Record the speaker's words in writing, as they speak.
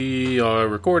We are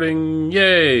recording.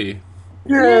 Yay!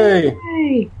 Yay!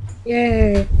 Yay!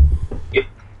 Yay!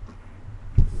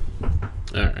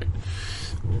 Alright.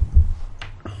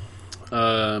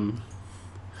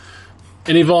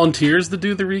 Any volunteers to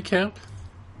do the recap?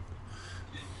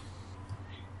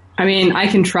 I mean, I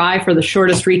can try for the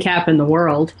shortest recap in the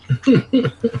world.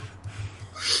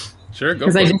 Sure,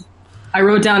 go for it. I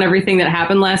wrote down everything that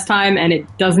happened last time, and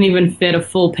it doesn't even fit a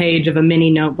full page of a mini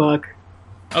notebook.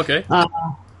 Okay.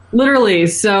 Literally,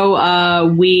 so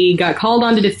we got called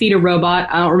on to defeat a robot.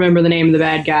 I don't remember the name of the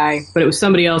bad guy, but it was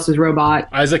somebody else's robot.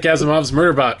 Isaac Asimov's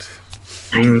Murderbot.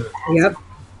 Yep.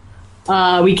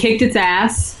 We kicked its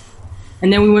ass,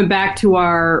 and then we went back to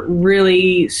our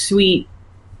really sweet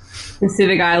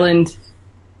Pacific Island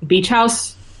beach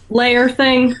house lair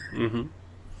thing. Mm-hmm.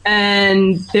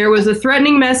 And there was a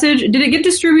threatening message. Did it get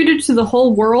distributed to the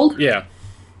whole world? Yeah.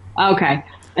 Okay.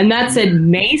 And that said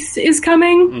Mace is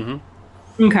coming? Mm-hmm.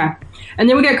 Okay. And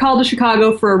then we got called to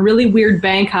Chicago for a really weird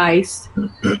bank heist.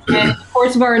 And in the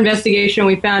course of our investigation,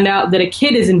 we found out that a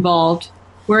kid is involved,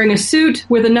 wearing a suit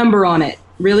with a number on it.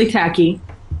 Really tacky.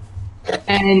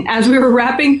 And as we were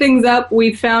wrapping things up,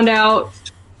 we found out,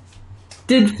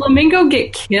 did Flamingo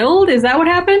get killed? Is that what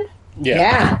happened?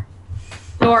 Yeah.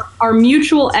 So our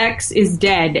mutual ex is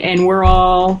dead, and we're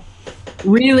all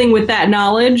reeling with that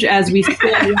knowledge as we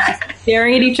stand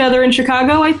staring at each other in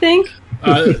Chicago, I think.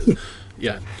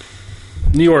 Yeah.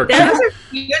 New York. There was a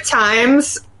few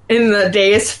times in the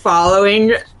days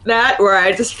following that where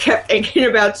I just kept thinking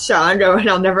about Sean going,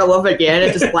 I'll never love again,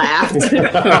 and just laughed.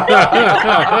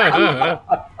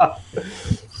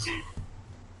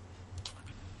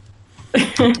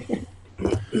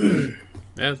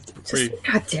 That's pretty...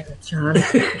 God damn it, Sean.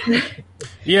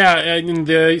 Yeah, and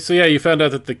you found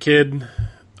out that the kid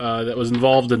that was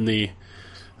involved in the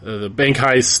bank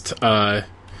heist,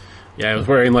 was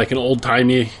wearing like an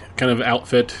old-timey kind of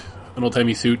outfit, an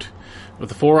old-timey suit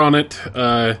with a 4 on it.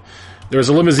 There was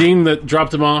a limousine that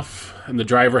dropped him off, and the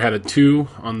driver had a 2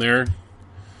 on their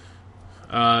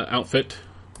outfit.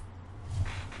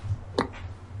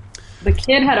 The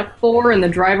kid had a 4 and the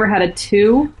driver had a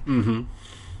 2? Mm-hmm.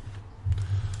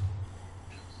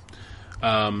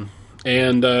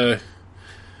 And the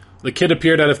kid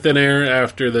appeared out of thin air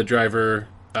after the driver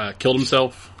killed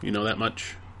himself. You know that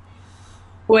much?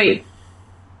 Wait.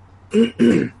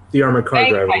 The armored car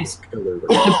Bank driver. heist. The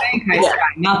bank heist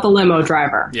guy, not the limo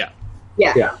driver. Yeah.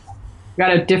 Yeah.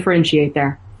 Gotta differentiate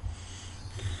there.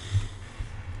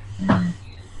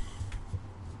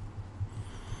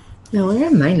 No, where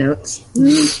are my notes?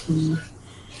 Where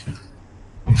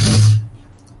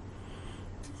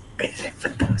did I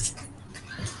put those?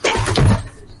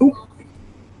 Ooh.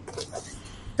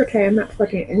 Okay, I'm not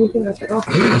fucking anything up at all.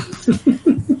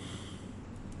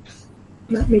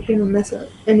 Not making a mess of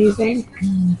anything.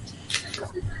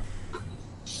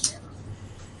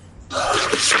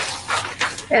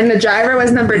 And the driver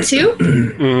was number 2?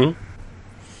 Mm-hmm.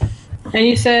 And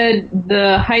you said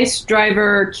the heist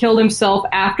driver killed himself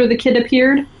after the kid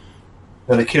appeared?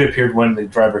 No, the kid appeared when the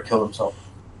driver killed himself.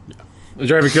 Yeah. The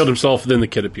driver killed himself, then the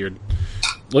kid appeared.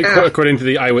 According to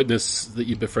the eyewitness that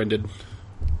you befriended.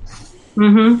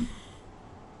 Mm-hmm.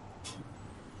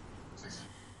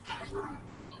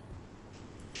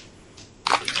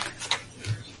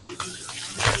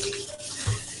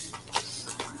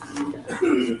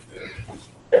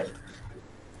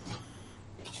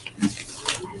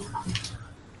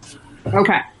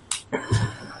 Okay.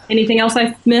 Anything else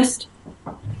I've missed?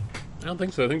 I don't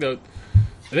think so. I think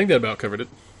that about covered it.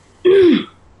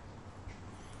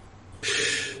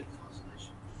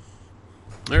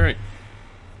 All right.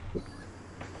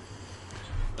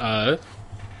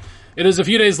 It is a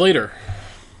few days later.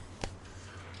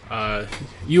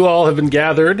 You all have been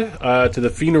gathered to the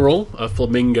funeral of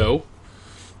Flamingo.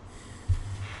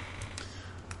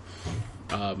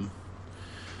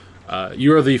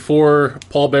 You are the 4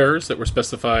 pallbearers that were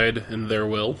specified in their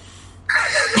will.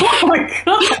 Oh my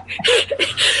god!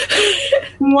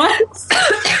 What?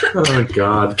 Oh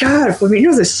god. God,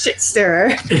 Flamingo's a shit stirrer.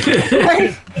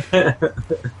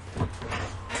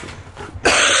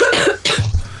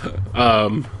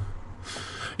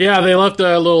 Yeah, they left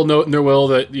a little note in their will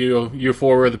that you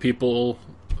 4 were the people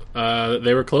that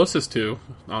they were closest to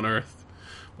on Earth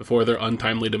before their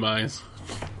untimely demise.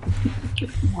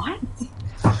 What?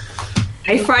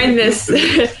 I find this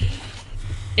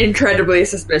incredibly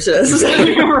suspicious.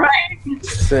 Right.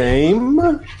 Same.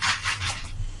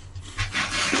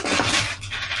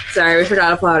 Sorry, we forgot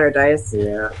to pull out our dice.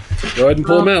 Yeah. Go ahead and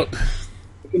pull them out.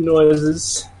 Making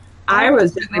noises. I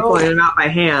was definitely pulling them out by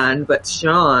hand, but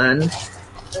Sean...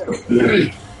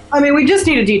 I mean, we just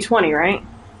need a D20, right?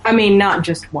 I mean, not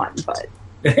just one, but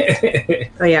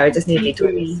Oh yeah, we just need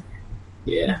D20s.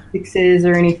 Yeah. sixes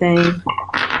or anything.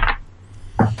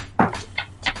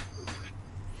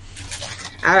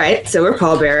 All right, so we're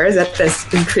pallbearers at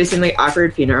this increasingly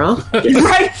awkward funeral.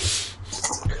 Right?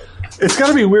 It's got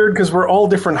to be weird because we're all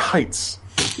different heights.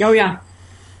 Oh yeah.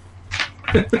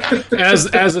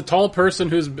 As a tall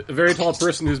person a very tall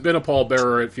person who's been a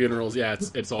pallbearer at funerals, yeah,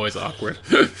 it's always awkward.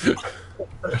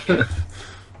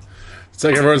 It's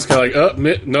like everyone's kind of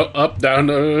like, no, up, down,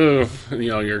 you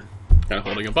know, you're kind of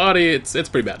holding a body. It's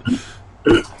pretty bad.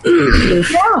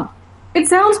 Yeah. It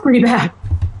sounds pretty bad.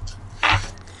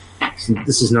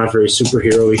 This is not very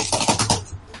superhero-y.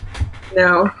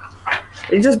 No.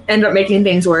 They just end up making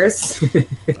things worse.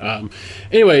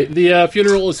 Anyway, the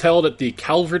funeral is held at the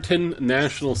Calverton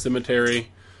National Cemetery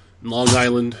in Long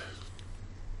Island.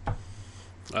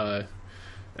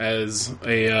 As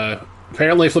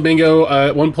apparently Flamingo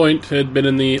at one point had been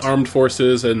in the armed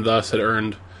forces and thus had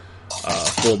earned a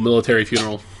full military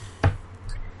funeral.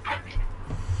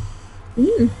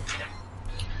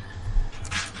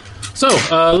 So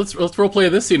let's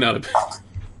roleplay this scene out a bit.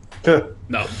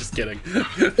 No, just kidding.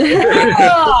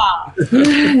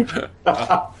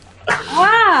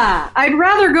 I'd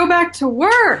rather go back to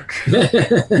work.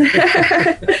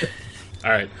 All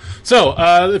right. So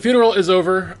the funeral is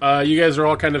over. You guys are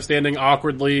all kind of standing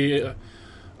awkwardly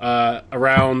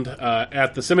around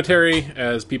at the cemetery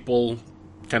as people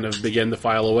kind of begin to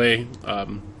file away. Is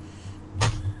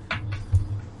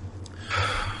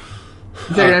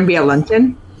there going to be a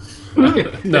luncheon?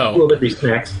 No. Will there be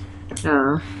snacks?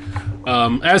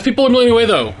 As people are moving away,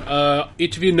 though,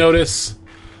 each of you notice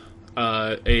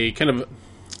a kind of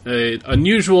a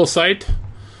unusual sight.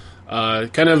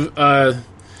 Kind of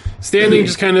standing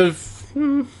just kind of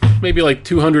maybe like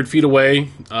 200 feet away.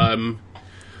 The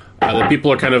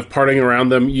people are kind of parting around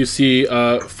them. You see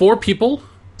 4 people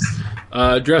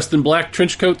dressed in black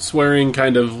trench coats wearing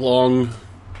kind of long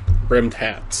brimmed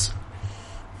hats.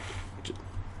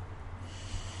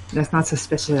 That's not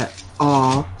suspicious at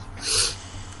all.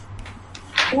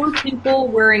 4 people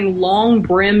wearing long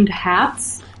brimmed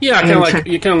hats. Yeah,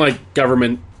 kind of like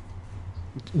government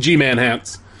G-man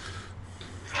hats.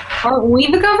 Aren't we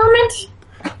the government?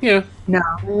 Yeah. No.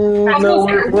 No,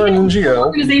 we're an NGO.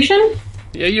 Organization?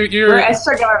 Yeah, you're We're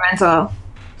extra-governmental.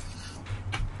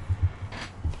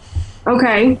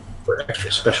 Okay. We're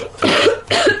extra special.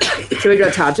 Should we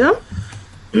go talk to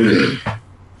them?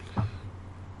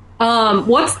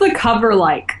 What's the cover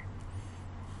like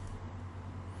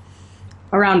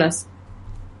around us?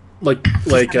 you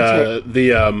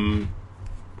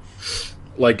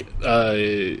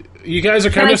guys are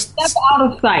Can kind I of step out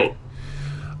of sight?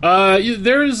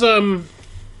 there's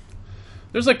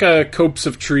like a copse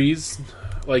of trees.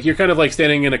 Like you're kind of like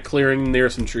standing in a clearing near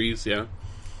some trees, yeah.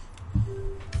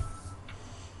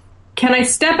 Can I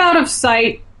step out of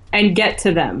sight and get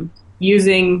to them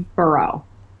using burrow?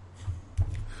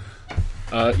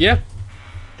 Yeah.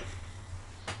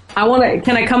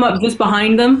 Can I come up just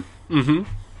behind them? Mm-hmm.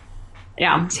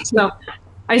 Yeah. So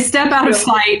I step out of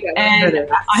sight and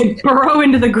I burrow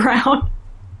into the ground,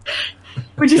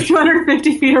 which is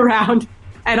 250 feet around,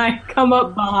 and I come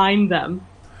up behind them.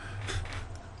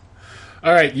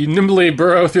 All right, you nimbly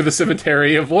burrow through the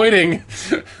cemetery, avoiding.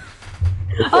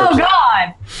 Oh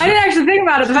God! I didn't actually think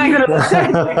about it. The fact that it's a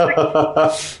cemetery.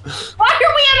 Why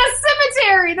are we in a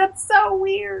cemetery? That's so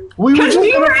weird. We were just at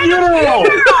a funeral.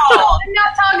 I'm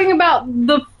not talking about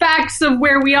the facts of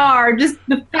where we are, just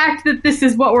the fact that this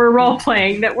is what we're role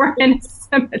playing, that we're in a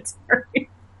cemetery.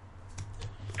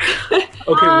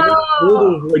 Okay,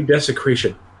 we'll avoid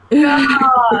desecration.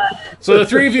 So the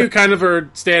 3 of you kind of are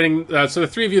standing. So the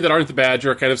 3 of you that aren't the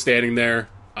Badger are kind of standing there,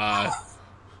 and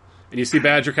you see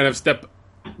Badger kind of step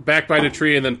back by the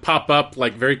tree and then pop up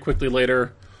like very quickly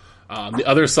later on the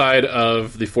other side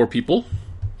of the 4 people.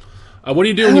 What do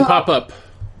you do when you pop up,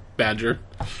 Badger?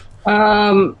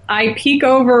 I peek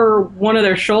over one of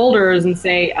their shoulders and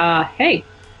say, "Hey,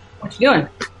 what you doing?"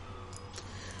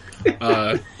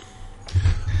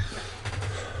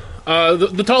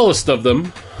 The tallest of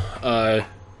them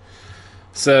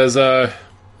says,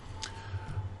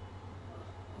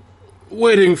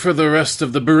 "Waiting for the rest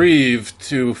of the bereaved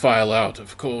to file out,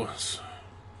 of course."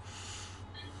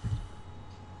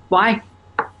 Why?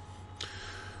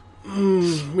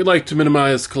 We like to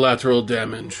minimize collateral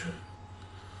damage.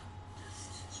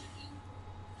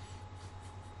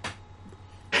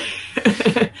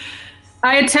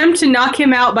 I attempt to knock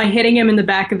him out by hitting him in the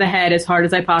back of the head as hard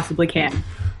as I possibly can.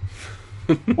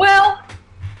 Well,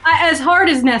 as hard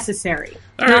as necessary.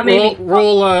 All right,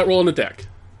 roll an attack.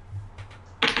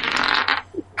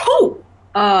 Oh!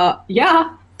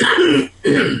 Yeah.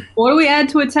 What do we add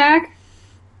to attack?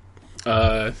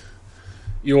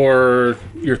 Your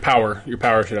power. Your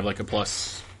power should have like a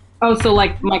plus. Oh, so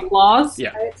like my claws?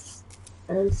 Yeah.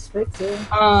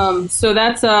 So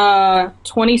that's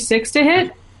 26 to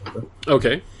hit.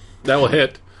 Okay, that will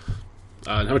hit.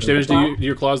 How much damage do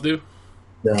your claws do?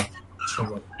 No.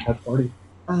 Have party.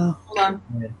 Oh. Hold on.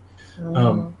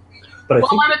 But I Well,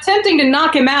 think I'm attempting to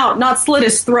knock him out, not slit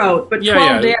his throat, but 12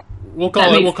 Yeah. damage. We'll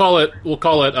call it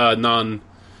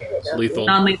non-lethal.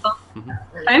 Non-lethal.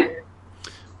 Okay.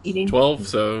 Eating. 12,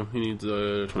 so he needs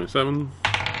 27.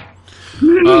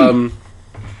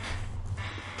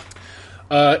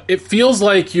 It feels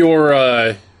like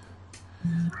your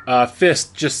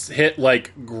fist just hit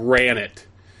like granite.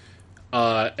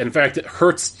 In fact, it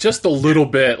hurts just a little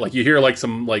bit. Like you hear like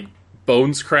some like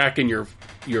bones crack in your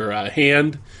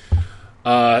hand,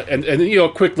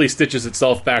 and quickly stitches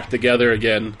itself back together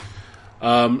again.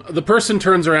 The person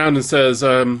turns around and says,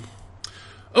 "Oh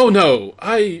no,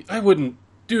 I wouldn't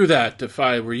do that if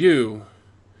I were you."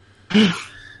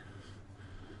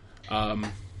 And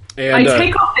I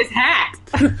take off his hat.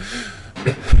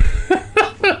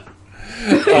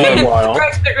 while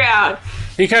Right to the ground.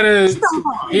 he kind of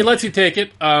he lets you take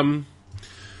it.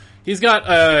 He's got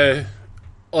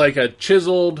like a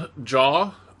chiseled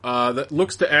jaw that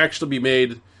looks to actually be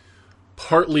made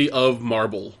partly of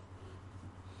marble.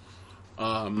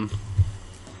 And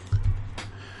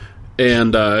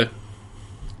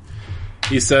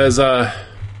he says,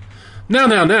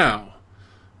 now.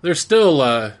 There's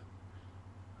still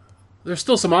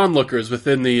some onlookers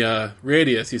within the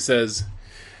radius. He says,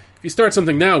 if you start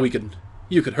something now,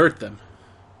 you could hurt them.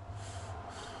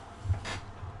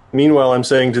 Meanwhile, I'm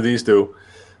saying to these two,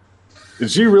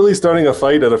 is she really starting a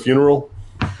fight at a funeral?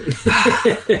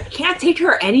 Can't take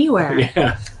her anywhere.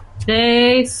 yeah.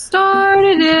 They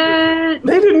started it.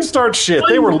 They didn't start shit.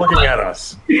 They were looking at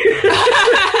us.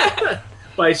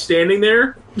 By standing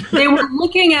there, They were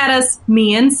looking at us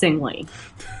mincingly.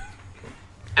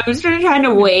 I'm just trying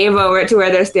to wave over to where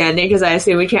they're standing because I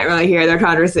assume we can't really hear their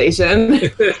conversation.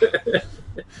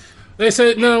 They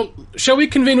say, now, shall we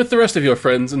convene with the rest of your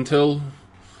friends until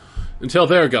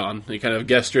they're gone? He kind of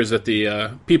gestures at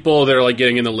the people that are like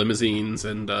getting in the limousines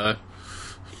and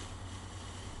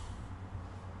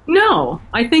No,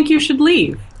 I think you should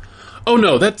leave. oh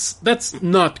no, that's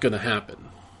not gonna happen.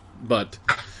 But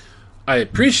I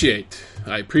appreciate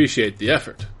the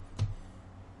effort.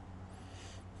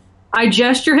 I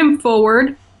gesture him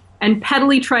forward and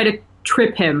pettily try to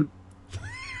trip him.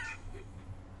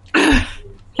 Can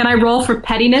I roll for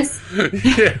pettiness?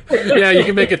 yeah, you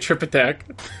can make a trip attack.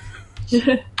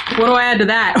 What do I add to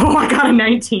that? Oh, I got a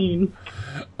 19.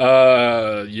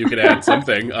 You could add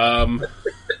something.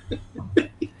 Do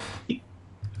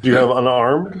you have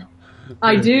unarmed?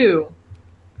 I do.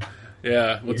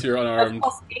 Yeah, what's your unarmed?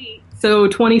 Plus 8. So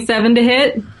 27 to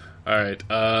hit. Alright,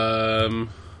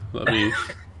 let me...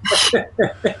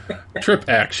 Trip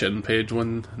action, page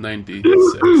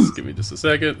 196. Give me just a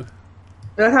second.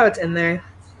 That's how it's in there.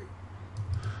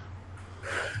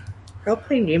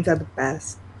 Role-playing games are the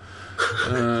best.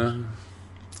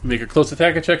 Make a close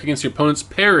attack check against your opponent's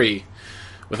parry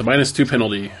with a -2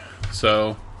 penalty.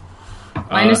 So...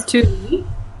 -2.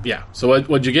 Yeah, so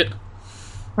what'd you get?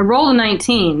 I rolled a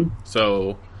 19.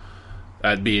 So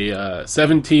that'd be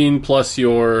 17 plus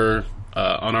your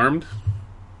unarmed.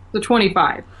 So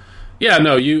 25. Yeah,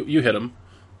 no, you hit him.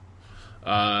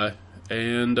 And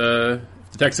if the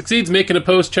attack succeeds, make an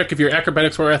opposed check of your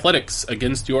acrobatics or athletics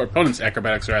against your opponent's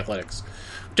acrobatics or athletics.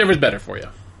 Whichever's better for you.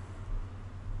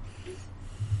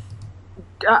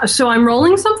 So I'm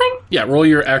rolling something? Yeah, roll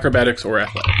your acrobatics or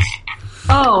athletics.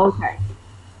 Oh, okay.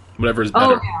 Whatever's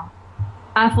better. Oh, yeah.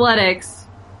 Athletics.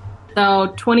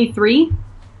 So 23?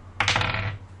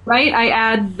 Right? I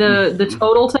add the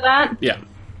total to that? Yeah.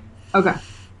 Okay.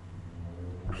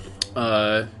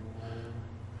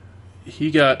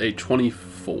 He got a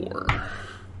 24.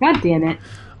 God damn it.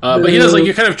 But he does, like,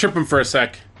 you kind of trip him for a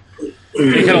sec.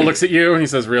 He kind of looks at you and he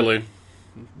says, really?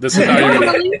 This is how you're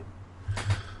gonna...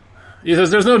 He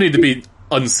says, there's no need to be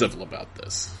uncivil about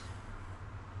this.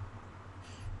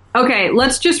 Okay,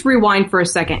 let's just rewind for a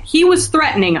second. He was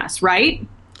threatening us, right?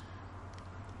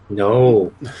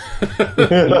 no.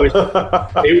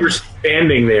 They were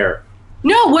standing there.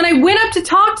 No, when I went up to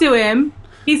talk to him,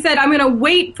 he said, I'm going to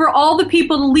wait for all the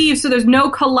people to leave so there's no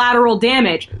collateral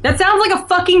damage. That sounds like a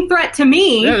fucking threat to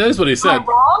me. Yeah, that's what he said. Am I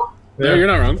wrong? No, you're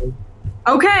not wrong.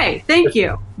 Okay, thank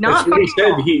you. Not That's what he fucking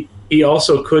said. wrong. He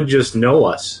also could just know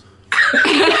us.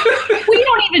 We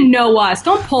don't even know us.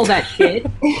 Don't pull that shit.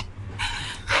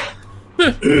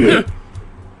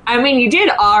 I I mean, you did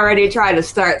already try to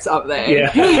start something. Yeah.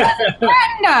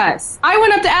 Threatened us. I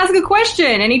went up to ask a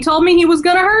question, and he told me he was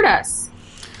going to hurt us.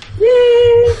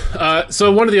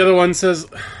 So one of the other ones says,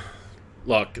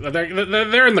 "Look,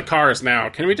 they're in the cars now.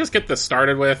 Can we just get this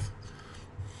started with?"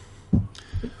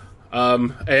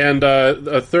 And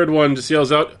a third one just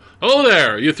yells out, "Oh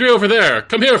there, you three over there,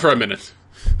 come here for a minute."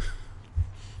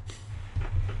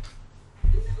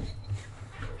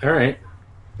 All right.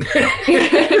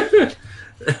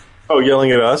 Oh,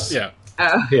 yelling at us? Yeah.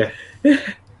 Yeah.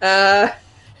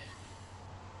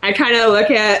 I kind of look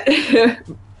at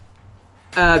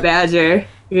Badger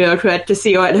real quick to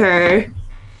see what her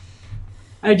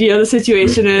idea of the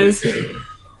situation is.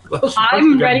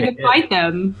 I'm ready to fight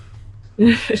them.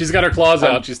 She's got her claws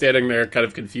out. She's standing there kind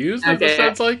of confused, what this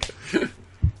sounds like.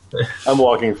 I'm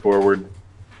walking forward.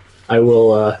 I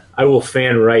will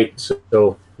fan right,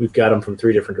 so we've got them from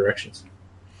 3 different directions.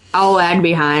 I'll lag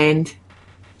behind.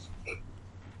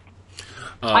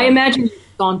 I imagine you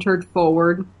sauntered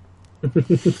forward.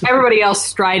 Everybody else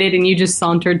strided, and you just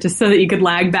sauntered just so that you could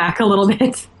lag back a little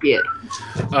bit. Yeah.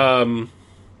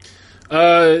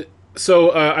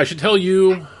 So I should tell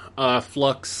you,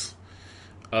 Flux.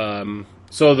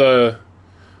 So the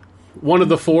one of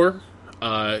the 4,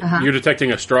 you're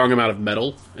detecting a strong amount of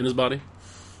metal in his body.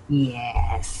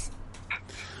 Yes.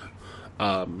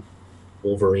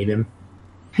 Wolverine him.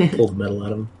 Pull the metal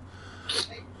out of him.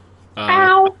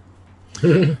 Ow!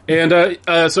 And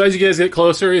so as you guys get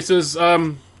closer, he says,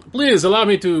 "Please allow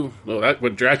me to." Oh, that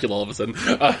went Dracula all of a sudden.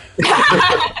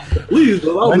 Please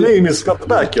allow My me. name is Scott the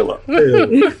Bacula.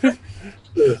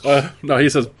 No, he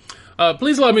says,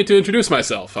 "Please allow me to introduce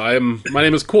myself. My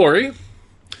name is Quarry."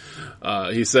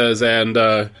 He says, and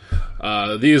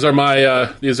these are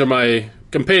my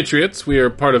compatriots. We are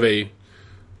part of a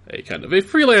kind of a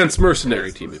freelance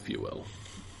mercenary team, if you will.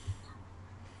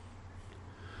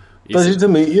 He Pleasure says, to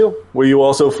meet you. Were you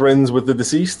also friends with the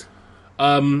deceased?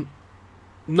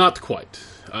 Not quite.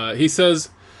 He says,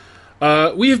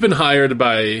 we have been hired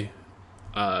by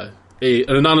an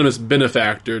anonymous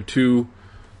benefactor to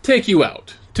take you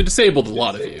out, to disable the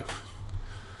lot of you.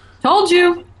 Told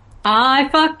you. I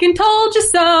fucking told you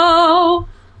so.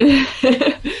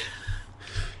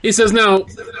 He says, now,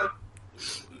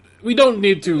 we don't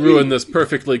need to ruin this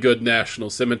perfectly good national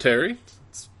cemetery.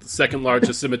 It's the second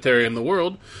largest cemetery in the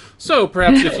world. So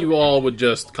perhaps if you all would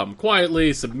just come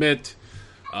quietly, submit,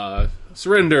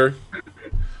 surrender,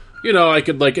 I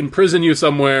could, imprison you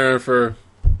somewhere for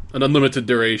an unlimited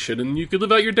duration, and you could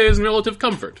live out your days in relative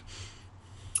comfort.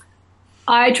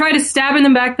 I try to stab in the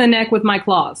back of the neck with my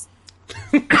claws.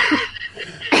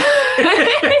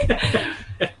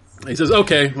 He says,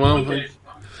 okay, well,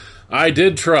 I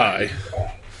did try.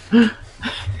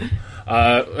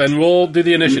 And we'll do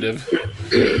the initiative.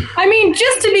 I mean,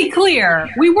 just to be clear,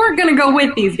 we weren't going to go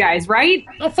with these guys, right?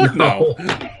 Oh, fuck no.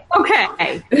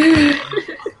 Okay.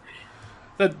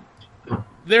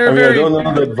 They're I very... don't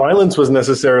know that violence was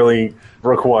necessarily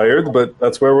required, but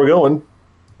that's where we're going.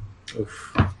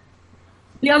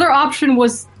 The other option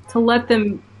was to let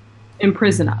them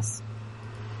imprison us.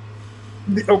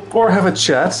 Or have a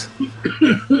chat,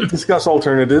 discuss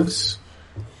alternatives,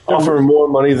 offer more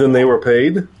money than they were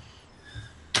paid,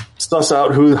 suss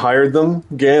out who hired them,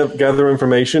 gather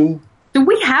information. Do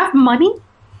we have money?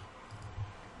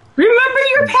 Remember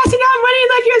you were passing out money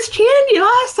like it was candy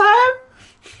last time?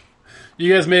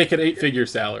 You guys make an 8-figure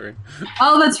salary.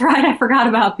 Oh, that's right. I forgot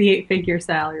about the 8-figure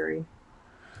salary.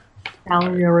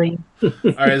 Salary. All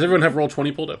right, does everyone have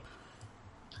Roll20 pulled up?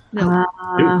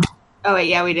 Oh, wait,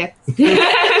 yeah, we do.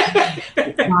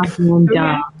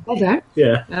 Okay.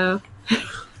 Yeah. Oh,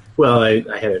 Well, I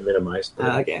had it minimized.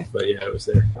 But, okay. But yeah, it was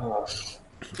there. All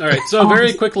right, so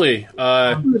very quickly, he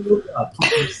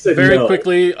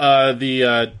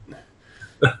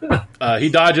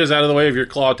dodges out of the way of your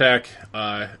claw attack.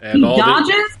 And He all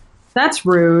dodges? That's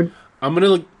rude. I'm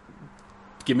gonna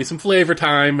give me some flavor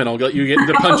time, and I'll let you get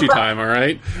into punchy time. All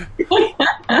right.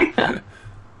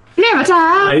 Never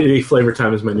time. Flavor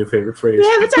time is my new favorite phrase.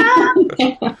 Never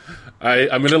time.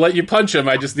 I'm gonna let you punch him.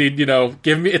 I just need,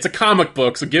 give me. It's a comic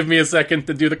book, so give me a second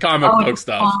to do the comic book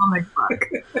stuff. Comic book.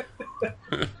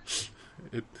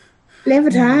 Never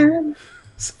time.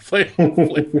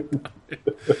 Flavor.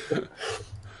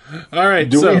 All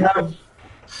right.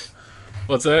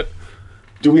 What's that?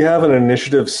 Do we have an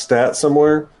initiative stat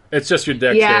somewhere? It's just your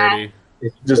dexterity.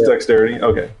 Just dexterity?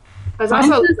 Okay. There's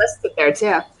also listed there,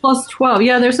 too. Plus 12.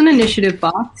 Yeah, there's an initiative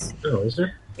box. Oh, is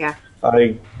there? Yeah.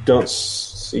 I don't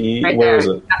see. Right Where there. is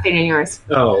it? Nothing in yours.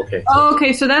 Oh, okay. Oh,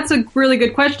 okay, so that's a really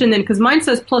good question then, because mine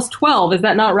says plus 12. Is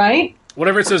that not right?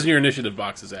 Whatever it says in your initiative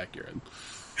box is accurate.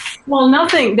 Well,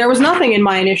 nothing. There was nothing in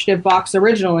my initiative box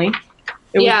originally.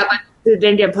 Yeah, but it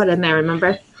didn't get put in there.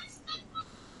 Remember?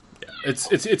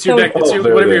 It's your deck. It's there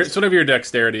it is. whatever your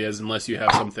dexterity is, unless you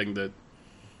have something that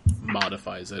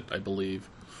modifies it. I believe.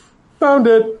 Found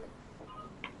it.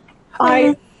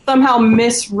 I somehow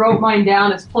miswrote mine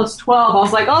down as plus 12. I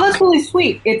was like, oh, that's really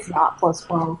sweet. It's not plus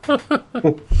 12.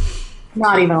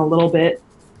 Not even a little bit.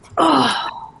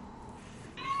 Ugh.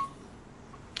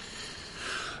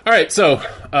 All right, so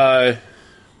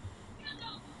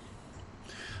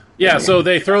so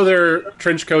they throw their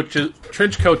trench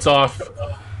coats off,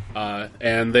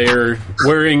 and they're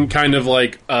wearing kind of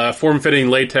like form-fitting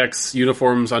latex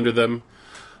uniforms under them.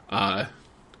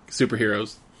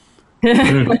 Superheroes.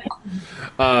 And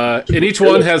each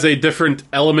one has a different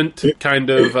element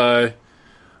kind of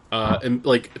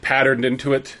like patterned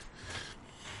into it.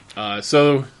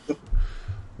 So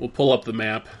we'll pull up the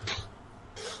map.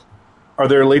 Are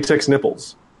there latex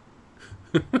nipples?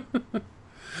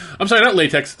 I'm sorry, not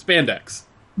latex, spandex.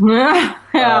 Yeah.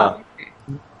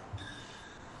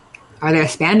 Are there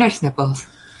spandex nipples?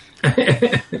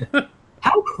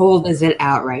 How cold is it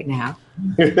out right now?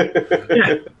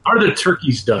 Are the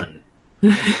turkeys done?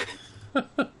 All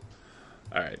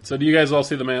right, so do you guys all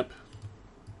see the map?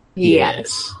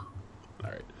 Yes.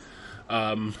 All right.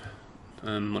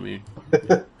 And let me...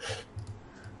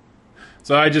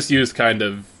 So I just used kind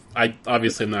of... I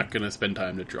obviously am not going to spend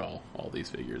time to draw all these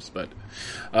figures, but...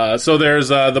 so there's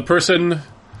the person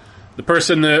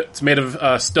that's made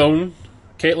of stone,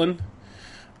 Caitlin,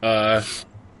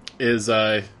 is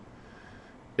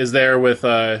there with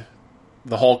the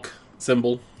Hulk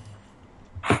symbol.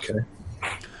 Okay.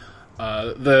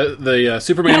 The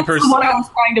Superman That's person... the one I was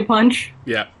trying to punch.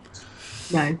 Yeah.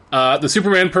 No. The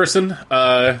Superman person,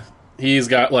 he's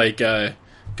got like kind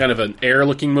of an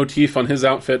air-looking motif on his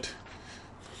outfit.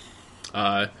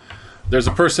 There's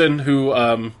a person who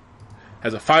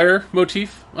has a fire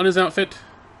motif on his outfit.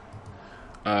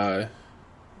 What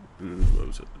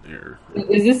was it? Air.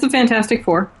 Is this the Fantastic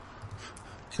Four?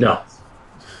 No.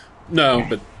 No,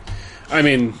 but I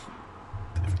mean,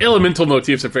 elemental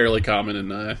motifs are fairly common,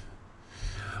 and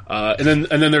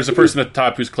then there's a person at the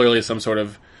top who's clearly some sort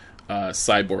of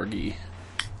cyborgy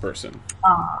person.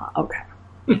 Okay.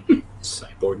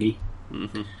 Cyborgy.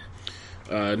 Mm-hmm.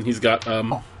 And he's got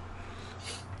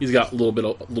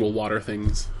little water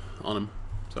things on him.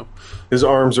 So His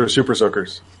arms are super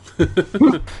soakers. all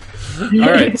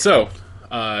right, so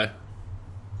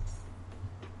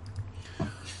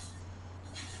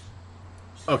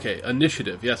okay,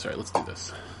 initiative. Yes, all right, let's do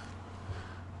this.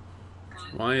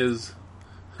 Why is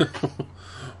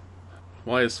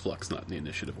Flux not in the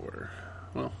initiative order?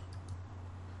 Well,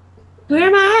 Where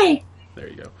am I? there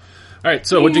you go. All right,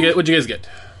 so what'd you get? What'd you guys get?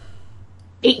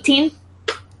 18.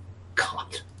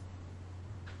 God.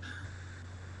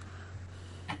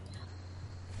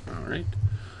 All right,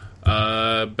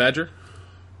 Badger.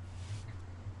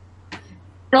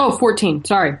 Oh, 14.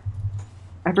 Sorry.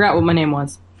 I forgot what my name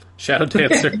was. Shadow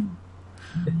Dancer.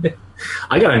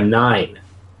 I got a 9.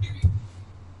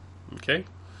 Okay.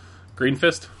 Green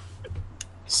Fist.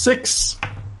 6.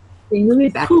 Can you move me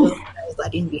back? I was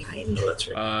lagging behind. Oh, that's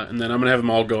right. And then I'm going to have them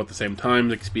all go at the same time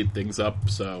to speed things up,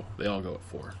 so they all go at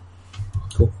 4.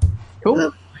 Cool. Cool.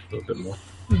 A little bit more.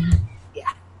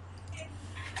 Yeah.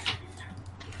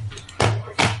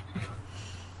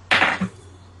 A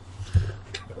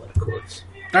lot of chords.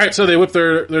 All right, so they whip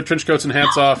their trench coats and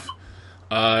hats off,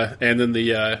 and then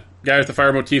the guy with the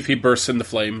fire motif, he bursts into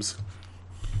flames.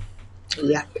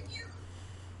 Yeah.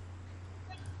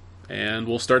 And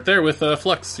we'll start there with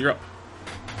Flux. You're up.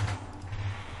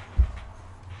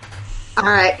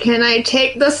 Alright, can I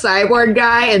take the cyborg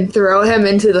guy and throw him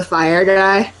into the fire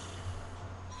guy?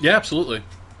 Yeah, absolutely.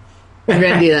 I'm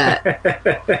gonna do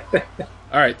that.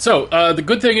 All right, so the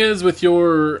good thing is with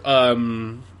your...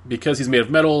 because he's made of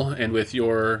metal, and with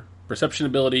your perception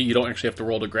ability, you don't actually have to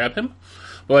roll to grab him.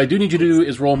 What I do need you to do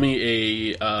is roll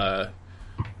me a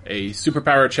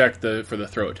superpower check for the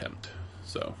throw attempt.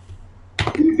 So,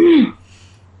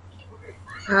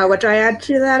 What do I add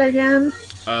to that again?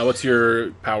 what's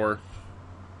your power?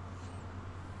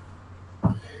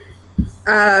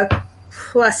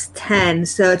 Plus 10,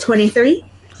 so 23?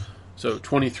 So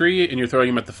 23, and you're throwing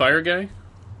him at the fire guy?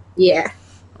 Yeah.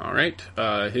 All right.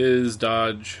 His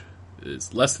dodge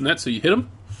is less than that, so you hit him.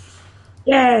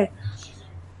 Yay.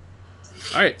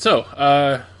 All right,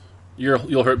 so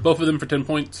you'll hurt both of them for 10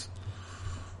 points.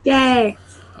 Yay.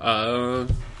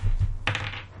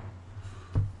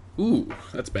 Ooh,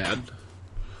 that's bad.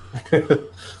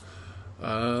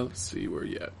 Let's see, where are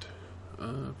you at?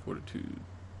 Fortitude.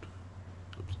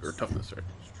 Or toughness, sorry.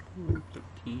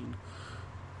 13.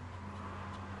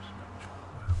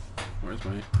 Where's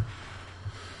my...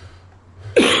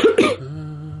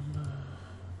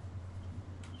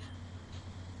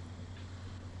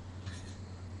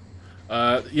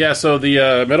 yeah, so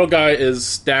the metal guy is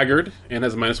staggered and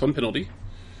has a -1 penalty.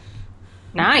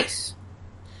 Nice.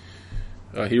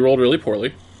 He rolled really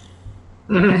poorly.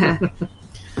 And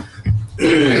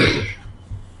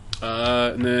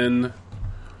then...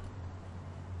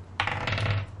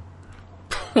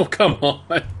 Oh, come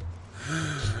on.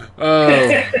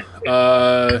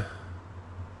 Oh.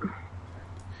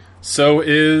 So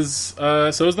is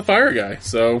the fire guy,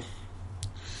 so...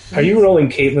 Are you rolling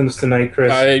Caitlin's tonight,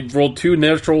 Chris? I rolled 2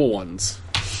 natural ones.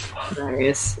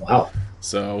 Nice. Wow.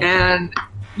 So... And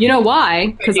You know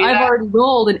why? Because Yeah. I've already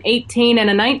rolled an 18 and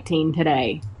a 19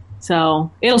 today.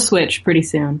 So it'll switch pretty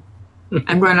soon.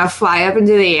 I'm going to fly up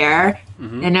into the air.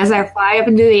 Mhm. And as I fly up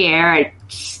into the air, I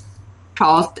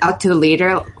call out to the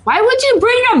leader, why would you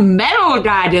bring a metal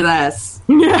guy to this?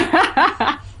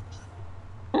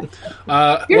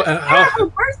 You're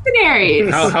terrible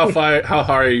mercenaries. how high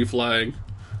are you flying?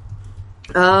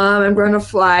 I'm going to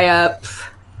fly up.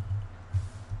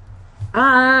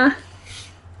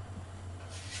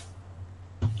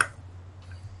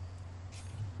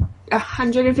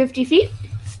 150 feet.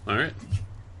 All right.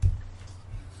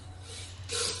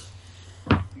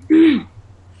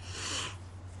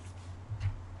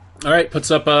 All right,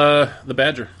 puts up the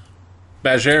badger.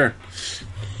 Badger.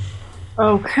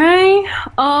 Okay.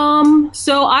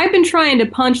 So I've been trying to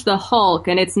punch the Hulk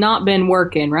and it's not been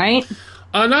working, right?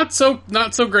 Not so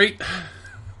great.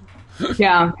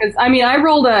 Yeah, because I mean, I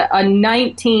rolled a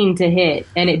 19 to hit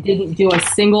and it didn't do a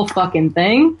single fucking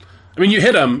thing. I mean, you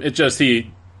hit him. It just he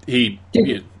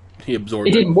absorbed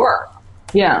It didn't work.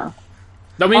 Yeah.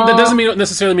 I mean, that doesn't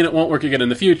necessarily mean it won't work again in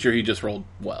the future. He just rolled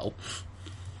well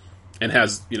and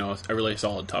has a really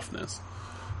solid toughness.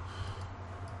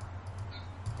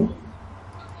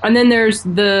 And then there's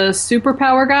the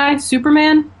superpower guy,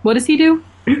 Superman. What does he do?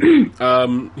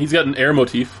 He's got an air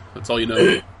motif. That's all you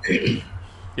know. He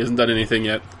hasn't done anything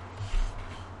yet.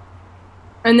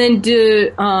 And then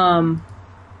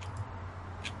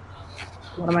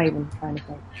what am I even trying to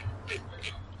think?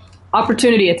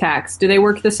 Opportunity attacks. Do they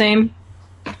work the same?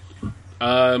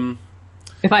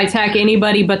 If I attack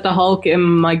anybody but the Hulk,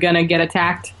 am I gonna get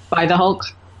attacked by the Hulk?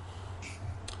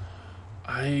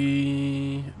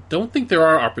 I don't think there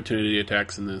are opportunity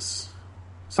attacks in this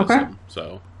system. Okay.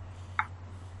 So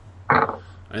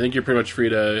I think you're pretty much free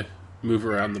to move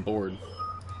around the board.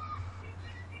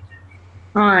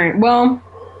 Alright, well,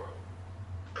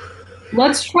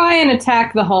 let's try and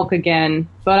attack the Hulk again,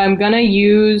 but I'm gonna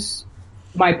use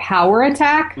my power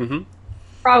attack. Mm-hmm.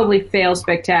 Probably fail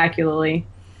spectacularly.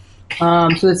 So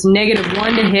it's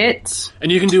 -1 to hit.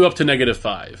 And you can do up to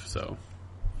 -5, so...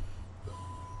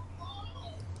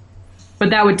 But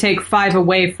that would take 5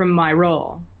 away from my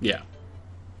roll, Yeah.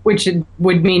 which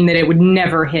would mean that it would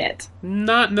never hit.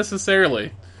 Not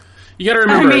necessarily. You gotta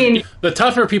remember, I mean- the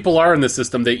tougher people are in the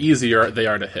system, the easier they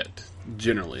are to hit,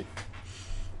 generally.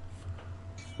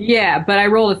 Yeah, but I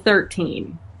rolled a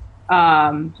 13,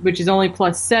 which is only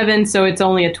 +7, so it's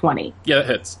only a 20. Yeah, that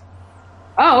hits.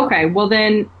 Oh, okay. Well,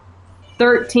 then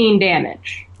 13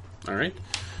 damage. Alright.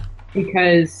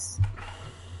 Because,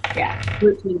 yeah,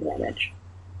 13 damage.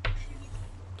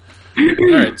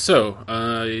 Alright, so,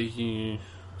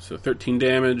 so 13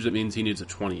 damage, that means he needs a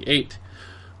 28.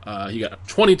 He got a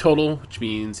 20 total, which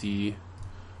means he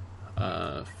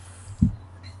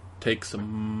takes a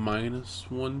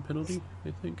 -1 penalty,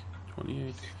 I think.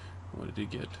 28. What did he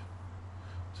get?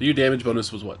 So your damage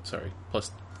bonus was what? Sorry,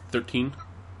 plus 13?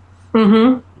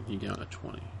 Mm-hmm. He got a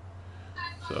 20.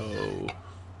 So...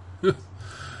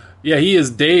 yeah, he is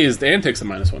dazed and takes a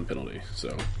 -1 penalty,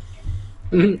 so...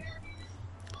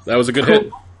 That was a good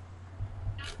hit.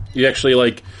 You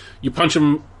actually, you punch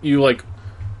him, you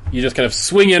just kind of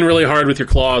swing in really hard with your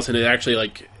claws, and it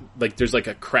actually, there's,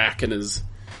 a crack in his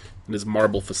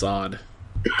marble facade.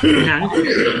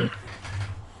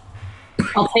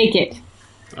 I'll take it.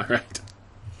 All right.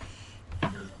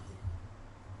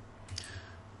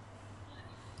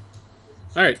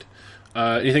 All right.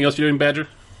 Anything else you're doing, Badger?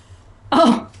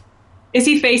 Oh, is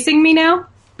he facing me now?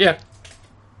 Yeah.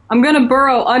 I'm gonna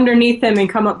burrow underneath him and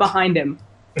come up behind him.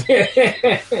 Because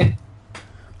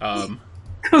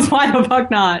why the fuck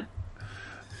not?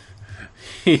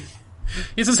 He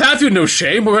says, "Have you no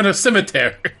shame? We're in a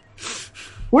cemetery."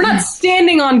 We're not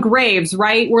standing on graves,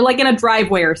 right? We're in a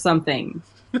driveway or something,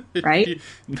 right?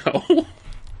 No.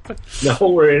 No,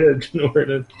 we're in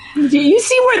a. Do you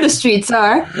see where the streets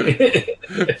are?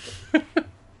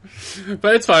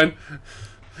 But it's fine.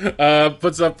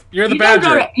 Puts up. You're the You can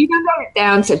badger. go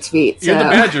down 6 feet. You're the so-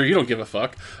 badger. You don't give a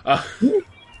fuck.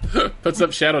 Puts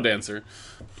up Shadow Dancer.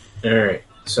 All right.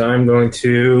 So I'm going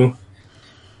to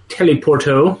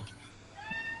teleporto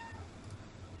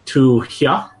to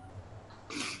here.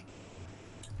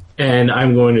 And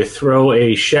I'm going to throw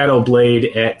a shadow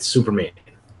blade at Superman.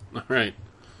 All right.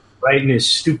 Right in his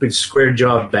stupid square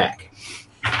jawed back.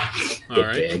 All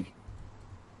right.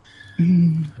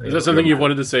 Is that something you've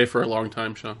wanted to say for a long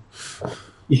time, Sean?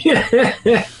 Yeah.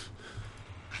 I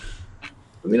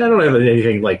mean, I don't have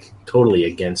anything like totally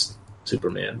against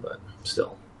Superman, but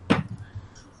still.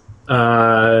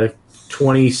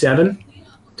 27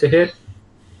 to hit.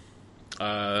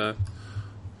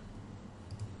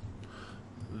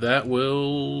 That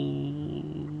will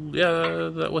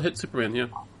hit Superman. Yeah.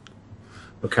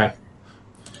 Okay.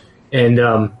 And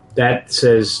that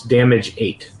says damage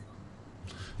 8.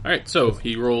 All right. So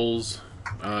he rolls,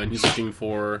 and he's looking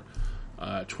for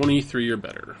 23 or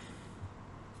better.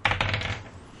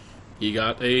 He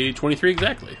got a 23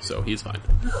 exactly, so he's fine.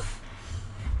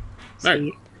 All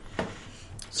right.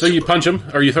 So you punch him,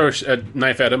 or you throw a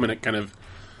knife at him, and it kind of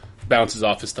bounces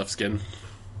off his tough skin.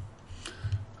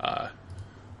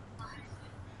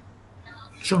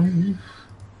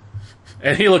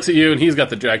 And he looks at you, and he's got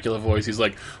the Dracula voice. He's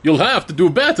like, "You'll have to do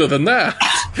better than that."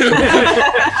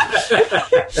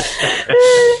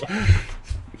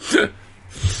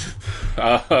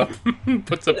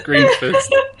 Puts up green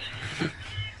fist.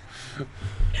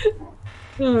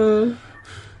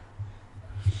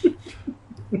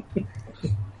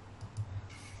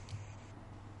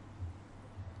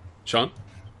 Sean?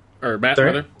 Or Matt, Sorry?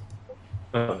 rather?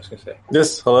 Oh, I was going to say.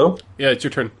 Yes, hello? Yeah, it's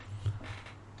your turn.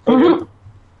 Okay.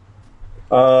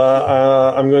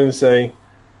 I'm going to say,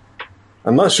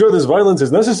 I'm not sure this violence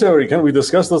is necessary. Can't we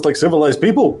discuss this like civilized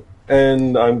people?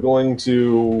 And I'm going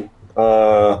to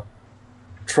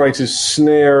try to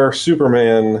snare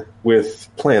Superman with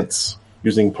plants,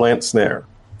 using plant snare.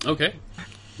 Okay.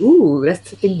 Ooh, that's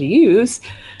the thing to use.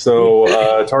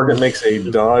 So target makes a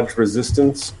dodge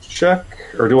resistance check,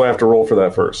 or do I have to roll for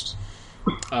that first?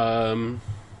 Let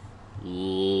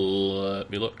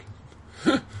me look.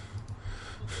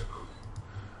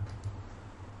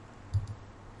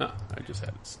 I just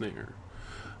had snare.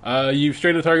 You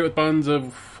strain a target with bonds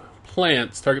of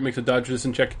plants. Target makes a dodge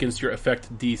resistance check against your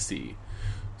effect DC.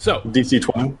 So DC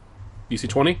 20. DC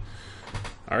 20.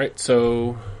 All right.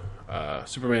 So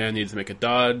Superman needs to make a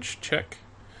dodge check.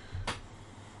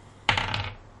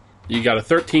 You got a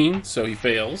 13, so he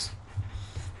fails.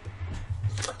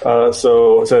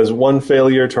 So it says one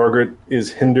failure, target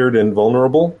is hindered and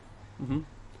vulnerable.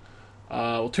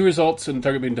 Well, 2 results, and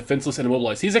target being defenseless and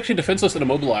immobilized. He's actually defenseless and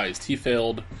immobilized. He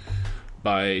failed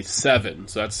by 7,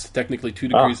 so that's technically 2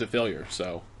 degrees of failure.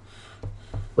 So,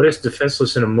 What does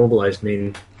defenseless and immobilized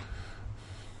mean?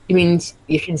 It means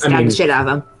you can stab the shit out of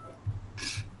them.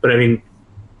 But I mean,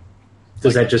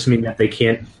 does that just mean that they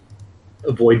can't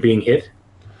avoid being hit?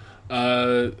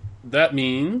 that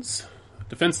means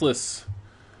defenseless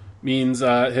means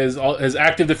his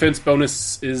active defense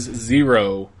bonus is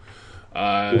 0.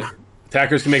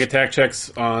 Attackers can make attack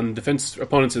checks on defense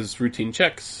opponents as routine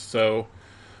checks. So,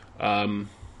 any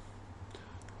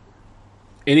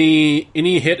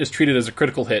hit is treated as a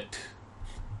critical hit.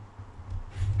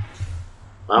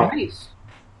 Wow. Nice.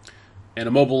 And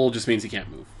immobile just means he can't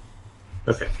move.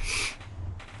 Okay.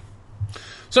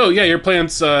 So yeah, your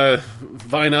plants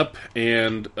vine up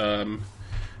and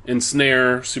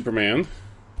ensnare Superman,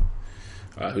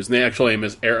 whose actual name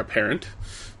is Heir Apparent.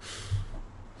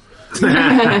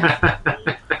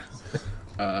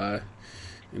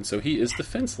 And so he is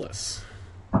defenseless.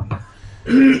 How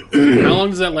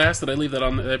long does that last? Did I leave that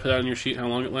on? Did I put that on your sheet? How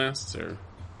long it lasts? Or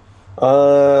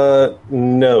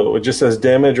No, it just says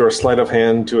damage or sleight of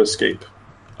hand to escape.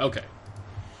 okay.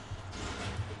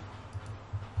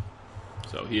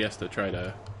 So he has to try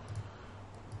to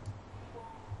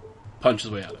punch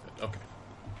his way out of it. Okay.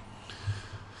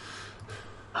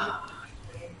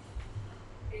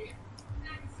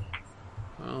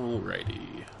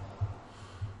 Alrighty.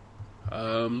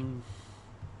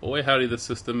 Boy, howdy, the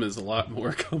system is a lot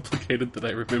more complicated than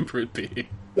I remember it being.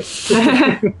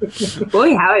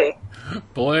 Boy, howdy.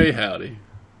 Boy, howdy.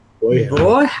 Boy,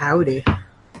 Boy, howdy.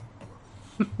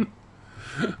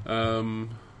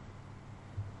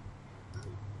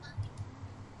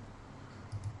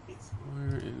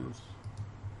 Where is...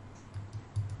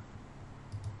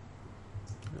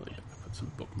 Really, I put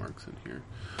some bookmarks in here.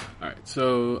 Alright,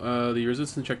 so the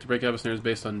resistance check to break out of a snare is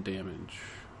based on damage.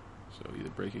 So either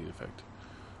breaking effect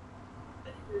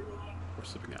or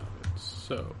slipping out of it.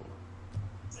 So...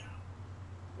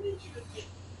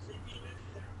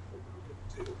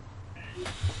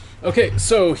 Okay,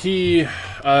 so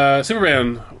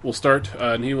Superman will start,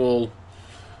 and he will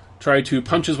try to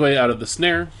punch his way out of the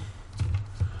snare.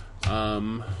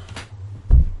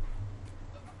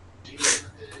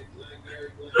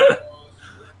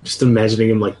 Just imagining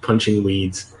him like punching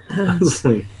weeds. He's just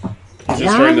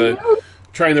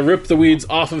trying to rip the weeds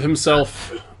off of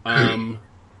himself.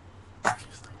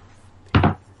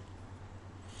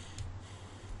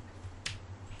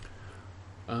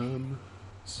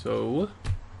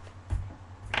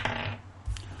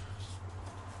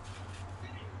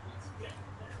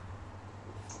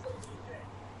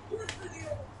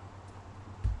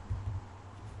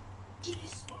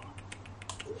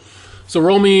 So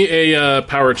roll me a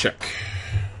power check.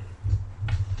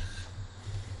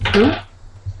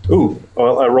 Ooh,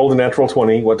 well, I rolled a natural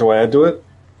 20. What do I add to it?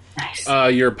 Nice.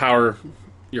 Your power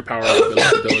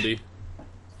ability.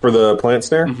 For the plant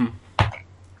snare? Mm-hmm.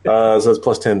 So that's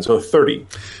plus 10, so 30.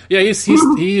 Yeah,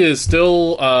 he is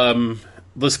still.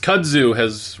 This kudzu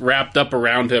has wrapped up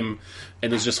around him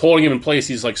and is just holding him in place.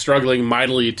 He's like struggling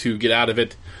mightily to get out of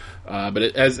it. But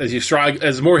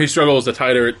as more he struggles, the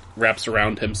tighter it wraps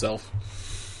around himself.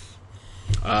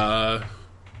 All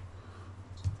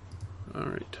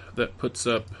right, that puts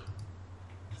up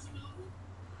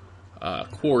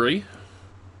Quarry.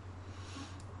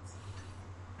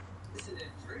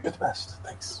 You're the best,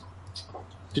 thanks.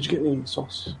 Did you get any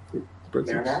sauce?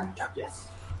 Yes.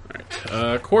 All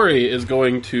right, Quarry is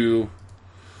going to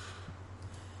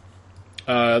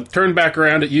turn back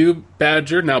around at you,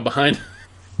 Badger. Now behind.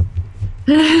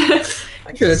 I'm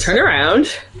gonna turn around.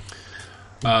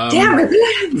 Damn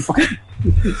it!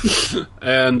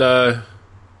 And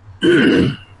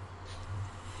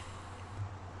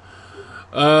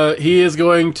he is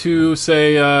going to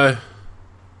say,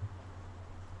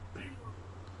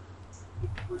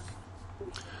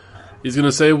 he's going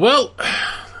to say, well,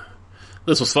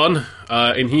 this was fun.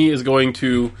 And he is going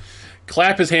to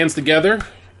clap his hands together,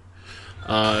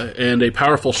 and a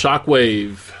powerful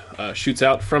shockwave shoots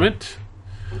out from it.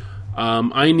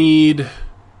 I need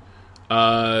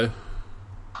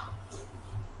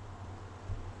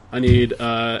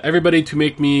everybody to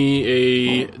make me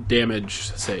a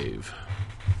damage save.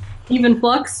 Even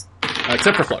Flux?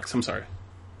 Except for Flux, I'm sorry.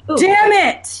 Damn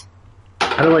it!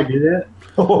 How do I do that?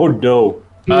 Oh, no.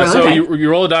 So you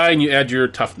roll a die and you add your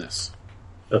toughness.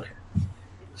 Okay.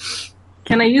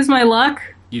 Can I use my luck?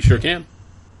 You sure can.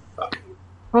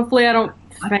 Hopefully I don't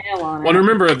fail on it. Well,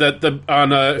 remember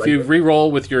that if you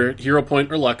re-roll with your hero point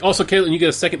or luck. Also, Caitlin, you get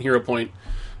a second hero point.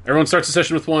 Everyone starts the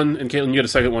session with one, and Caitlin, you get a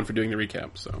second one for doing the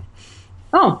recap. So.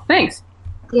 Oh, thanks.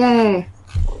 Yay.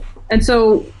 And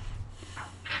so,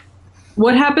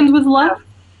 what happens with luck?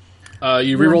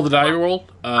 You re-roll the die you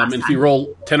rolled, and if you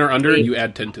roll 10 or under, you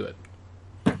add 10 to it.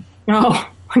 Oh,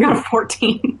 I got a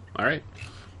 14. All right.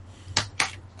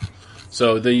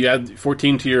 So then you add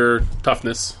 14 to your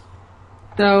toughness.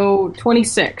 So,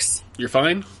 26. You're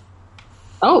fine.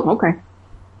 Oh, okay.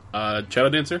 Shadow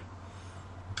Dancer,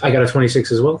 I got a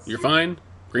 26 as well. you're fine.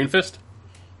 Green Fist.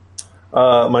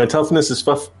 My toughness is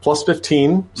plus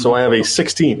 15, so I have a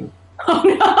 16.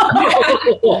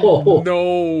 Oh,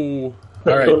 No.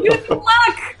 All right. Use your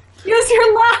luck! Use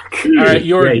your luck! All right.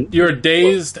 You're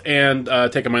dazed and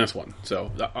take a -1. So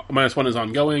 -1 is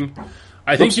ongoing.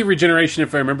 I think your regeneration,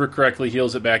 if I remember correctly,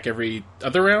 heals it back every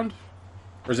other round,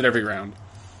 or is it every round?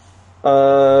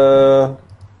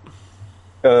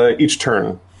 Each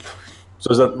turn. So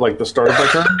is that like the start of my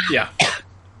turn? Yeah.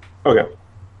 Okay.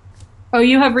 Oh,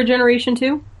 you have regeneration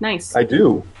too? Nice. I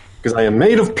do, because I am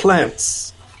made of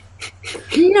plants.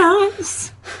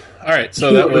 Yes. All right.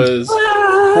 So that was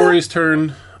Corey's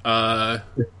turn.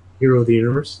 hero of the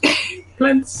universe.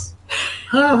 Plants.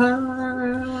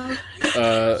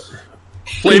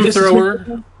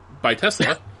 Flamethrower by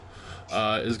Tesla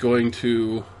is going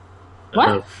to.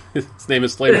 What? His name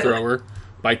is Flamethrower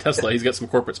by Tesla. He's got some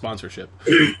corporate sponsorship.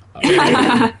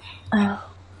 Yeah,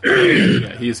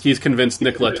 he's convinced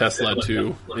Nikola Tesla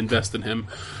to invest in him.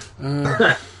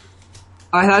 Oh,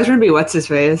 I thought it was going to be what's his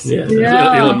face.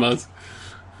 Yeah. Elon Musk.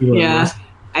 Yeah.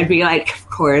 I'd be like, of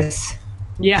course.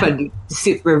 Yeah. But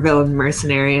super villain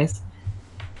mercenaries.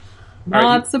 Not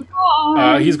All right.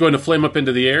 surprised. He's going to flame up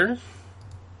into the air.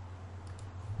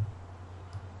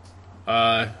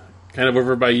 Kind of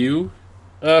over by you,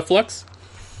 Flux.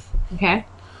 Okay.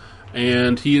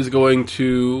 And he is going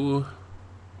to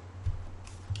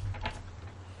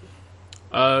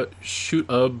shoot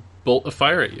a bolt of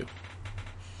fire at you.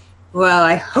 Well,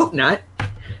 I hope not.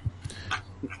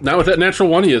 Not with that natural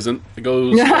one, he isn't. It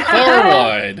goes far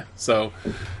wide. So,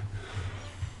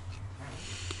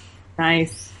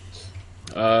 Nice.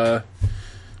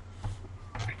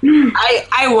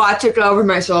 I watch it go over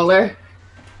my shoulder.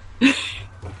 And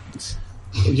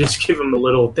just give him a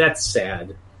little, that's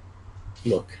sad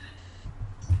look.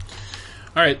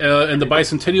 All right, and the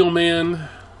Bicentennial Man.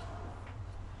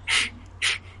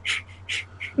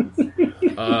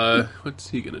 What's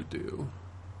he gonna do?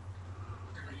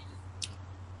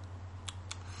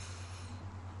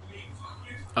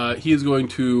 He is going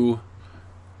to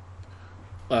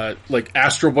like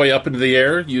Astro Boy up into the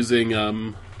air using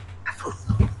some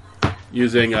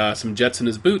jets in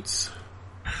his boots.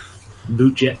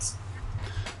 Boot jets.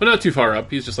 But not too far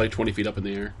up. He's just like 20 feet up in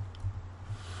the air.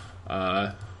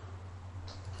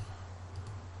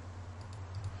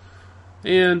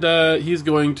 And he's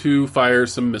going to fire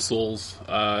some missiles.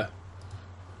 Okay,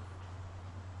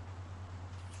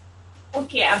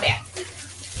 I'm back.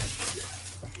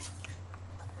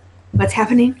 What's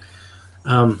happening?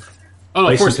 Oh no,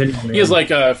 he has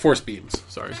like force beams.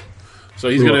 Sorry. So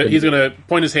he's gonna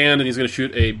point his hand and he's gonna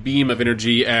shoot a beam of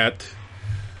energy at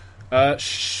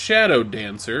Shadow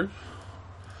Dancer,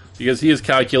 because he has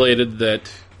calculated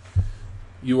that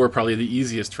you are probably the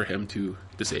easiest for him to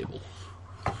disable.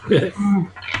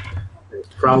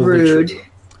 Probably Rude. true.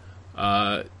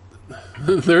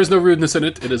 There is no rudeness in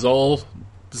it. It is all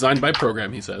designed by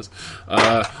program, he says.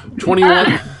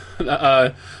 21,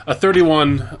 a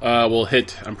 31 will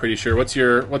hit. I'm pretty sure. What's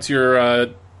your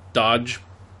dodge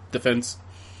defense?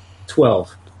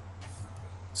 12.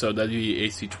 So that'd be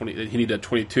AC 20. He needed a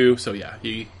 22. So yeah,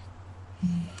 he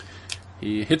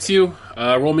hits you.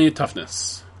 Roll me a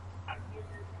toughness.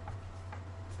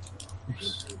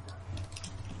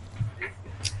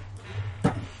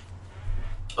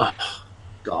 Oh,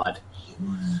 God.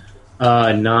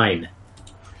 9.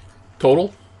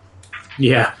 Total?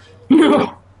 Yeah.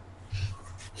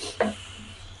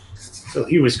 So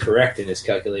he was correct in his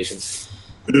calculations.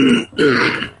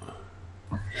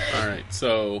 Alright,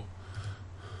 so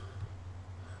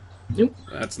Nope.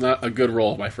 that's not a good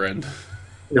roll, my friend.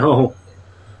 No.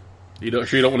 You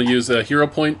don't want to use a hero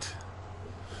point?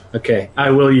 Okay,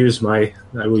 I will use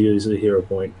the hero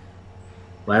point.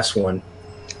 Last one.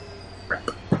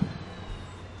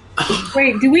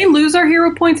 Wait, do we lose our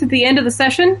hero points at the end of the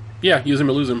session? Yeah, use him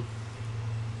or lose him.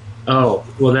 Oh,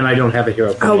 well then I don't have a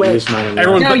hero point. Oh, wait. I used mine on the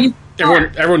Everyone,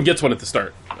 last- everyone gets one at the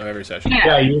start of every session.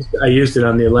 Yeah. Yeah, I used it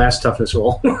on the last toughness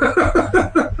roll.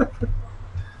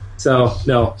 So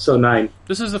 9.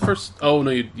 This is the first... Oh, no,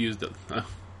 you used it.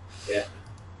 Yeah.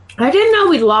 I didn't know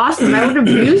we lost them. I would have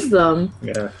used them.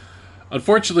 Yeah.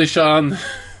 Unfortunately, Sean,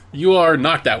 you are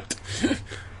knocked out.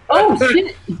 Oh,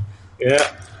 shit.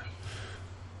 Yeah.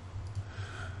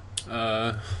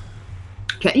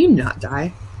 Can't you not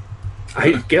die?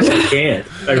 I guess I can.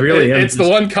 I really am. It's the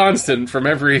one constant from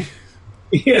every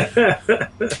Yeah.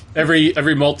 every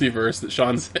multiverse that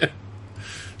Sean's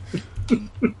in.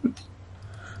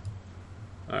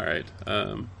 All right.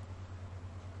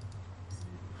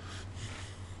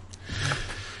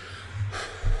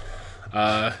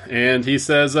 And he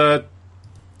says,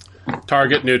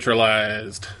 target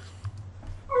neutralized.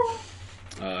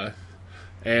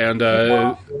 And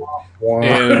Heir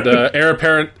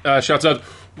Apparent shouts out,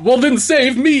 well, then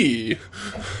save me!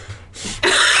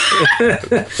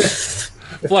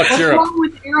 Flux, you're up. What's wrong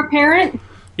with Heir Apparent?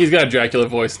 He's got a Dracula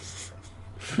voice.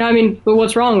 No, I mean, but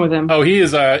what's wrong with him? Oh, he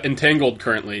is entangled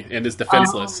currently and is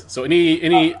defenseless. So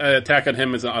any attack on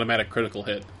him is an automatic critical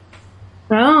hit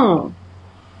Oh.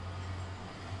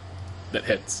 that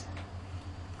hits.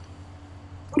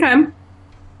 Okay.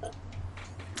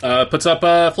 Puts up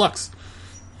Flux.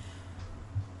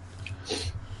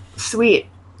 Sweet.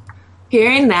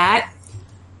 Hearing that,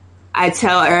 I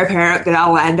tell Heir Apparent that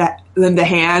I'll lend a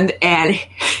hand and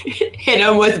hit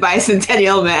him with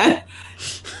Bicentennial Man.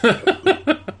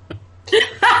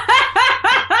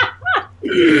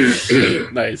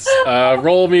 Nice.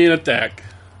 Roll me an attack.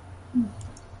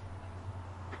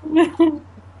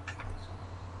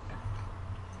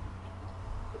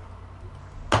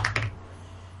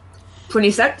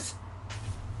 26.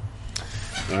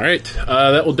 All right.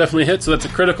 That will definitely hit. So that's a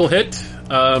critical hit.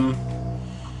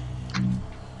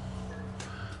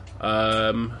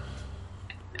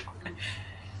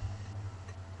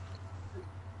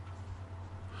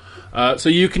 So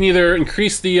you can either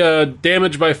increase the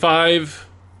damage by 5,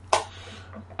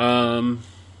 or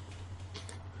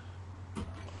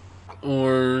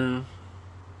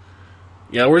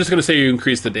yeah, we're just going to say you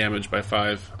increase the damage by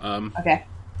 5. Okay.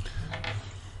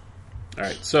 All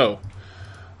right. So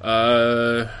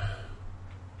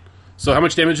how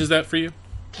much damage is that for you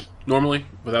normally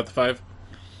without the 5?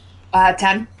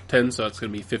 10. 10. So it's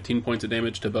going to be 15 points of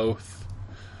damage to both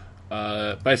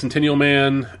Bicentennial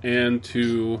Man and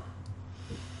to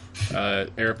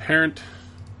Heir apparent.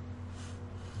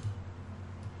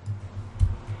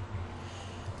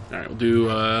 All right, we'll do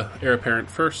heir apparent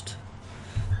first.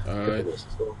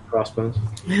 Crossbones.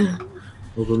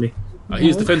 Over me.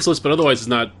 He's defenseless, but otherwise is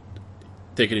not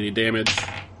taking any damage.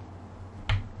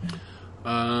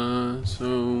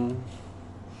 So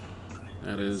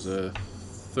that is a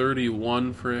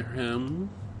 31 for him,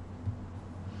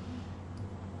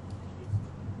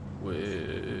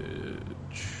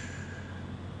 which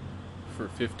for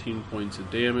 15 points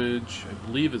of damage, I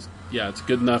believe it's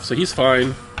good enough. So he's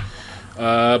fine.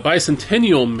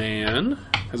 Bicentennial Man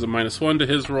has a -1 to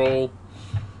his roll.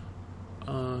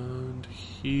 And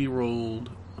he rolled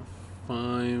a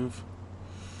 5,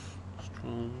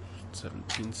 12,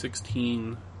 17,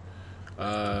 16,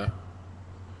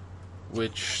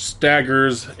 which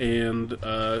staggers and...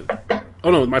 oh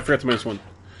no, I forgot the -1.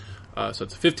 So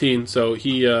it's 15, so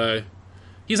he's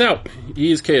out.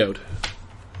 He's KO'd.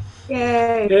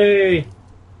 Yay. Yay!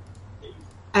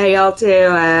 I yell to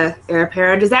heir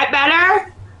apparent, is that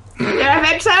better? Did I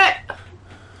fix it?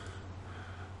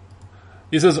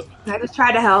 He says, I just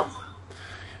tried to help.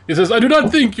 I do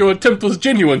not think your attempt was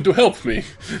genuine to help me.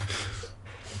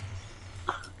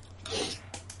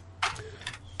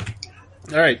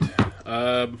 All right.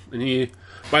 And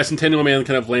Bicentennial Man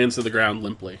kind of lands to the ground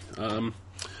limply.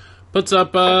 Puts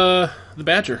up the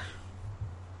badger.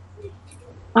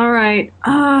 All right.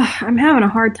 I'm having a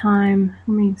hard time.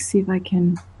 Let me see if I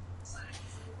can...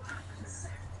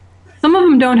 Some of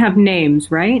them don't have names,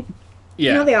 right?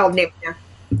 Yeah. You know they all named now.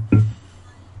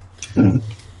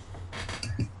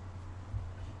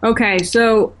 Okay,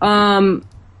 so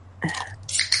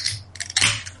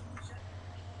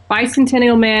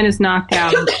Bicentennial Man is knocked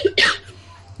out.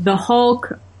 The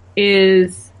Hulk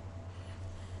is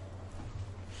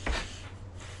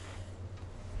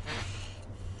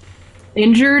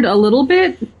injured a little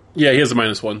bit. Yeah, he has a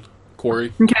 -1.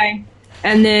 Corey. Okay.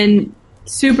 And then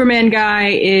Superman guy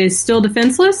is still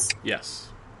defenseless? Yes.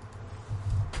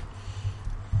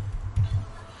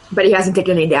 But he hasn't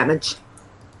taken any damage.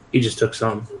 He just took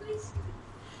some.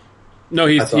 No,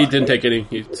 he didn't take any.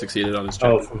 He succeeded on his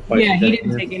check. Yeah, he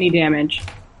didn't take any damage.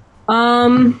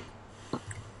 I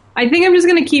think I'm just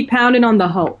going to keep pounding on the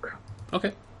Hulk.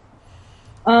 Okay.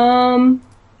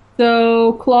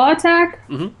 So claw attack?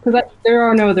 Because there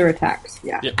are no other attacks.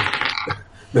 Yeah. Yep.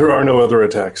 There are no other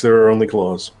attacks. There are only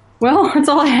claws. Well, that's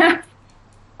all I have.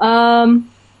 And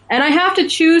I have to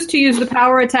choose to use the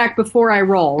power attack before I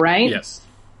roll, right? Yes.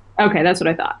 Okay, that's what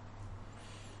I thought.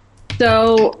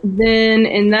 So then,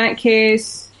 in that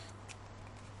case,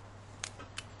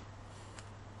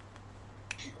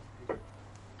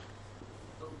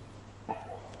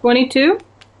 $22?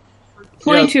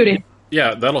 22 to hit.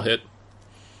 Yeah, that'll hit.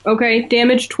 Okay,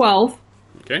 damage 12.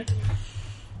 Okay.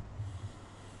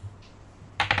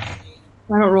 I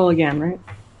don't roll again, right?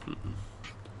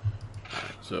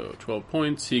 So 12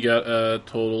 points. He got a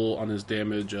total on his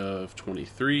damage of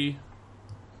 23.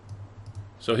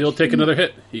 So he'll take another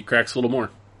hit. He cracks a little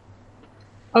more.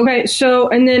 Okay, so,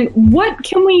 and then what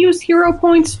can we use hero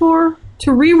points for?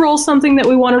 To re-roll something that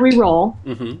we want to re-roll.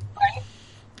 Mm-hmm. Right.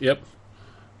 Yep.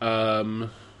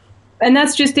 And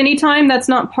that's just any time? That's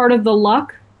not part of the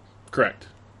luck? Correct.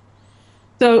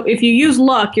 So if you use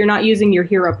luck, you're not using your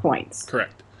hero points.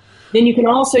 Correct. Then you can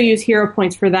also use hero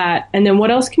points for that. And then what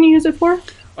else can you use it for?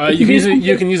 You can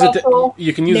use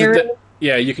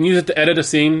it to edit a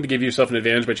scene to give yourself an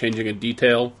advantage by changing a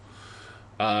detail.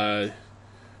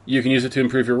 You can use it to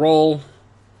improve your roll.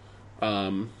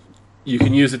 You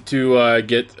can use it to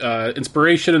get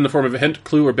inspiration in the form of a hint,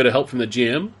 clue, or bit of help from the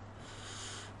GM.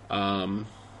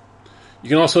 You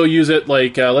can also use it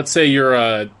like, let's say you're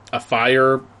a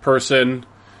fire person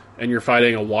and you're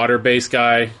fighting a water-based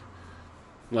guy.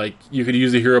 Like, you could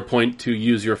use a hero point to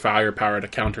use your fire power to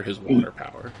counter his water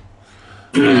power.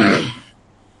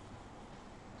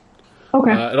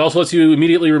 Okay. It also lets you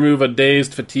immediately remove a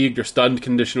dazed, fatigued, or stunned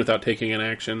condition without taking an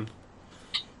action.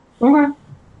 Okay.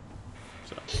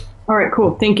 So. All right,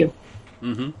 cool. Thank you.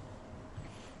 Mm-hmm.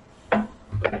 All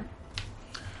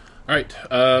right,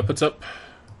 puts up.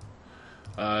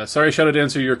 Sorry, Shadow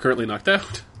Dancer, you're currently knocked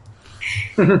out.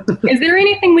 Is there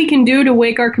anything we can do to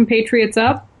wake our compatriots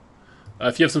up?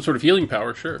 If you have some sort of healing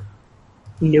power, sure.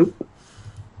 Nope.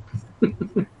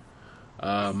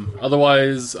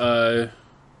 Otherwise, if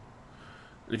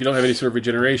you don't have any sort of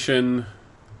regeneration,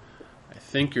 I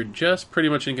think you're just pretty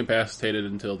much incapacitated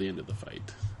until the end of the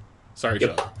fight. Sorry,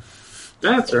 Shadow.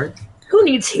 That's all right. Who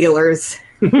needs healers?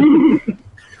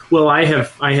 Well, I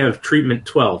have treatment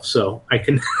 12, so I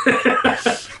can.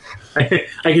 I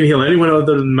can heal anyone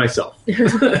other than myself.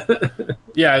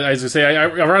 Yeah, as I say,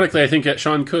 ironically, I think that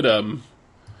Sean could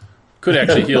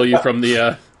actually heal you from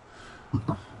the.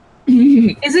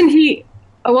 Isn't he?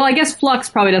 Oh, well, I guess Flux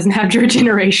probably doesn't have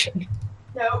regeneration.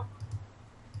 No.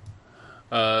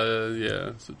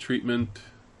 Yeah. So treatment.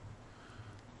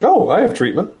 Oh, I have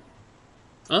treatment.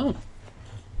 Oh.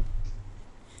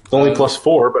 It's only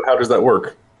 +4, but how does that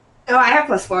work? Oh, I have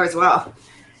 +4 as well.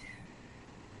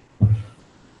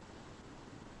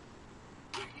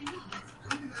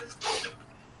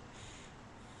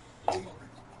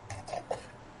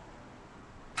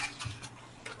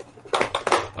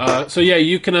 So yeah,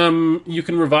 you can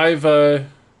revive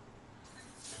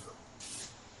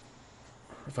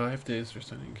days for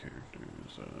sending characters.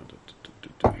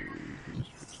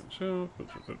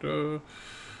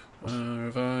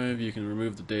 Revive. You can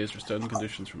remove the days or stun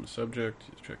conditions from the subject.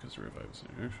 Use check as a revive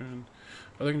action.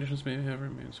 Other conditions may have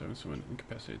remained. So someone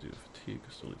incapacitated due to fatigue,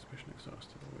 still needs patient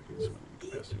exhausted. Awakening someone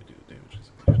incapacitated due to damage as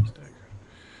a patient staggered.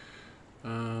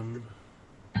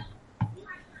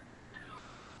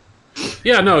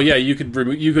 Yeah, no, yeah, you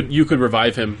could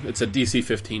revive him. It's a DC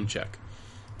 15 check.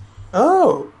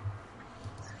 Oh.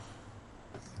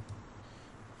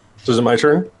 So is it my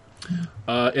turn?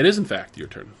 It is in fact your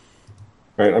turn.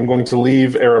 All right, I'm going to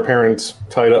leave Heir Apparent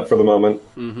tied up for the moment.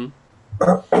 Mm-hmm.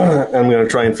 I'm going to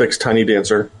try and fix Tiny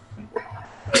Dancer.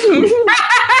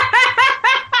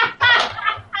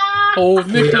 Hold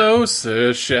me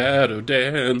closer, Shadow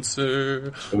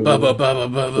Dancer. Ba ba ba ba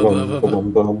ba ba ba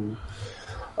ba.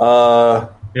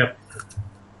 Yep.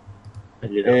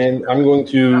 And I'm going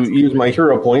to use my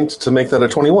hero point to make that a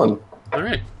 21. All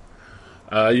right.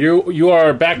 You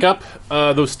are back up,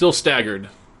 though still staggered,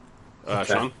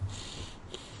 Sean.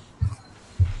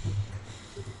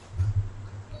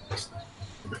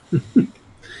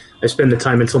 I spend the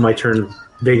time until my turn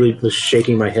vaguely just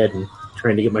shaking my head and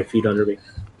trying to get my feet under me.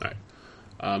 All right.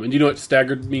 And do you know what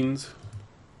staggered means?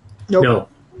 Nope. No.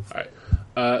 All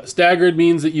right. Staggered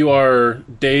means that you are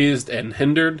dazed and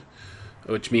hindered,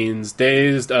 which means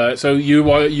dazed. So you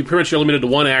pretty much are limited to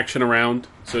one action around,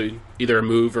 so either a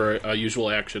move or a usual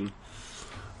action.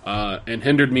 And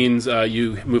hindered means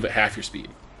you move at half your speed.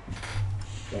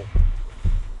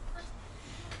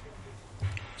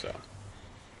 So,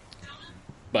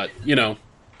 but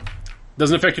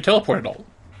doesn't affect your teleport at all.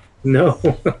 No.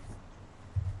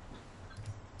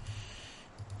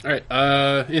 All right.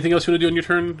 Anything else you want to do on your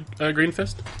turn, Green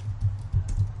Fist?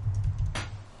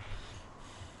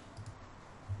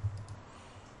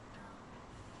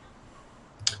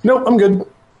 Nope, I'm good.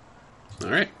 All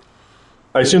right.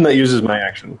 I assume that uses my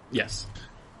action. Yes.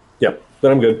 Yep,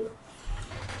 then I'm good.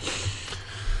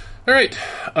 All right.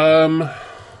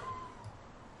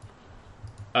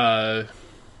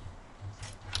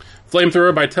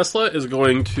 Flamethrower by Tesla is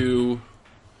going to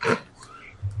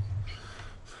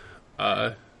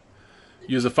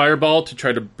use a fireball to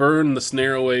try to burn the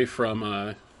snare away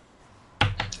from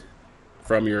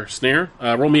your snare.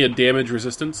 Roll me a damage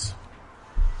resistance.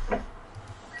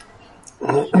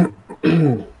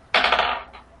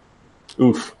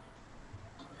 Oof.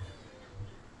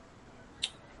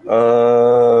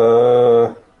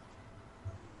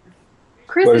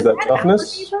 Chris, What is that,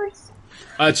 toughness?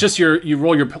 It's just you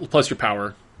roll your plus your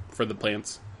power for the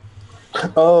plants.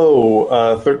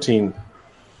 Oh, 13.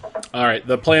 All right,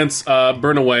 the plants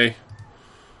burn away,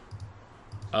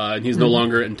 and he's no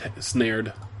longer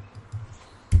snared.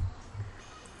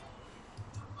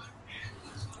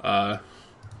 And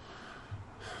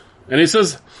he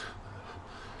says,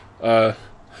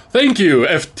 "Thank you,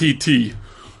 FTT."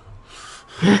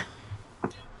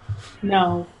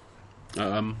 No.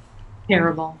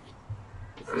 Terrible.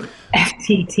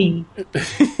 FTT.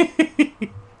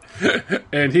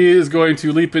 And he is going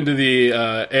to leap into the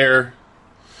air.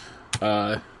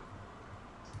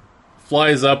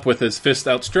 Flies up with his fist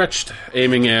outstretched,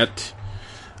 aiming at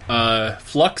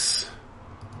Flux.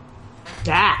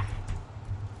 Ah.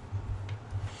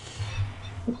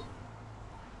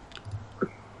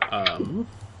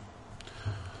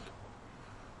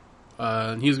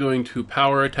 And he's going to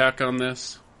power attack on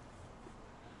this.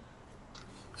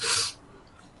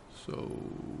 So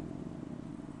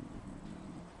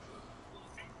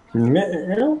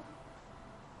No.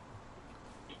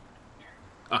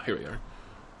 here we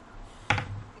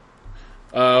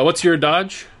are. What's your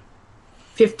dodge?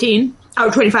 15. Oh,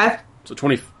 25. So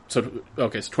 20. So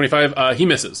 25. He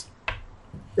misses.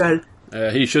 Good.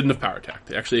 He shouldn't have power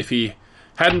attacked. Actually, if he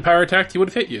hadn't power attacked, he would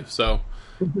have hit you. So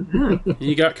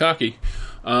he got cocky.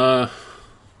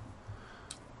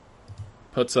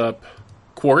 Puts up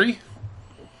Quarry.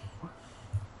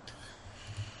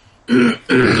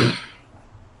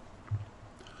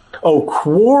 Oh,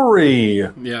 Quarry.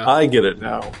 Yeah. I get it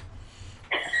now.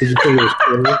 Did you think it was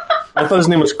Corey? I thought his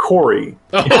name was Corey.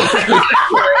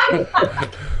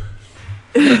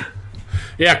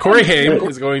 Yeah, Corey Haim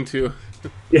is going to...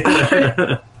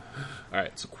 Yeah. All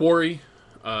right, so Quarry,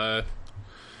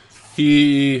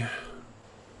 he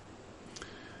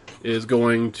is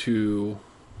going to,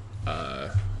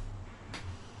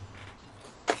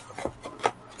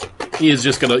 he's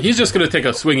just gonna take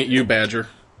a swing at you, Badger.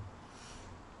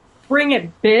 Bring it,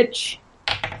 bitch.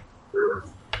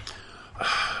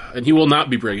 And he will not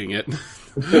be bringing it.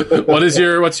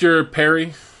 What's your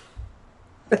parry?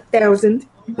 1,000.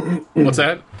 What's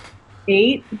that?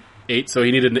 8. 8. So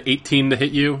he needed an 18 to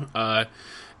hit you, and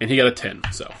he got a 10.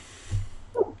 So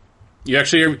you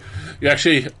actually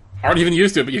aren't even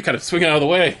used to it, but you kind of swing out of the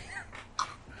way.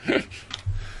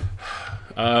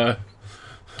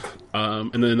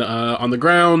 And then on the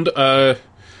ground,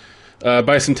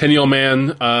 Bicentennial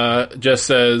Man just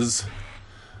says,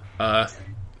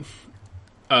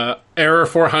 "Error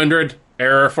 400,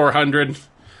 error 400,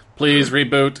 please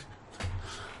reboot."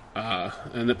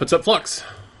 And it puts up Flux.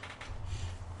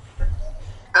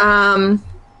 I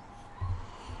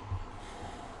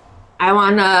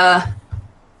want to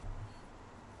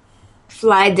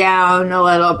fly down a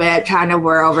little bit, trying to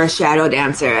where over Shadow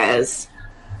Dancer is.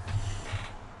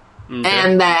 Okay.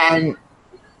 And then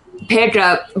pick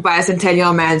up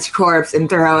Bicentennial Man's corpse and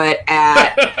throw it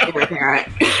at Heir Apparent.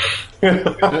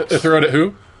 Throw it at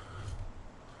who?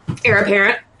 Heir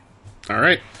Apparent. All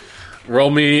right. Roll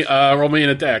me an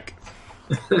attack.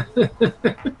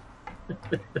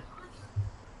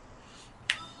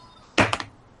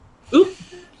 Oop.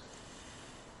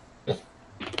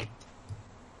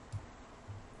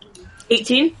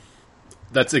 18.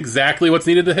 That's exactly what's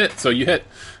needed to hit. So you hit.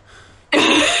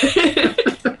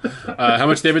 How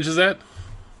much damage is that?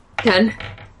 10.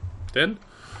 10?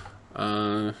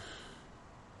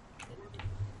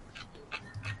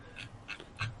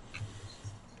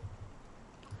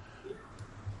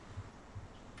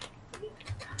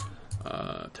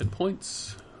 10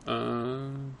 points.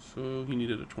 So he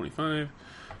needed a 25.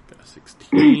 Got a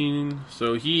 16.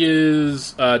 So he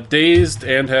is dazed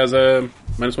and has a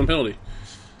 -1 penalty.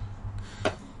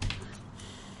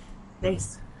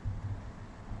 Nice.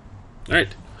 All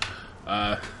right.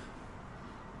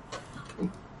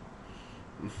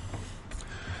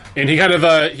 And he kind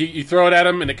of you throw it at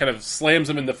him, and it kind of slams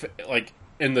him in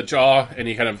the jaw, and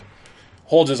he kind of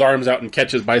holds his arms out and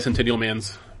catches Bicentennial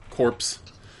Man's corpse.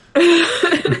 I'm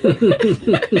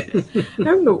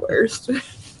the worst.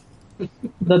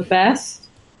 The best.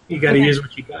 You got to use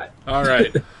what you got. All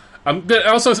right. I'm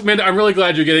really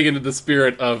glad you're getting into the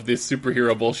spirit of this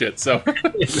superhero bullshit. So,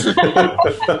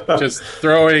 just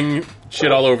throwing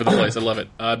shit all over the place. I love it.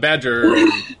 Badger.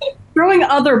 Throwing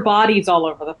other bodies all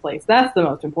over the place. That's the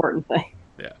most important thing.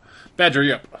 Yeah. Badger,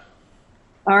 you up.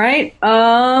 All right.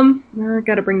 I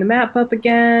got to bring the map up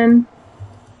again.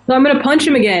 So I'm going to punch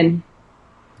him again.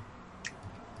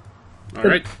 All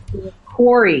right.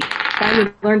 Quarry.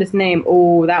 Finally learned his name.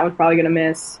 Oh, that one's probably going to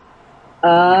miss.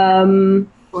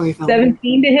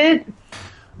 17 to hit.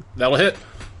 That'll hit.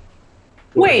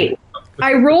 Wait,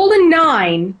 I rolled a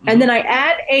 9, and then I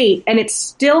add 8, and it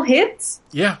still hits?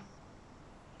 Yeah.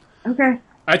 Okay.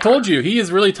 I told you, he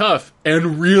is really tough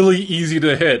and really easy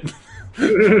to hit.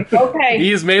 Okay.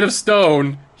 He is made of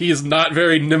stone. He is not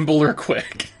very nimble or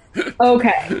quick.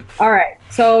 Okay. All right.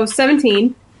 So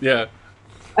 17. Yeah.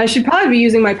 I should probably be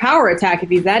using my power attack if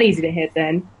he's that easy to hit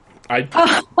then. I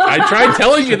tried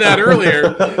telling you that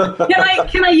earlier.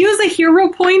 Can I use a hero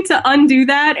point to undo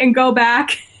that and go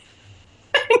back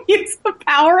and use the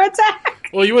power attack?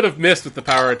 Well, you would have missed with the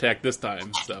power attack this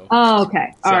time, so. Oh,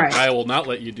 okay. All right. I will not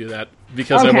let you do that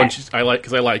because Okay. I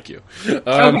like you.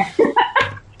 Okay.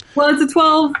 Well, it's a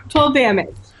 12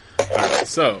 damage. All right,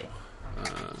 so.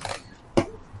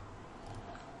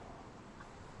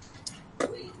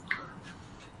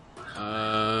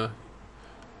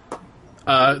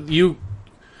 You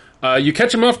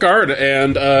catch him off guard,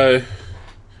 and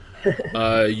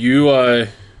you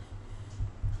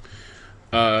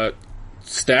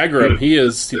stagger him. He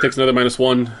takes another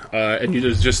 -1, and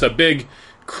there's just a big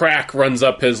crack runs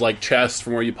up his chest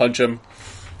from where you punch him,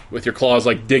 with your claws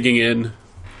digging in.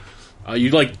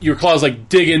 Your claws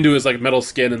dig into his metal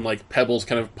skin, and pebbles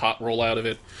kind of roll out of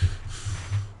it.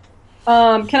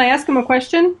 Can I ask him a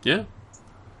question? Yeah.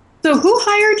 So who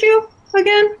hired you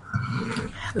again?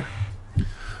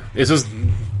 It says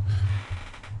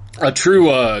a true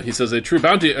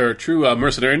bounty or true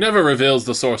mercenary never reveals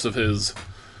the source of his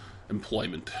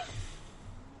employment.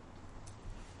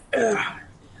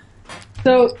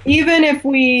 So even if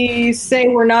we say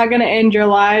we're not going to end your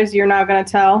lives, you're not going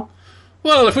to tell?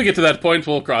 Well, if we get to that point,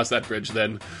 we'll cross that bridge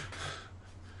then.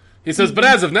 He says, but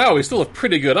as of now, we still have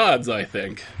pretty good odds, I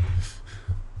think.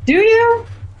 Do you?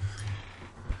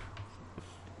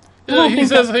 He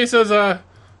says, I'm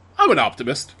an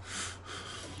optimist.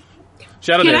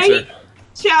 Shout an Can answer. I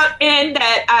shout in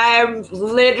that I'm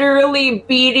literally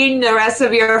beating the rest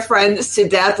of your friends to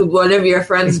death with one of your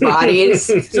friends' bodies?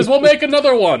 He says, we'll make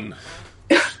another one.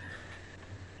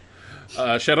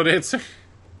 Shadow Dancer?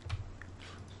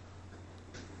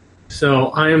 So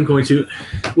I am going to.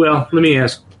 Well, let me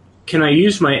ask. Can I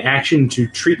use my action to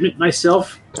treatment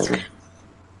myself?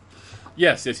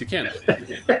 Yes, you can.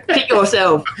 Treat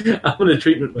yourself. I'm going to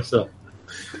treatment myself.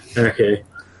 Okay.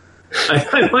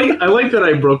 I like that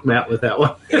I broke Matt with that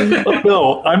one. Oh,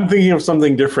 no, I'm thinking of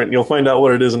something different. You'll find out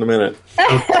what it is in a minute.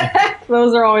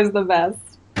 Those are always the best.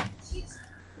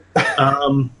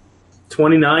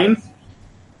 29.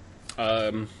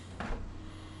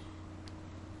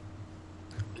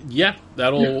 Yeah,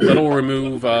 that'll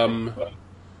remove.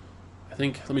 I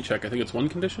think. Let me check. I think it's one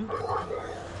condition.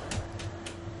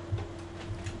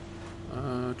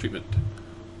 Treatment.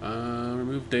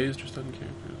 Remove dazed or stunned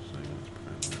characters.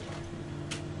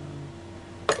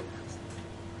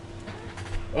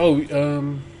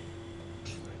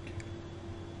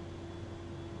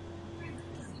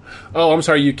 Oh, I'm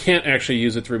sorry. You can't actually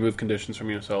use it to remove conditions from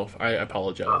yourself. I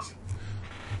apologize.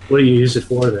 What do you use it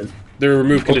for then? They're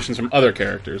remove conditions from other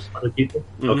characters. Other people?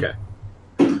 Mhm. Okay.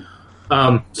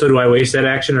 So do I waste that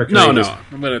action or can I just...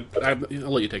 I'll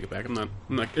let you take it back. I'm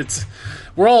not. It's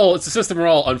a system we're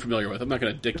all unfamiliar with. I'm not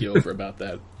going to dick you over about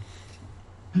that.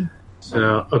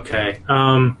 So, okay.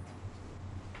 I'm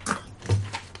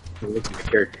looking at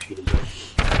the character sheet again.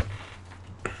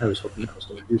 I was hoping I was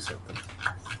going to do something.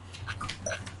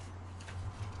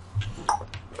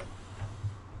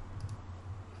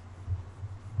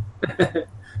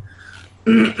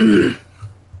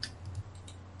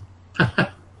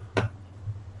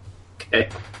 Okay.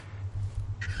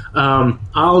 I'm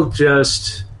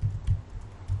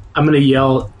going to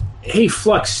yell, "Hey,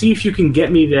 Flux, see if you can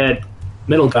get me that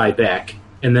metal guy back."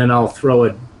 And then I'll throw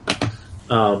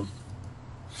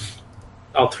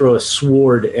a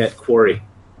sword at Quarry.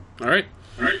 All right.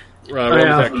 Roll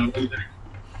attack.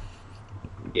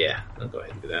 Yeah, I'll go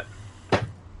ahead and do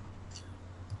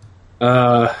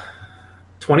that.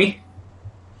 20?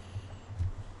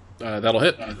 That'll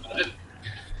hit.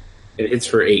 It hits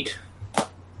for 8.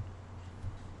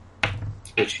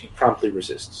 Which he promptly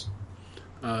resists.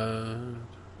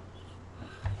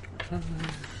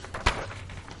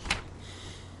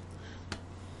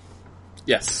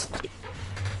 Yes.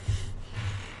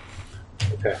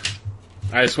 Okay.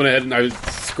 I just went ahead and I was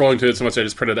scrolling to it so much I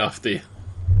just printed off the...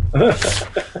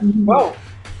 Wow.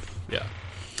 Yeah.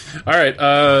 All right.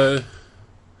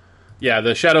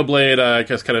 The Shadow Blade, I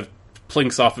guess, kind of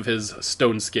plinks off of his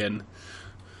stone skin.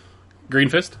 Green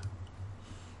Fist?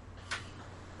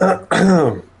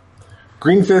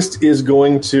 Green Fist is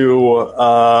going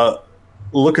to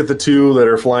look at the two that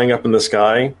are flying up in the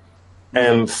sky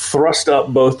and thrust up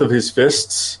both of his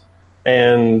fists,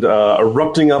 and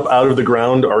erupting up out of the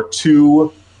ground are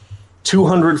two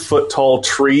 200-foot tall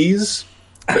trees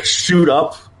that shoot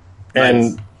up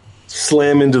and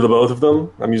slam into the both of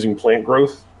them. I'm using plant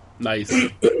growth. Nice.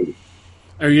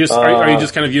 Are you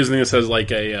just kind of using this as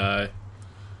like a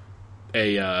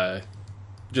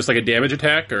just like a damage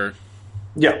attack, or?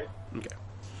 Yeah. Okay.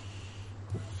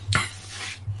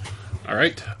 All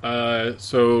right.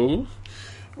 So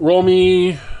roll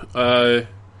me a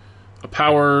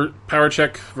power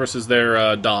check versus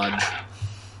their dodge.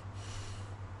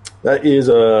 That is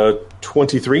a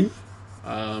 23.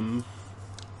 And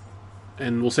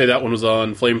we'll say that one was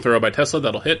on Flamethrower by Tesla.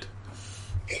 That'll hit.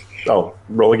 Oh,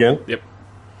 roll again. Yep.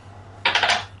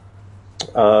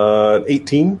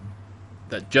 18.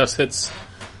 That just hits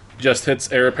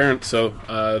Heir Apparent, so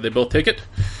they both take it.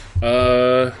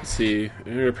 Let's see.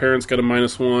 Heir Apparent's got a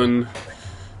 -1,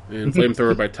 and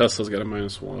Flamethrower by Tesla's got a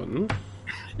 -1.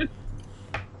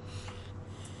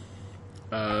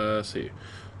 Let's see.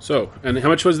 So, and how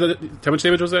much was that? How much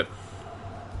damage was that?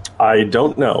 I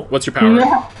don't know. What's your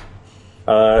power?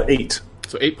 8.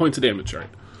 So 8 points of damage, right?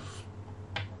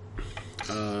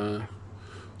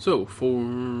 So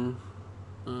for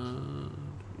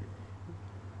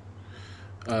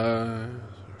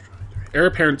Heir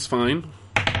Apparent's fine.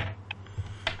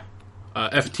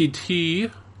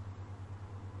 FTT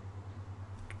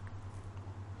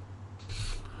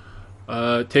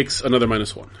takes another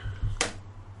 -1.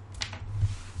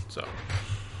 So,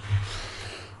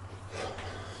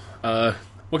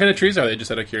 what kind of trees are they?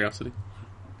 Just out of curiosity.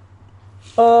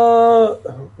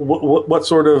 what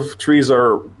sort of trees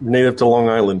are native to Long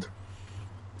Island?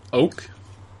 Oak.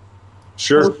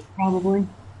 Sure. Probably.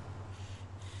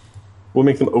 We'll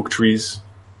make them oak trees.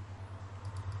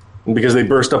 And because they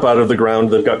burst up out of the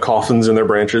ground, they've got coffins in their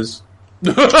branches.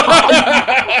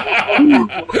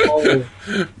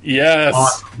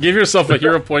 Yes. Give yourself a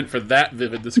hero point for that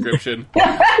vivid description.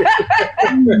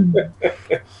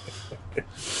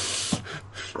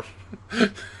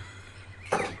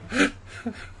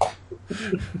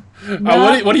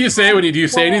 What do you say when you do? You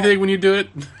say anything when you do it?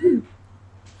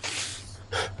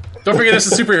 Don't forget this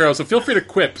is a superhero, so feel free to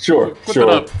quip. Sure, Quip sure. it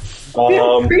up.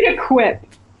 Feel free to quip.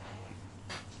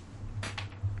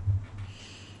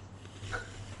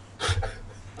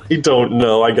 I don't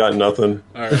know. I got nothing.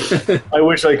 All right. I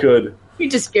wish I could. He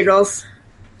just giggles.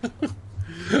 All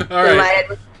right. Delighted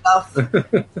with himself.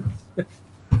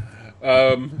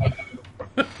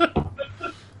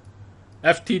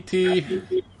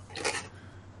 FTT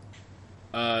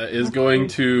is going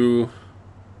to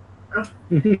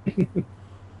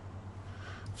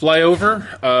fly over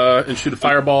and shoot a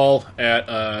fireball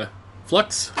at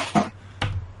Flux.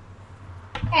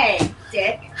 Hey,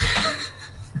 Dick.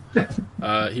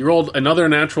 He rolled another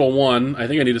natural 1. I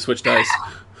think I need to switch dice.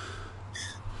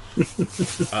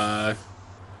 So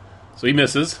he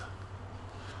misses.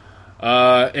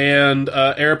 And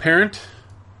Heir Apparent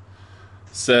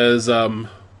says,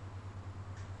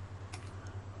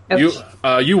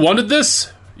 you wanted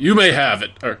this? You may have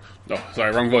it. Or, no,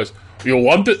 sorry, wrong voice. You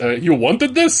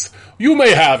wanted this? You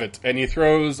may have it. And he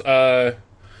throws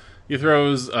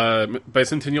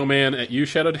Bicentennial Man at you,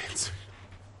 Shadow Dancer.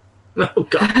 Oh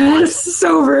God! That's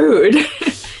so rude.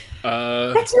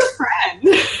 That's your friend.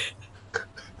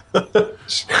 When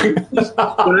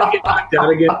I get knocked out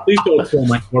again, please don't throw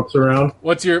my corpse around.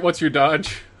 What's your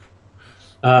dodge?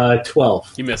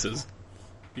 12. He misses.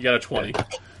 You got a 20.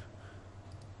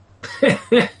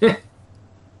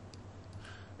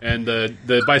 And the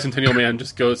Bicentennial Man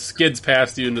just skids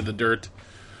past you into the dirt,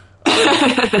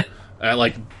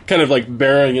 kind of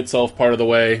burying itself part of the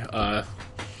way,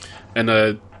 and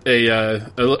a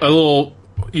little,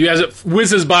 as it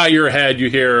whizzes by your head, you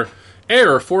hear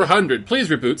error 400. Please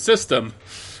reboot system.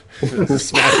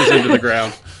 Smashes into the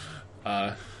ground.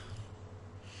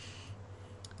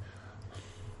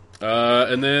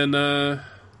 And then that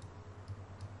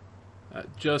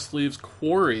just leaves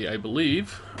Quarry, I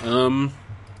believe.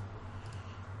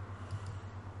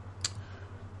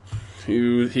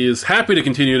 He is happy to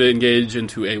continue to engage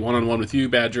into a one-on-one with you,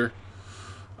 Badger.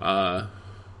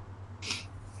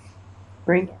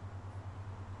 Bring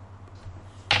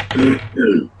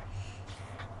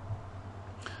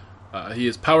He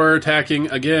is power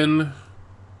attacking again,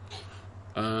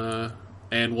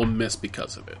 and will miss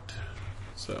because of it.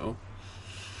 So,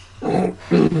 all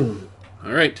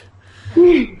right,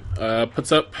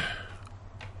 puts up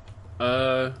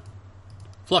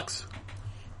Flux.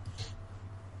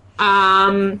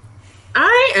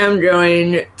 I am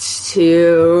going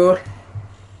to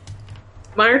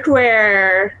mark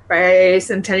where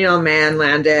Bicentennial Man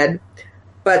landed,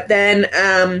 but then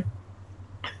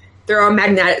throw a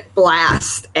magnetic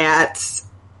blast at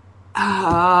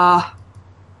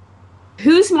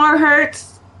who's more hurt,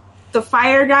 the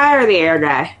fire guy or the air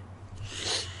guy?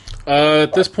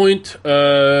 At this point,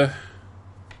 the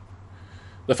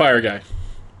fire guy.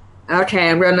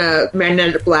 Okay, I'm gonna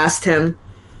magnetic blast him.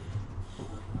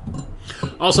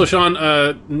 Also, Sean,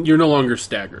 you're no longer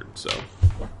staggered, so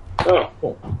Oh,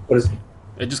 cool. What is it?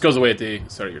 it just goes away at the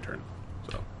start of your turn.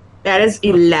 So That is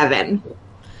 11.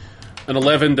 an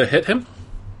 11 to hit him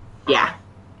Yeah.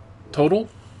 total.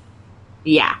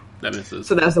 Yeah. That misses.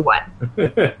 So that was a 1.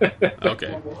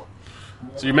 Okay.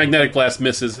 So your magnetic blast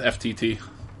misses FTT.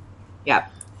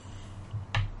 Yep.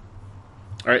 All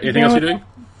right. Anything else you're doing?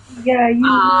 Yeah,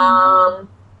 you.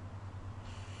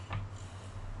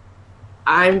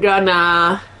 I'm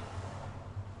gonna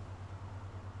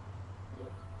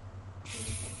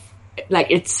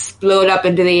explode up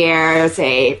into the air,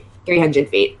 say 300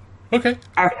 feet. Okay.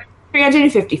 Or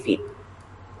 350 feet.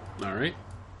 All right.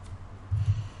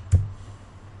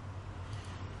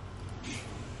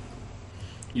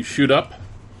 You shoot up.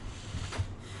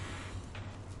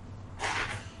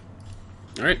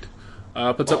 All right.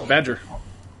 Puts up Badger.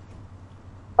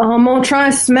 I'm gonna try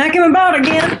and smack him about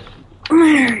again.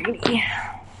 Alrighty.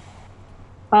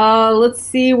 Let's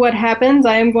see what happens.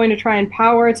 I am going to try and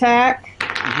power attack.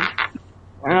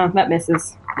 That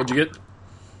misses. What'd you get?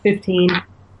 15.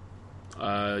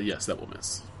 Yes, that will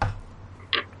miss.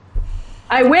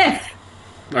 I whiff!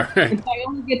 All right. So I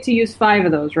only get to use 5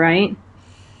 of those, right?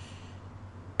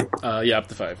 Yeah, up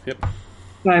to 5. Yep.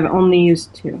 So I've only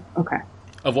used 2. Okay.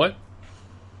 Of what?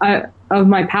 of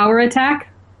my power attack.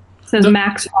 It says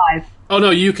max 5. Oh no,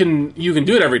 you can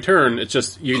do it every turn. It's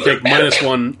just you can take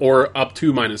 -1 or up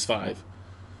to -5.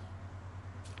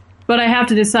 But I have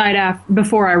to decide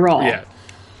before I roll. Yeah.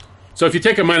 So if you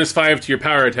take a -5 to your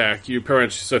power attack, you pretty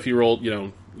much. So if you roll,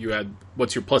 you add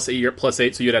what's your +8? You're at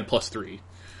 +8, so you'd add +3.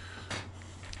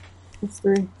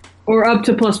 +3, or up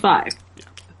to +5.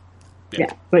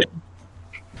 Yeah. But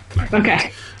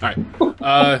okay. All right.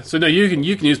 So no, you can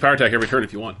use power attack every turn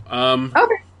if you want.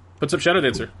 Okay. What's up, Shadow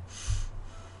Dancer?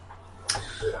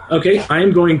 Okay, I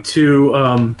am going to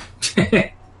I'm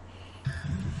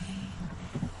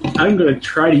going to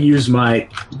try to use my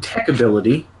tech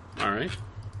ability. All right.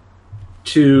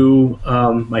 To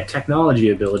my technology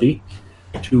ability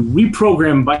to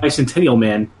reprogram Bicentennial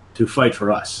Man to fight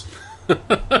for us.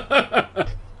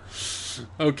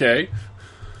 Okay.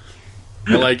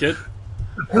 I like it.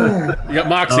 You got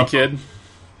Moxie, kid.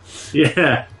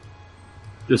 Yeah.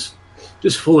 Just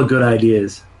full of good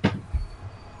ideas.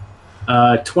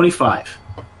 25.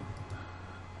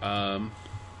 Let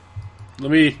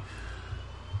me.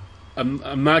 I'm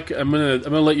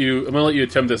gonna let you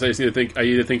attempt this. I need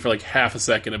to think for like half a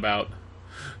second about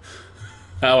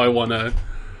how I wanna.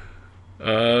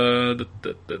 I'm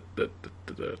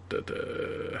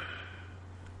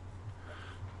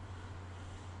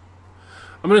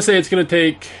gonna say it's gonna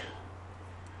take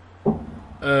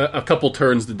a couple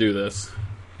turns to do this.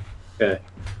 Okay.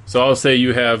 So I'll say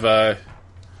you have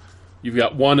you've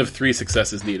got 1 of 3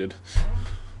 successes needed.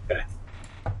 Okay.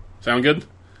 Sound good?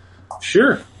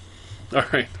 Sure. All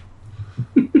right.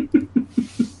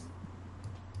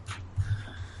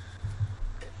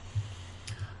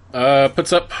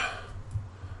 Puts up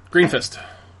Green Fist.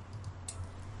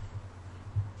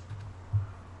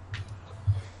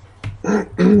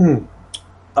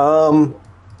 All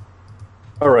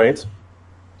right.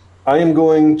 I am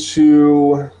going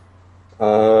to.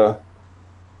 I'm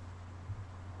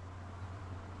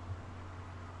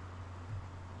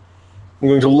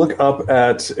going to look up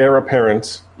at Heir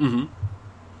Apparent. Mm-hmm.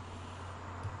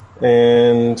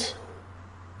 And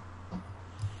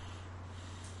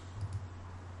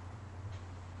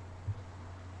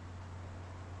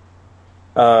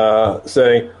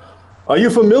say, are you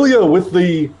familiar with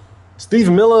the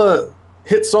Steve Miller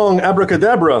hit song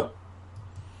Abracadabra?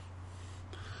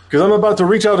 Because I'm about to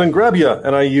reach out and grab you.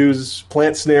 And I use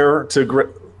Plant Snare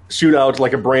to shoot out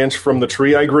like a branch from the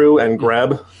tree I grew and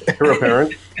grab Heir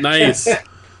Apparent. Nice.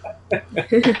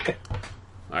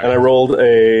 And I rolled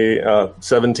a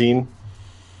 17.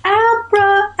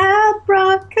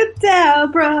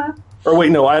 Abracadabra. Or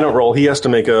wait, no, I don't roll. He has to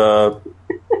make a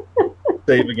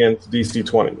save against DC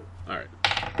 20. All right.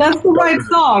 That's the right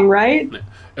song, right?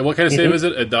 And what kind of save is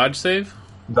it? A dodge save?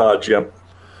 Dodge, yep.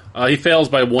 He fails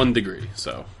by 1 degree,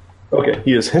 so. Okay,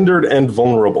 he is hindered and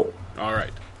vulnerable. All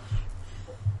right.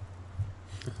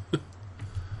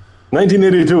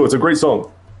 1982, it's a great song.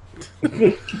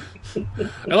 I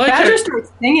like Badger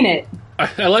starts singing it.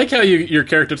 I like how your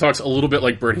character talks a little bit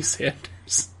like Bernie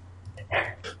Sanders.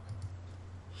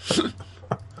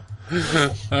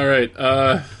 All right.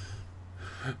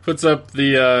 Puts up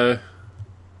the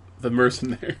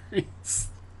mercenaries.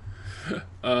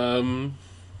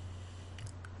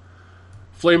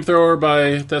 Flamethrower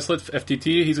by Desolate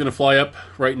FTT. He's going to fly up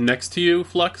right next to you,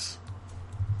 Flux.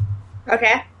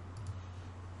 Okay.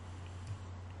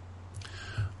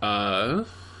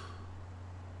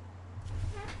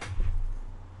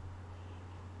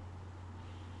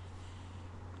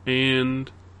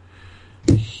 And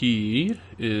he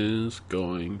is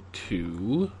going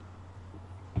to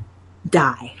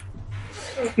Die.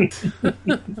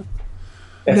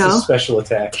 That's No. a special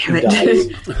attack. Damn He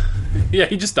it. dies. Yeah,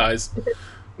 he just dies.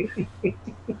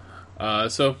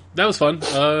 So that was fun.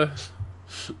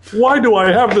 Why do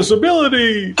I have this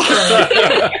ability?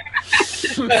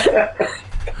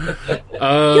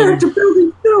 Character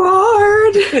building so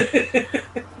hard.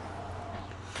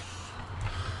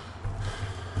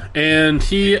 And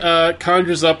he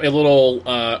conjures up a little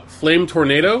flame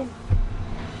tornado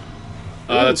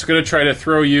that's going to try to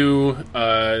throw you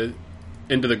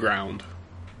into the ground.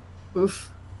 Oof.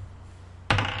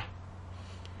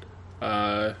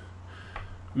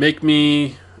 Make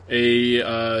me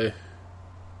a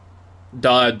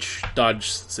dodge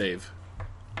save.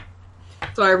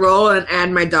 So I roll and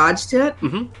add my dodge to it.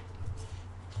 Mm-hmm.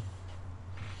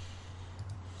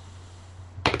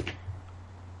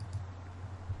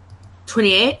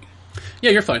 28.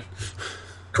 Yeah, you're fine.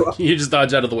 Cool. You just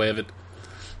dodge out of the way of it.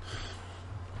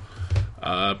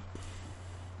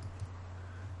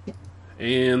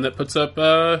 And that puts up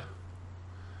Heir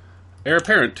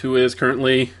Apparent, who is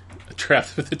currently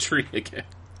trapped with a tree again.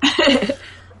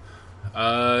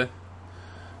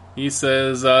 He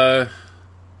says,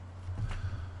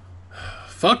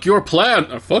 fuck your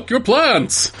plant, fuck your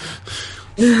plants.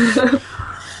 Make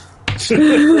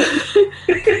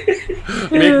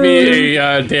me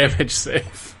a damage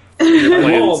save.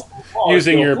 Plants,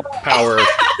 using your power.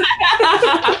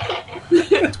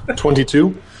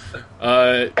 22.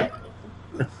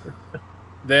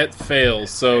 That fails.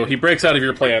 So he breaks out of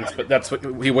your plans, but that's what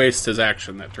he wastes his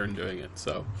action that turn doing it.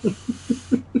 So,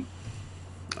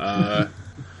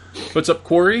 puts up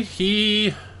Quarry.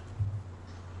 He,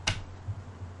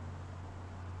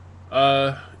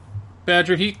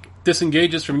 Badger. He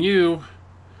disengages from you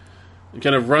and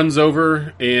kind of runs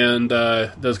over and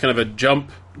does kind of a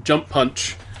jump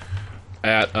punch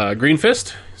at Green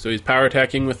Fist. So he's power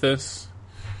attacking with this.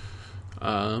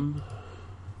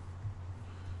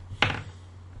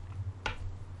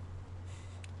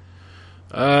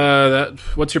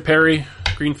 What's your parry,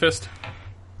 Green Fist?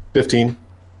 15.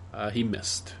 He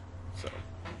missed. So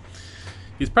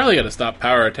he's probably got to stop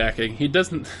power attacking. He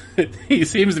doesn't. He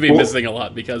seems to be missing a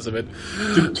lot because of it.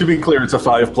 To be clear, it's a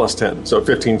 5 plus 10, so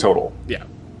 15 total. Yeah.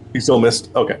 He still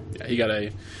missed? Okay. Yeah,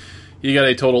 he got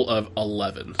a total of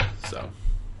 11. So.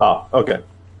 Okay.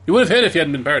 He would have hit if he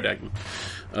hadn't been power attacking.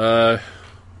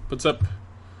 What's up?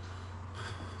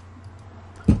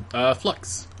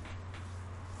 Flux.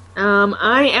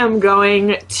 I am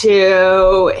going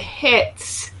to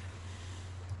hit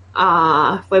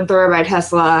Flamethrower by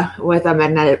Tesla with a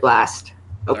magnetic blast.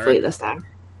 Hopefully this time.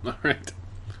 All right.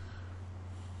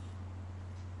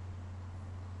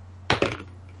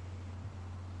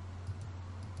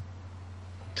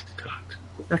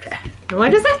 Okay.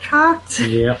 What is that cocked?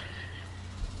 Yeah.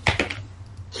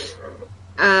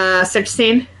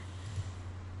 16.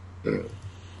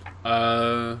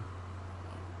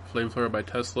 Flamethrower by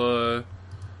Tesla.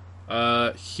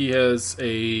 He has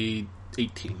a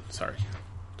 18. Sorry,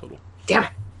 total. Damn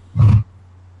it.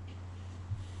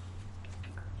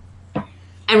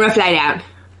 I'm gonna fly down.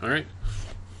 All right.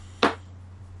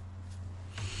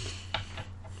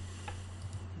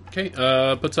 Okay.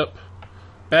 Puts up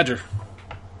Badger.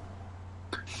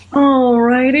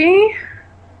 Alrighty.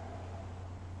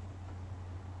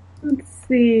 Let's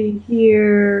see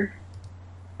here.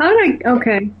 How did I...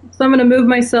 Okay. So I'm going to move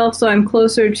myself so I'm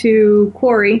closer to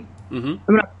Quarry. Mm-hmm. I'm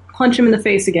going to punch him in the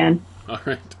face again. All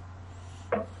right.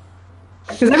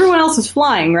 Because everyone else is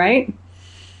flying, right?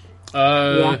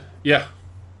 Yeah.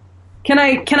 Can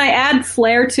I add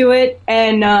flair to it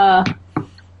and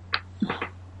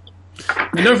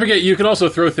And don't forget, you can also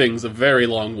throw things a very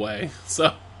long way.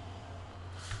 So.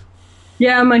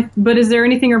 Yeah, but is there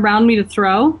anything around me to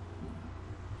throw?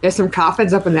 There's some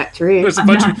coffins up in that tree. There's a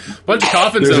bunch of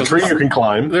coffins. There's a tree you can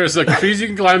climb. There's trees you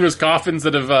can climb. There's coffins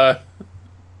that have.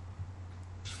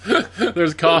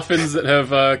 There's coffins that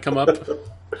have come up.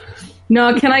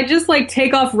 No, can I just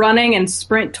take off running and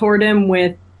sprint toward him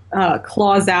with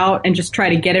claws out and just try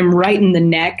to get him right in the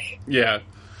neck? Yeah.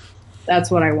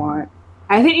 That's what I want.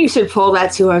 I think you should pull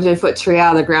that 200-foot tree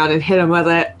out of the ground and hit him with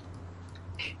it.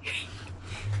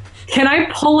 Can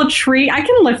I pull a tree? I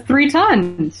can lift 3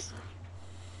 tons.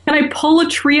 Can I pull a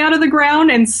tree out of the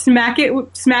ground and smack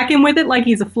him with it like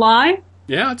he's a fly?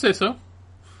 Yeah, I'd say so.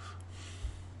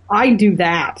 I do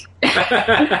that.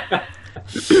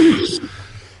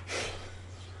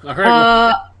 All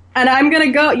right. And I'm going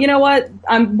to go, you know what?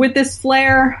 I'm with this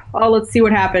flare. Oh, let's see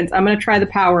what happens. I'm going to try the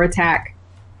power attack.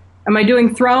 Am I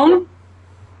doing thrown?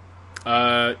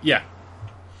 Yeah.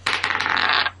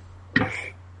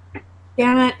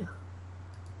 Damn it.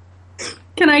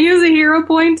 Can I use a hero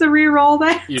point to re-roll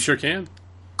that? You sure can.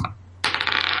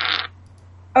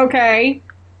 Okay.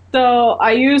 So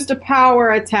I used a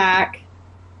power attack.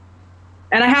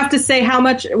 And I have to say how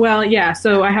much... Well, yeah,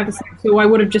 so I have to say... So I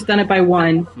would have just done it by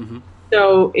 1. Mm-hmm.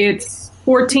 So it's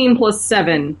 14 plus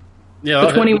 7. Yeah,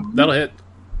 that'll 21. hit. That'll hit.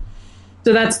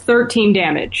 So that's 13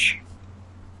 damage.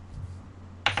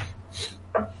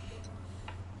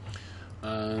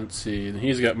 Let's see. And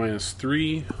he's got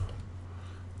 -3.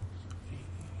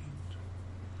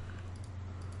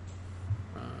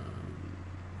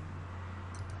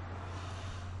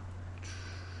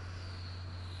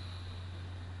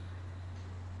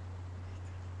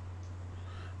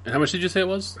 And how much did you say it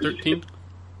was? 13?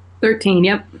 13,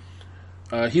 yep.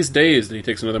 He's dazed, and he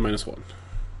takes another -1.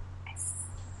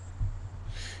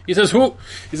 He says,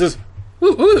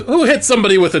 "Who hit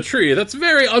somebody with a tree? That's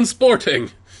very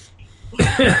unsporting."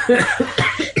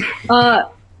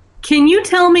 Can you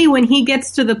tell me when he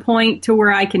gets to the point to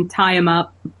where I can tie him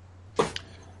up?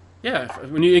 Yeah,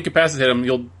 when you incapacitate him,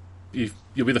 you'll be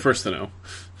the first to know.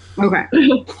 Okay.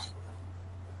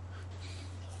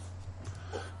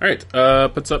 All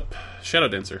right, puts up Shadow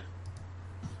Dancer.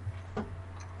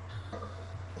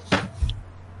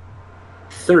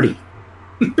 30.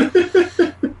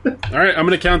 All right, I'm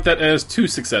going to count that as 2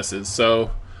 successes.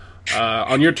 So,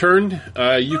 on your turn,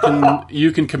 you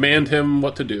can command him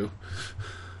what to do.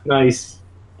 Nice.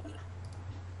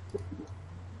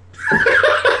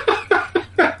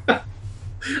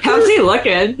 How's he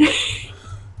looking?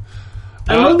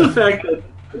 I love the fact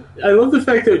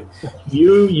that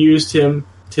you used him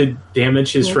to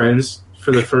damage his friends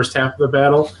for the first half of the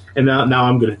battle, and now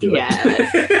I'm going to do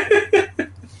it.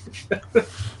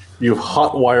 You've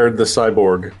hot-wired the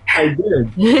cyborg. I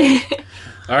did.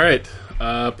 All right,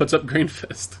 puts up Green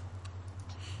Fist.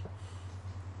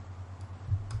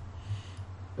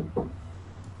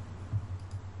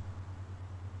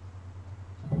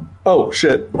 Oh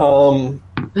shit.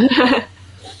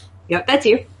 Yep, that's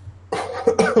you.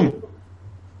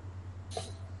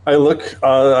 I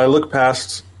look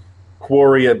past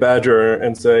Quarry at Badger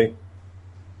and say,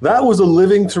 "That was a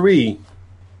living tree.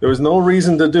 There was no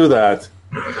reason to do that."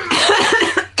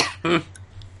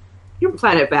 You can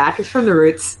plant it back. It's from the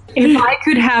roots. If I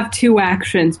could have 2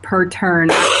 actions per turn,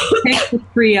 pick the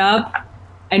tree up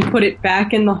and put it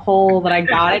back in the hole that I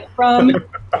got it from,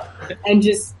 and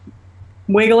just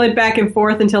wiggle it back and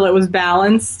forth until it was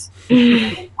balanced,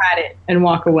 and pat it and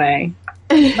walk away.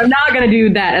 I'm not going to do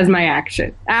that as my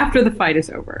action after the fight is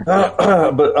over.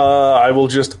 But I will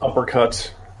just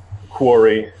uppercut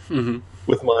Quarry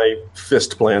with my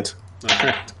fist plant.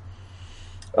 Okay.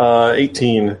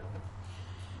 18.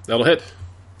 That'll hit.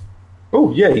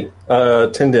 Oh, yay.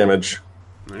 10 damage.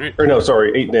 All right. Or no,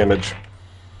 sorry, 8 damage.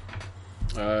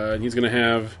 He's going to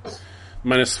have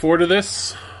 -4 to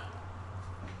this.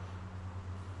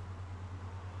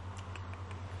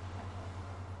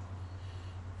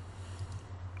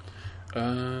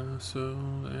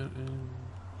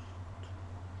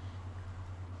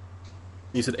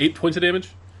 You said 8 points of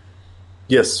damage?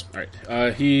 Yes. All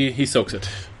right. He soaks it.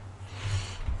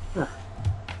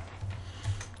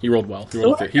 He rolled well.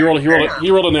 He rolled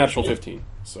a natural 15.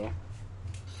 So, all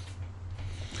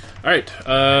right.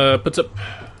 Puts up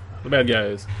the bad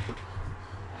guys.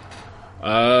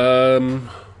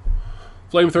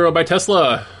 Flamethrower by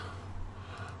Tesla.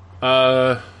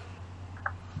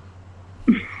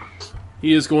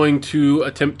 He is going to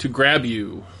attempt to grab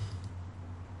you.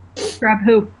 Grab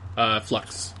who?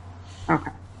 Flux. Okay.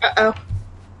 Uh-oh.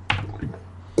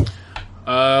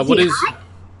 What is?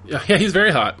 Yeah, he's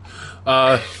very hot.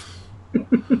 I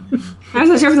was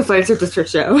not sure if the flames at this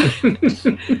show.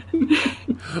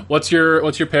 What's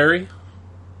your parry?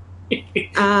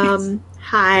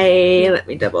 Hi. Let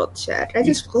me double check. I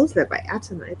just closed that by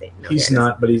accident, I think. No, He's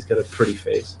not, but he's got a pretty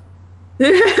face.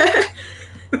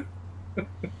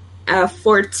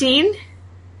 14.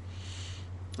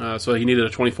 So he needed a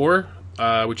 24,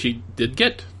 which he did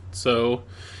get. So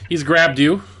he's grabbed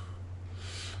you.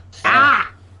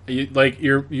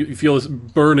 You feel this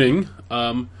burning,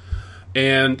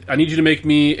 and I need you to make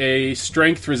me a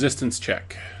strength resistance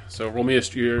check. So roll me a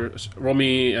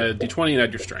d20 and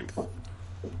add your strength.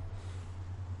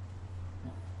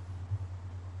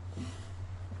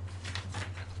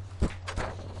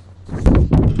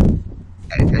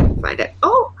 I didn't find it.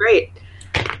 Oh, great.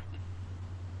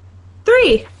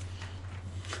 3.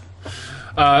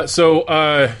 So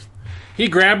he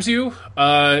grabs you,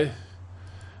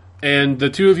 and the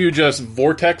two of you just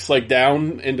vortex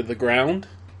down into the ground.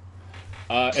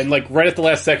 And right at the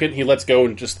last second, he lets go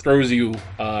and just throws you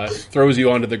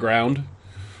onto the ground.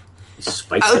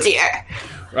 Spicy. Oh dear.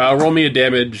 Roll me a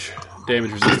damage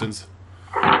resistance.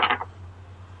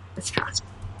 That's fast.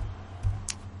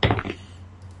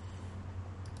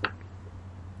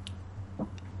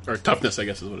 Or toughness, I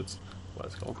guess is what it's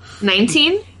called.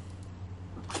 19.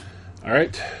 All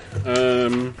right.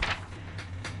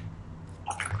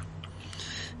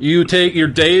 You take your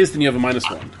dazed, and you have a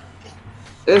 -1.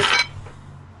 Ugh.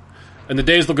 And the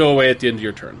daze will go away at the end of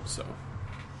your turn. So,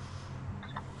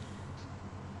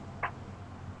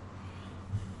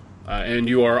 and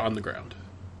you are on the ground.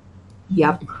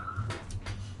 Yep.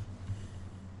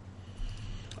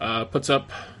 Puts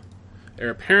up heir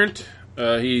apparent.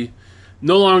 He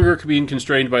no longer being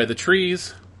constrained by the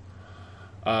trees.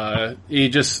 He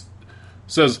just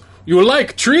says, "You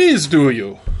like trees, do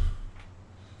you?"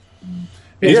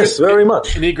 Yes, very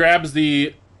much. And he grabs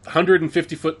the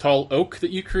 150-foot tall oak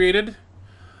that you created.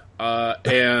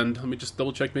 And let me just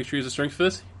double check, make sure he has a strength for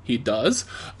this. He does.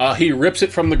 He rips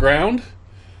it from the ground,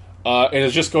 and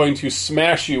is just going to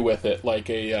smash you with it like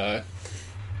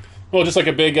just like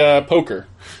a big poker.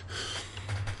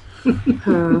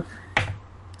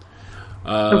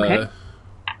 Okay.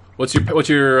 What's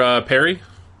your parry?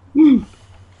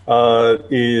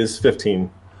 is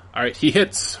 15. All right, he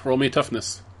hits. Roll me a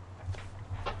toughness.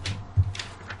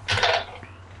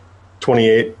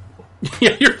 28.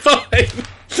 Yeah, you're fine.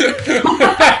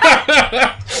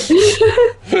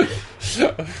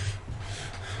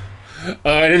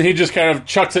 And then he just kind of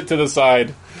chucks it to the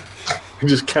side. You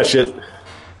just catch it.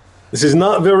 This is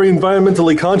not very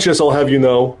environmentally conscious, I'll have you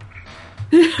know.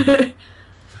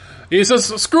 He says,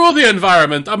 screw the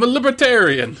environment, I'm a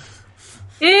libertarian.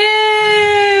 Ew!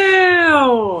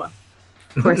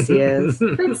 Of course he is.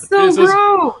 That's so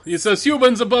gross. He says,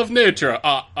 humans above nature.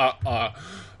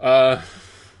 Oh,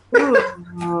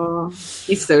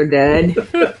 he's so dead.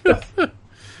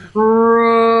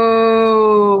 Gross.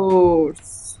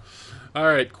 All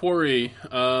right, Quarry.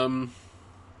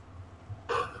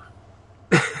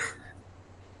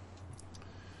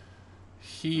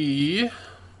 He...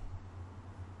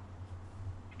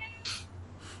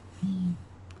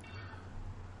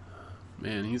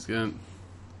 Man,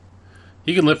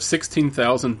 he can lift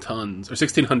 16,000 tons, or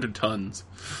 1,600 tons.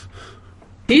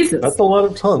 Jesus. That's a lot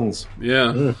of tons.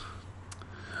 Yeah.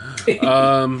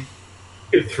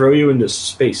 Could throw you into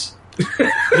space.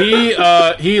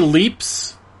 He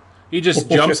leaps. He just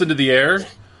jumps into the air,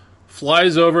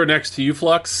 flies over next to you,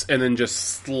 Flux, and then just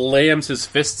slams his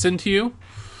fists into you.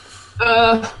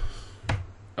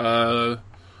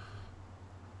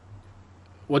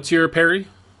 What's your parry?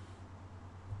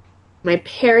 My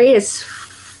parry is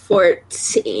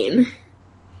 14.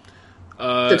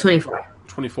 So 24.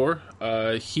 24.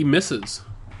 He misses.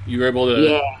 You were able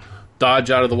to dodge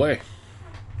out of the way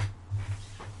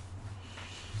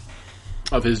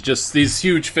of his just these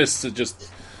huge fists that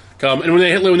just come, and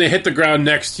when they hit the ground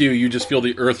next to you, you just feel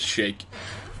the earth shake.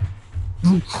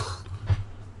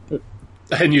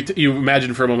 And you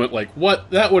imagine for a moment, like,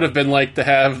 what that would have been like to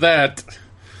have that.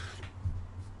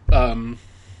 A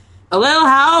little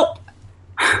help.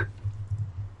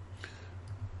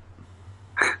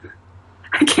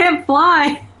 I can't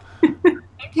fly. I'm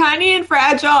tiny and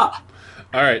fragile. All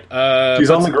right. She's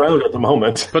on the ground at the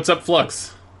moment. Puts up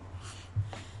Flux.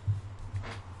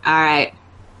 All right.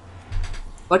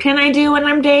 What can I do when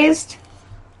I'm dazed?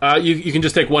 You can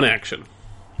just take one action.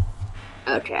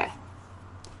 Okay.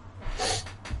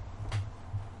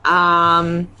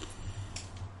 I'm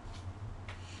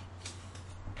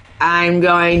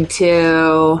going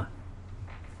to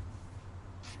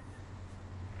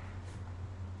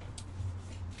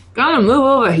move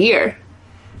over here.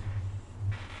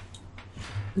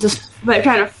 Just by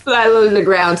trying to fly low to the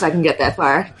ground so I can get that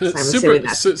far. So I'm assuming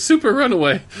that's Super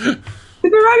runaway.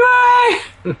 super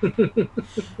runway.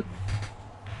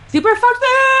 Super fuck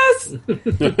this.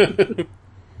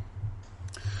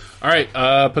 All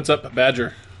right. Puts up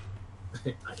Badger.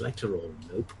 I'd like to roll.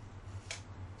 Nope.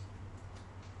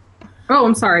 Oh,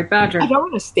 I'm sorry, Badger. I don't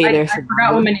want to stay there. I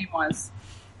forgot what my name was.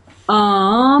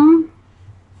 Oh,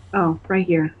 right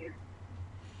here.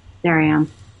 There I am.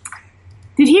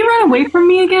 Did he run away from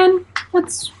me again?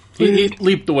 That's He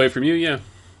leaped away from you. Yeah.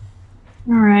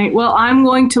 all right. Well, I'm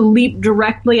going to leap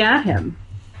directly at him.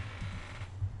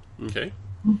 Okay.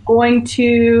 I'm going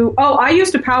to. Oh, I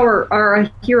used a power or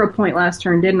a hero point last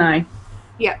turn, didn't I?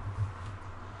 Yeah.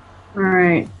 All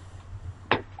right.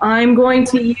 I'm going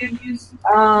to use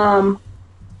power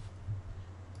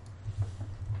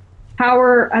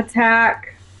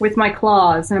attack with my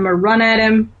claws, and I'm going to run at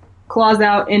him, claws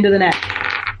out into the net.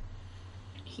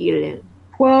 Heal it.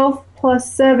 12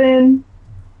 plus 7,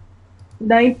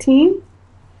 19.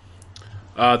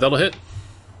 That'll hit.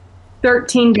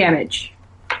 13 damage.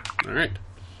 All right.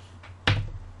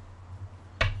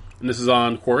 And this is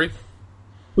on Quarry.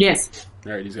 Yes.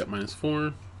 All right. He's got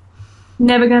 -4.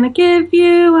 Never gonna give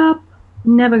you up.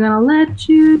 Never gonna let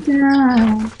you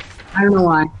down. I don't know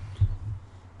why.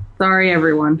 Sorry,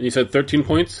 everyone. And you said 13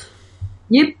 points.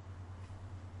 Yep.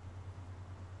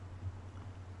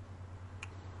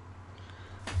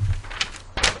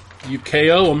 You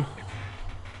KO him.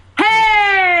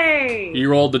 Hey!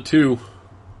 You rolled the 2.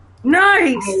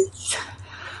 Nice!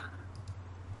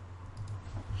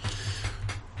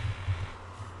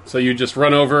 So you just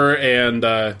run over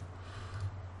and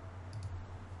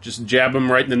just jab him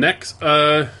right in the neck.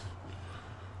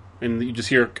 And you just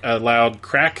hear a loud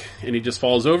crack, and he just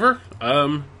falls over.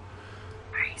 Nice.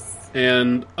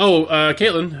 And,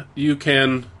 Caitlin, you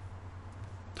can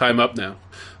tie him up now.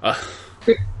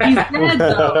 He's dead,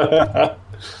 though.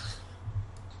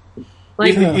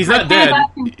 Like, He's not dead.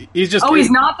 He's just... Oh, he's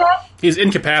not dead? He's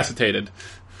incapacitated.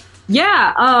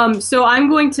 Yeah, so I'm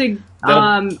going to...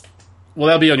 Well,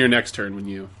 that'll be on your next turn when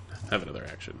you have another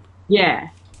action. Yeah.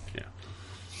 Yeah.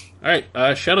 All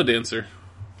right, Shadow Dancer.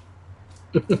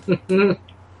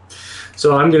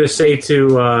 So I'm going to say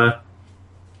to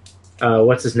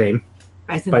what's his name,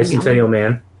 Bicentennial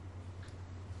Man.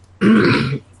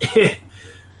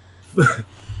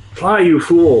 Fly, you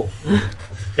fool,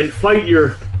 and fight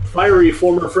your fiery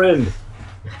former friend.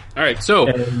 All right,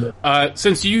 so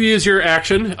since you use your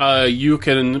action, you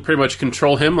can pretty much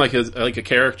control him like a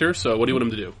character. So what do you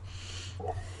want him to do?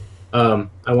 I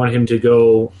want him to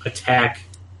go attack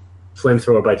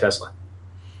Flamethrower by Tesla.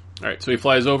 All right, so he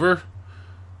flies over,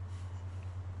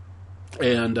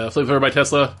 and Flamethrower by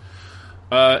Tesla,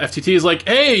 FTT is like,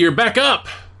 "Hey, you're back up!"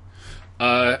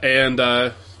 And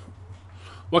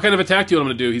what kind of attack do you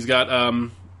want him to do? He's got,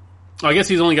 I guess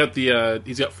he's only got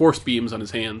he's got force beams on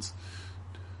his hands.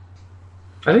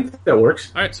 I think that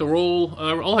works. All right, so roll.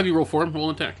 I'll have you roll for him. Roll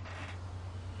an attack.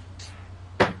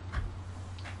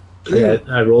 Yeah,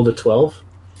 I rolled a 12.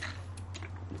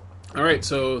 All right,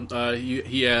 so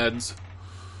he adds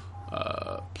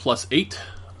 +8,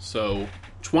 so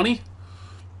 20.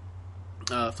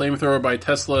 Flamethrower by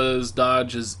Tesla's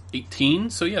dodge is 18,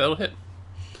 so yeah, that'll hit.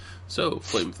 So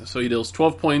he deals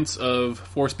 12 points of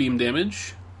force beam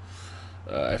damage.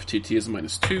 FTT is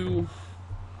 -2.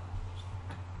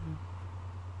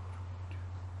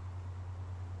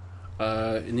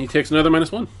 And he takes another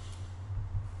 -1.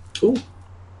 Ooh.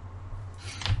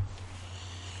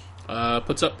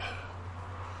 Puts up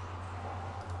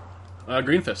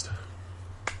Green Fist.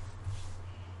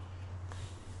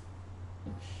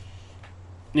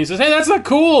 And he says, "Hey, that's not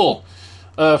cool,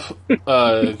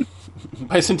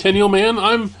 Bicentennial Man.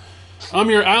 I'm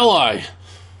your ally."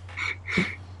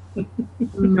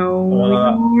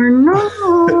 No, you're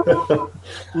not.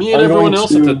 Me and everyone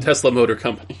else at the Tesla Motor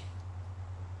Company.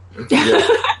 Yeah.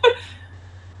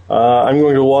 I'm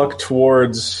going to walk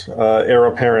towards Heir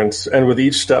Apparent, and with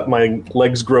each step, my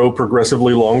legs grow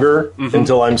progressively longer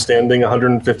until I'm standing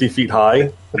 150 feet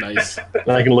high. Nice.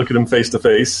 And I can look at him face to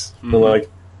face. And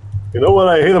like, you know what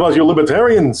I hate about you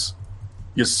libertarians?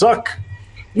 You suck.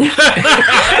 And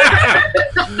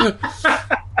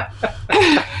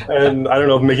I don't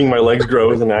know if making my legs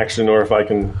grow is an action or if I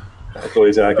can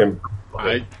actually attack him.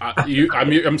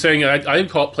 I'm saying I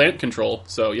call it plant control.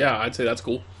 So yeah, I'd say that's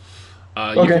cool.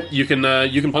 Okay. You can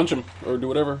punch him or do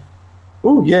whatever.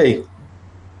 Ooh, yay!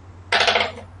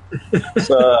 It's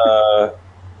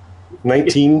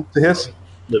 19 to hit.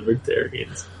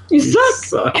 Libertarians. You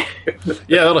suck.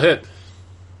 Yeah, that'll hit.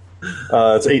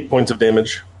 It's 8 points of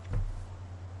damage.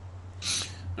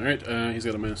 All right, he's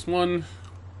got a -1.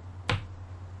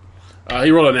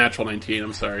 He rolled a natural 19.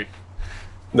 I'm sorry.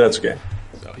 That's okay.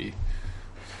 So he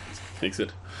takes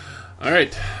it. All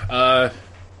right.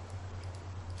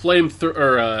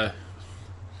 Flamethrower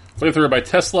by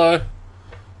Tesla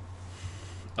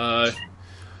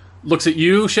looks at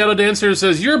you, Shadow Dancer, and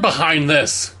says, "You're behind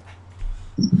this."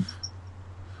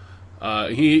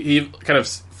 He kind of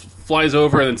flies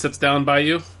over and then sits down by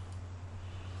you.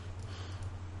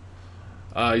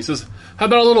 He says, "How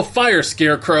about a little fire,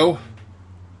 Scarecrow?"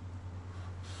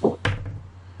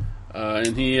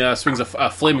 And he swings a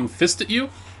flaming fist at you.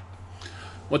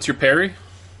 What's your parry?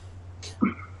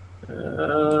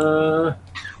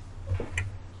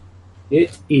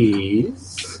 It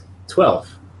is 12.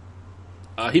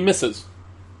 He misses.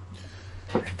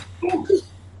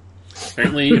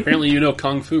 Apparently you know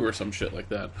Kung Fu or some shit like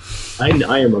that.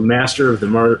 I am a master of the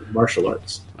martial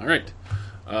arts. All right.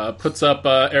 Puts up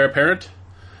Heir Apparent.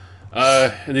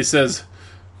 And he says,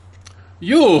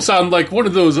 "You sound like one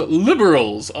of those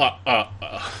liberals."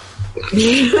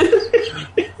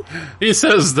 He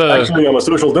says, Actually, I'm a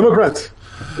social democrat.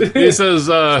 He says,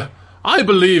 "I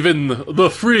believe in the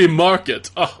free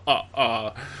market."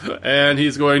 And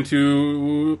he's going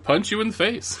to punch you in the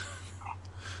face.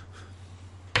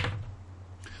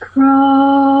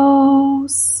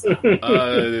 Gross.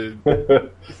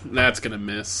 That's going to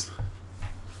miss.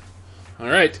 All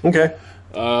right. Okay.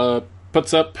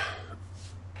 Puts up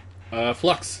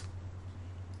Flux.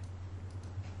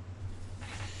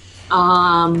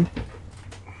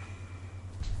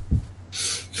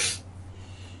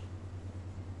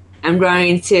 I'm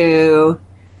going to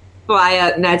fly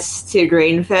up next to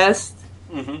Green Fist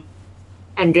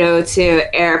and go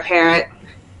to Heir Apparent.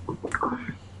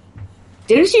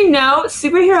 Didn't you know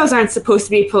superheroes aren't supposed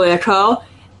to be political?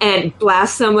 And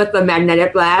blast them with a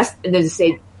magnetic blast, and then just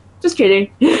say, "Just kidding."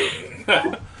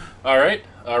 All right.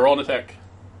 Roll an attack.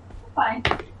 Fine.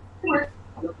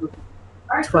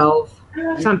 12.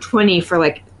 So I'm 20 for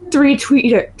like 3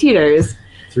 teeters.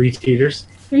 3 teeters?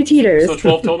 3 teeters. So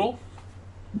 12 total?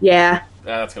 Yeah.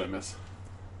 That's going to miss.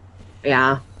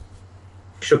 Yeah.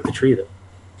 Shook the tree, though.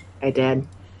 I did.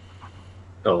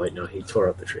 Oh, wait, no, he tore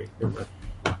up the tree. Never mind.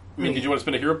 I mean, did you want to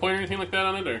spend a hero point or anything like that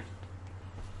on it, or?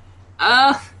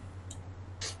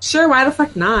 Sure, why the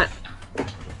fuck not?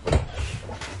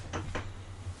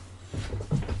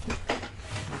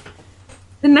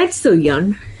 The night's still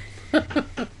young.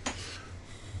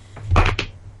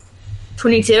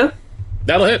 22?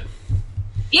 That'll hit.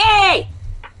 Yay!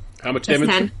 How much That's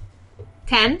damage?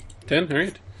 10. 10,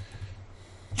 alright.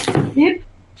 Yep.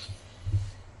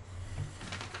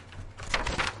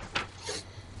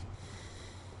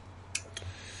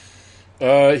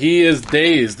 He is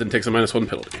dazed and takes a -1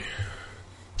 penalty.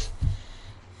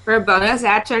 For a bonus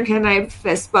action, can I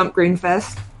fist bump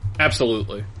Greenfist?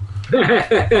 Absolutely.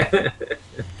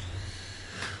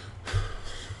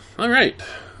 Alright.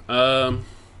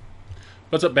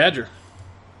 What's up, Badger?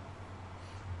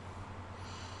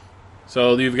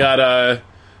 So you've got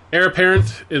Air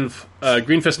Apparent and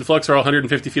Greenfist and Flux are all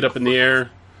 150 feet up in the air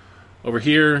over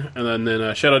here, and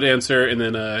then Shadow Dancer, and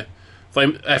then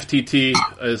Flame FTT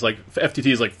is like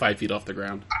 5 feet off the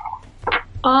ground.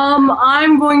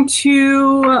 I'm going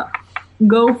to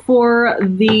go for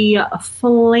the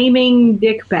flaming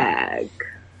dick bag.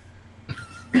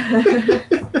 The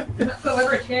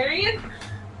libertarian?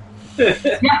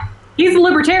 Yeah, he's a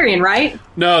libertarian, right?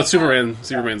 No, it's Superman.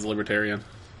 Superman's a libertarian.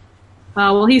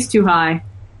 Well, he's too high.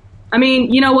 I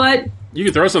mean, you know what? You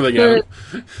can throw something at him.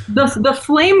 The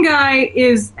flame guy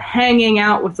is hanging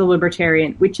out with the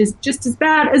libertarian, which is just as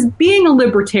bad as being a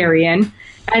libertarian,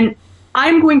 and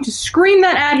I'm going to scream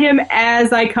that at him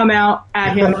as I come out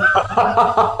at him.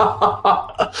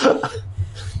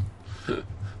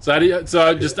 So I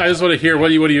just want to hear what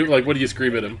do you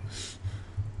scream at him?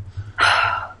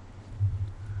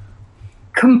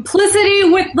 Complicity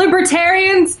with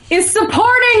libertarians is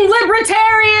supporting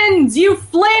libertarians, you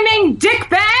flaming dick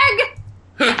bag!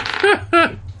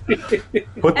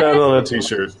 Put that on a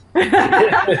t-shirt.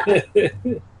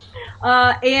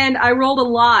 And I rolled a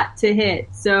lot to hit,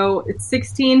 so it's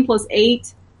 16 plus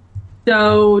 8,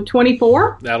 so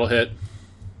 24. That'll hit.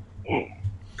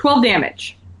 12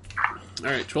 damage. All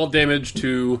right, 12 damage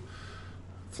to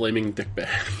flaming dick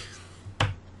bag.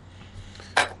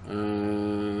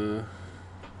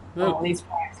 Oh, these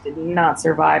frags did not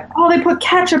survive. Oh, they put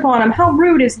ketchup on them. How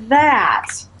rude is that?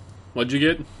 What'd you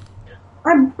get?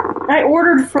 I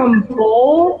ordered from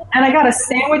Bowl, and I got a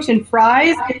sandwich and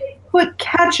fries. They put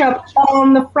ketchup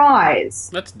on the fries.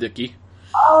 That's dicky.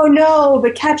 Oh no,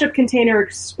 the ketchup container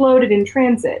exploded in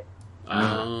transit.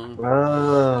 All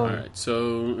right,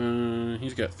 so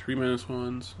he's got 3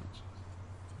 -1s.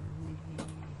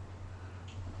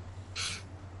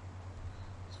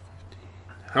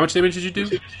 How much damage did you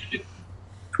do?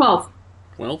 12.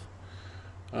 12?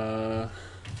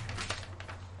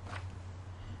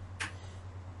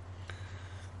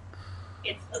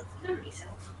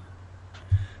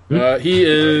 He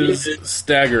is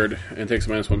staggered and takes a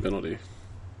 -1 penalty.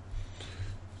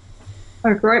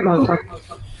 That's right, motherfucker.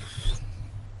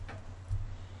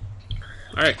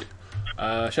 Alright.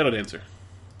 Shadow Dancer.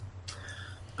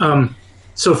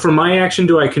 So for my action,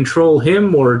 do I control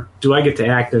him, or do I get to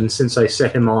act? And since I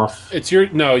set him off, It's your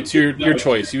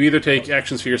choice. You either take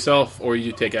actions for yourself or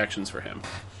you take actions for him.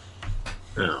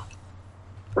 oh,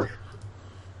 all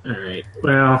right.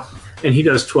 Well, and he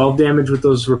does 12 damage with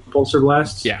those repulsor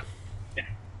blasts. Yeah.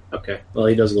 Okay. Well,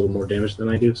 he does a little more damage than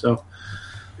I do, so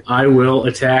I will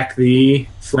attack the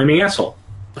flaming asshole.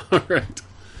 All right.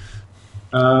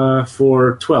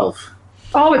 For 12.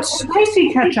 Oh, it's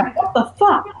spicy ketchup. What the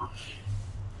fuck?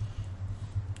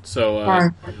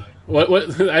 So, what?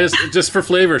 I just for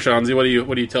flavor, Shanzi. What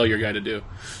do you tell your guy to do?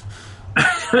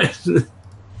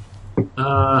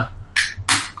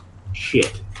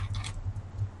 Shit.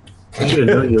 I should have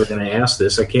known you were going to ask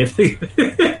this. I can't think of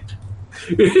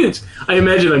it. I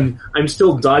imagine I'm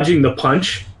still dodging the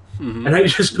punch, and I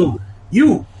just go,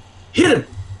 "You hit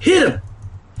him!"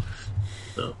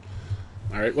 So.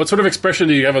 All right. What sort of expression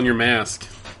do you have on your mask?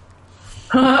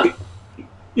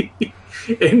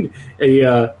 And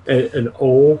an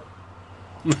O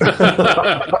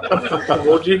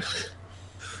emoji.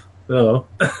 Oh.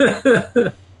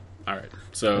 All right.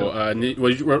 So,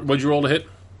 what'd you roll to hit?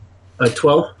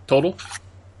 12 Total?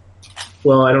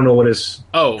 Well, I don't know what his.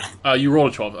 Oh, you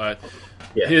rolled a 12.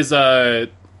 Yeah. His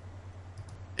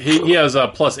he has a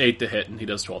 +8 to hit, and he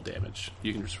does 12 damage.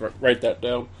 You can just write that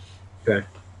down. Okay.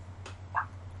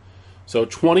 So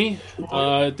 20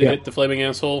 to hit the flaming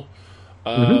asshole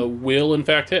will in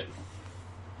fact hit.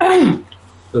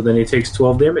 So then he takes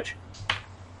 12 damage.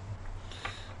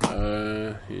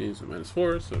 He's a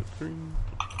 -4, so 3.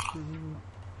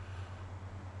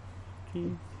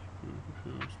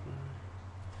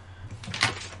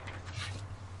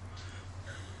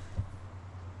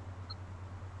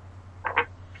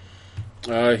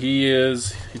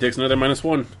 He takes another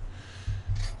 -1.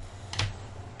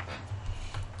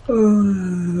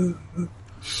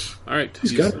 All right.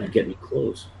 He's got to get me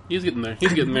close. He's getting there.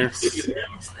 He's getting there.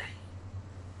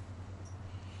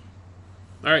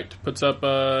 All right. Puts up...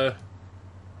 Oh,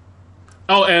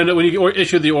 and when you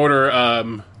issue the order,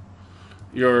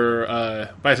 your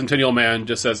bicentennial man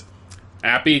just says,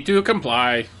 "Happy to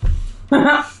comply."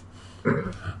 Puts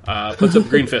up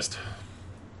green fist.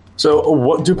 So,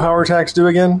 what do power attacks do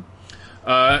again?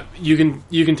 You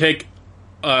can take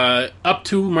up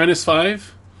to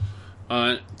 -5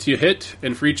 to hit,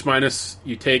 and for each minus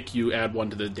you take, you add 1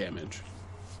 to the damage.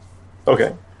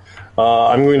 Okay.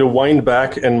 I'm going to wind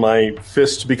back, and my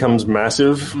fist becomes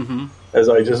massive as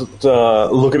I just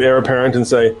look at Heir Apparent and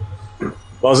say,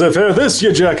 "Laissez-faire this,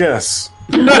 you jackass!"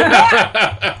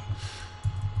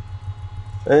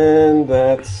 And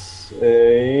that's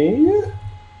a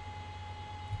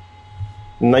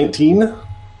 19.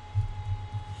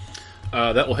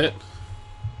 That will hit.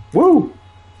 Woo!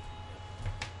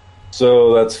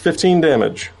 So that's 15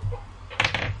 damage.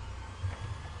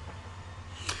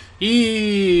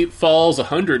 He falls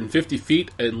 150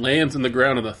 feet and lands on the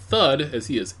ground in a thud as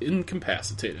he is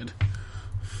incapacitated.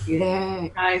 Yeah.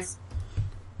 Nice.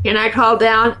 Can I call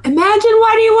down? Imagine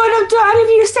what he would have done if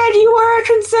you said you were a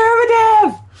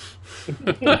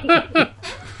conservative.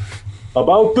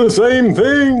 About the same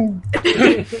thing.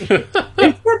 It's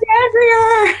the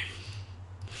Andrea.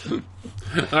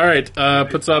 All right.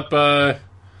 Puts up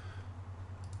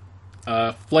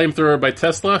flamethrower by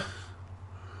Tesla.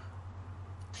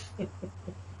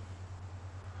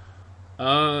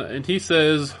 And he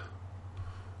says,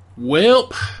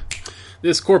 "Welp,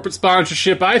 this corporate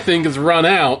sponsorship, I think, has run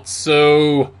out,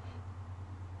 so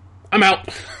I'm out."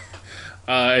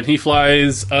 And he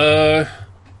flies an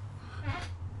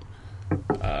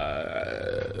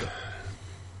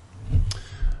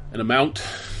amount.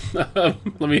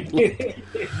 Let me.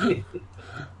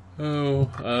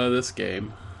 This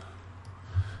game.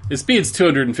 His speed's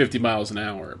 250 miles an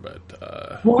hour,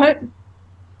 but What?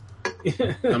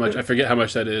 how much? I forget how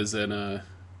much that is in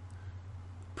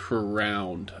per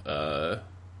round.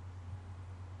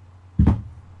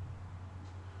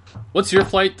 What's your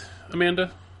flight,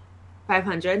 Amanda?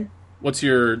 500. What's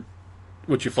your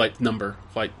flight number?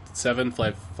 Flight 7?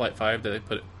 Flight 5? Did I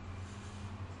put it?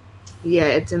 Yeah,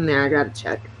 it's in there. I gotta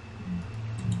check.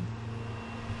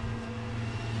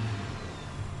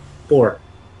 4.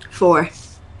 4.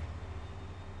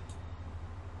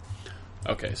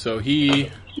 Okay, so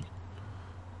he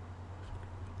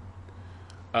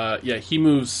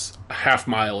moves a half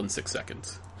mile in 6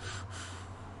 seconds.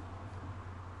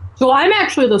 So I'm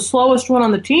actually the slowest one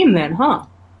on the team then, huh?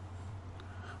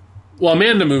 Well,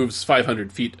 Amanda moves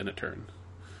 500 feet in a turn.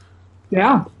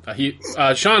 Yeah.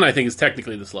 Sean, I think, is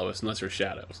technically the slowest, unless there's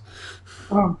shadows.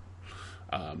 Oh.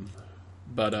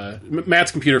 But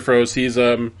Matt's computer froze. He's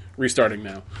restarting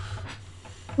now.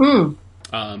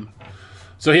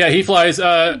 So yeah, he flies,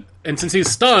 and since he's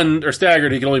stunned or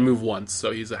staggered, he can only move once,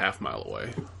 so he's a half mile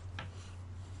away.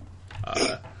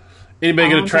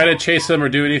 Anybody going to try to chase him or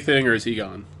do anything, or is he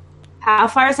gone? How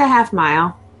far is a half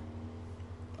mile?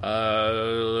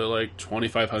 Like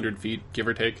 2,500 feet, give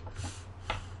or take.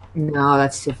 No,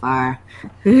 that's too far.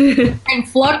 Can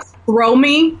Flux throw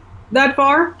me that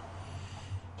far?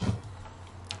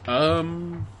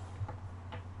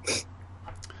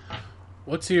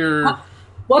 What's your...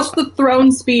 What's the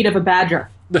thrown speed of a badger?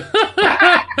 Let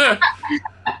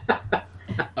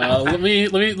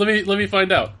me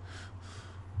find out.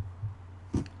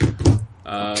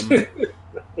 Unladen.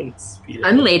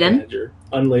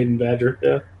 Unladen badger,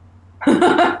 yeah.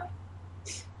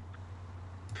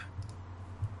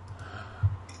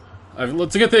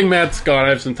 It's a good thing Matt's gone. I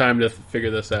have some time to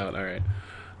figure this out. All right.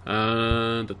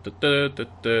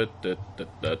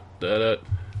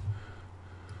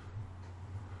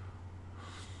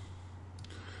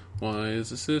 Why is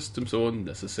the system so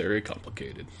unnecessarily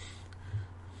complicated?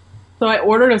 So I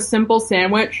ordered a simple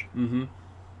sandwich. Mm-hmm.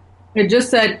 It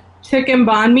just said chicken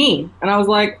banh mi, and I was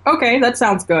like, okay, that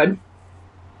sounds good.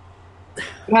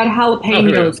 It had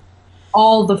jalapenos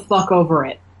all the fuck over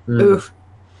it. Oof.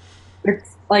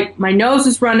 It's like my nose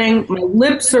is running, my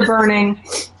lips are burning.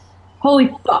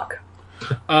 Holy fuck!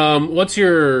 What's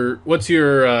your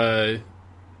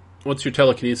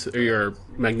telekinesis or your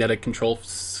magnetic control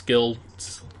skill?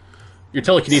 Your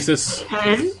telekinesis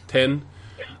 10.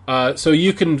 So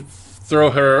you can throw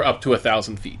her up to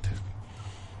 1,000 feet.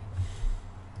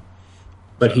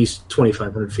 But he's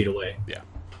 2,500 feet away. Yeah.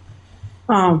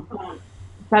 Oh,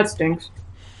 that stinks.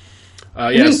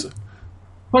 Yes.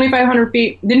 2,500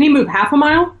 feet. Didn't he move half a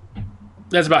mile?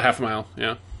 That's about half a mile.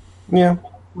 Yeah. Yeah.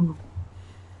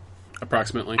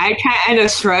 Approximately. I kind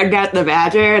of shrugged at the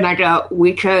Badger, and I go,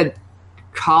 we could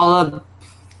call up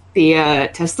the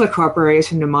Tesla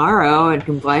Corporation tomorrow and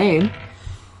complain.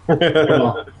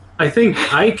 Well, I think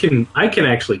I can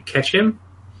actually catch him.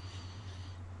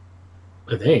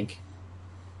 I think.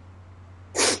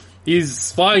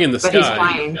 He's flying in the But sky. he's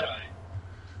flying.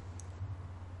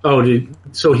 Oh,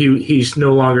 so he's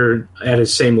no longer at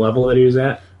his same level that he was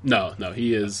at? No,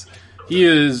 he is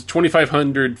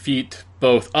 2,500 feet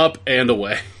both up and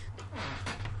away.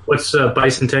 What's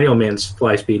Bicentennial Man's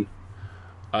fly speed?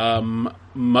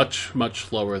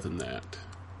 Much lower than that.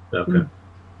 Okay.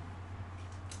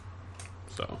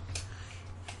 So.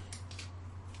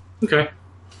 Okay.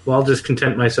 Well, I'll just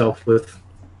content myself with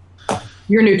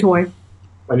Your new toy.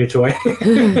 my new toy.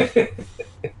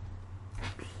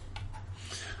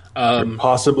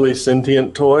 Possibly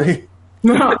sentient toy.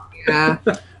 Yeah.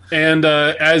 And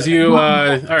as you,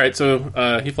 all right,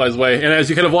 so he flies away, and as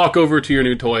you kind of walk over to your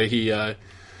new toy, he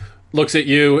looks at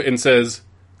you and says,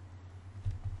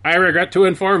 "I regret to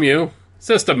inform you,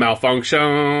 system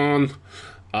malfunction,"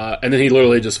 and then he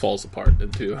literally just falls apart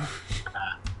into.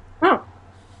 Oh.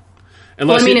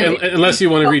 Unless Well, I you, mean, unless you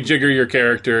want to rejigger your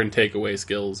character and take away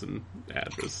skills and add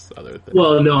this other thing.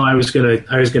 Well, no, I was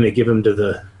gonna give him to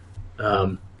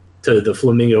the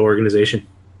Flamingo organization.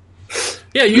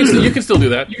 Yeah, you can still do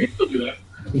that.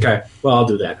 Okay. Well, I'll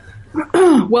do that.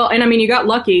 Well, and I mean, you got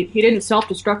lucky. He didn't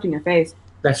self-destruct in your face.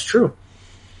 That's true.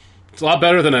 It's a lot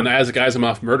better than an Isaac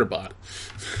Asimov murder bot.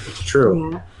 It's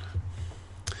true.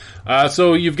 Yeah.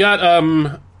 So you've got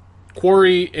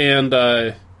Quarry and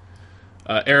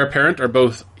Heir Apparent are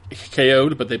both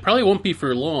KO'd, but they probably won't be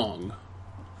for long.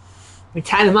 We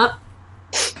tie them up.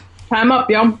 Time up,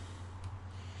 yo. All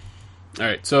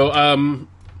right, so I'm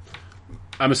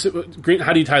assuming, Green.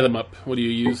 How do you tie them up? What do you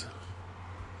use?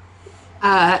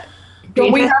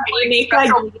 Don't we have make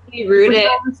like deeply rooted,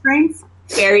 restraints?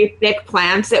 very thick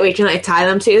plants that we can like tie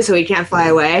them to, so we can't fly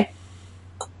away.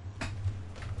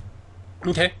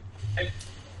 Okay.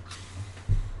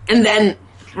 And then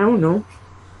I don't know,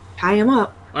 tie them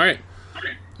up. All right.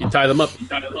 You tie them up.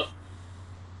 So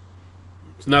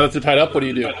now that they're tied up, what do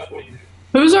you do?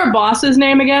 Who's our boss's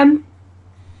name again?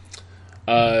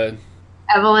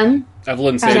 Evelyn.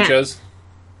 Evelyn Sanchez.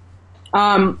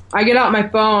 I get out my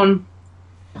phone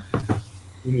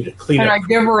We need to clean and I up.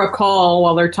 give her a call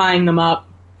while they're tying them up.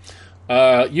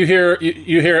 You hear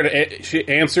it. She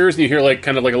answers, and you hear like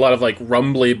kind of like a lot of like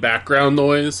rumbly background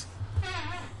noise.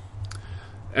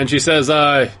 And she says,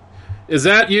 "Is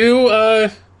that you,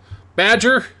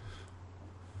 Badger?"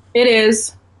 It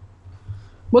is.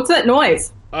 What's that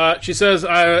noise? She says,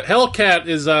 "Hellcat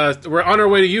is. We're on our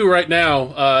way to you right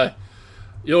now.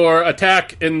 Your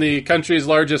attack in the country's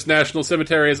largest national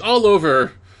cemetery is all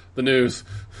over the news."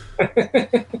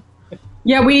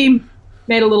 Yeah, we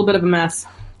made a little bit of a mess.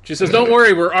 She says, "Don't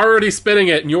worry, we're already spinning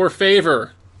it in your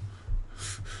favor.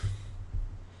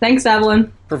 Thanks,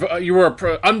 Evelyn. You were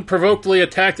unprovokedly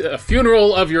attacked at a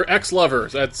funeral of your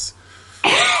ex-lovers. That's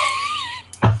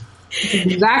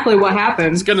Exactly what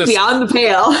happened. it's gonna Beyond the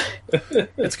pale.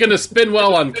 it's gonna spin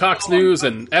well on Cox News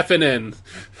and FNN."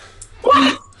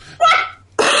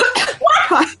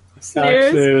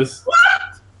 News.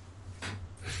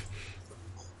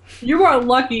 You are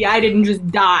lucky I didn't just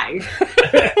die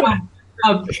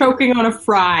of choking on a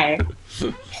fry.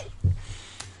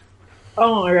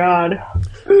 Oh my god.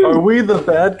 Are we the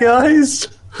bad guys?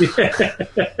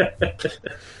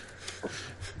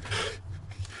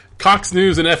 Cox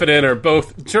News and FNN are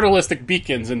both journalistic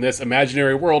beacons in this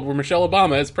imaginary world where Michelle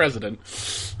Obama is president.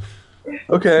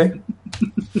 Okay.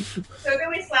 So can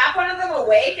we slap one of them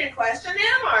awake and question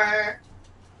him, or?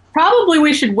 Probably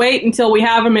we should wait until we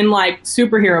have him in, like,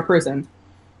 superhero prison.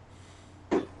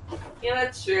 Yeah,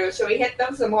 that's true. Should we hit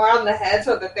them some more on the head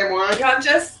so that they're more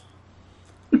unconscious?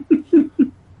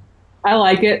 I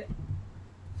like it.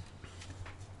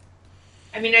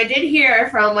 I mean, I did hear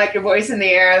from like a voice in the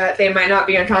air that they might not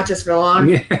be unconscious for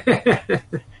long.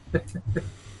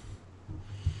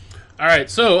 All right,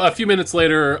 so a few minutes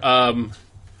later,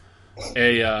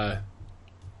 a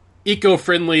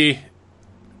eco-friendly,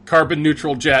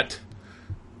 carbon-neutral jet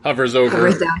hovers over.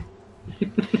 Hovers down.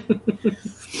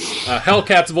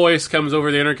 Hellcat's voice comes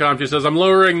over the intercom. She says, "I'm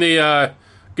lowering the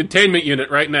containment unit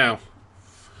right now."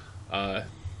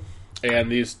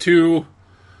 And these two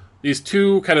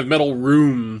kind of metal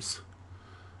rooms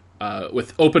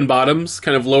with open bottoms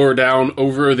kind of lower down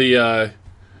over the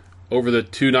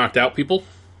two knocked out people.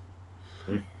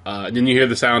 And then you hear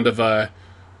the sound of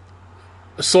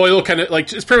soil kind of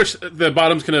like, it's pretty much the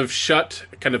bottoms kind of shut,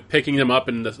 kind of picking them up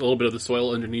and a little bit of the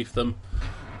soil underneath them.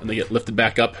 And they get lifted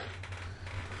back up.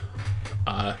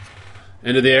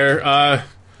 into the air.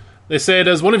 They say,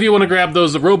 does one of you want to grab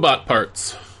those robot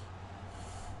parts?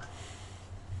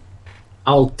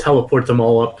 I'll teleport them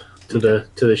all up to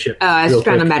the ship. Oh, I was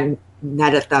trying to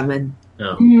net at them, and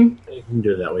You can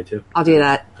do it that way too. I'll do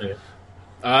that. Okay.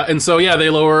 And so, yeah, they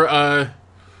lower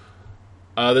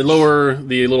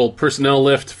the little personnel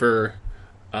lift for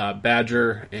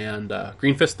Badger and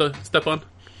Greenfist to step on.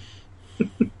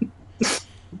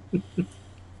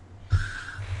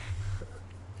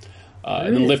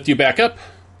 And then lift you back up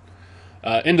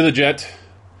into the jet,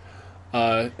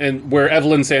 and where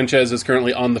Evelyn Sanchez is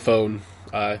currently on the phone.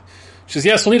 She says,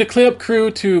 yes, we'll need a cleanup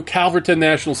crew to Calverton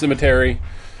National Cemetery.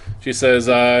 She says,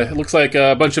 it looks like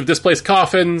a bunch of displaced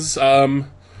coffins,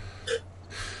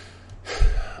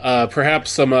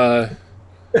 perhaps some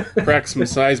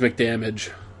seismic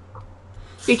damage.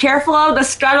 Be careful of the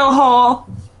scuttle hole.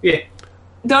 Yeah.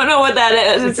 Don't know what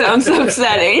that is. It sounds so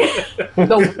upsetting.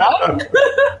 The what?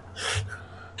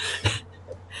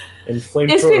 And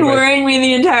It's been worrying me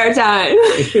the entire time.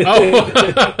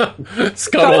 Oh,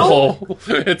 scuttle hole.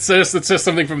 It's just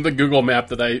something from the Google map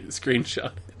that I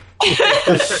screenshot.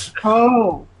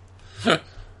 Oh.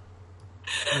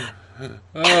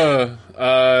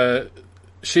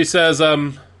 She says,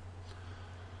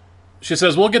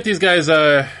 we'll get these guys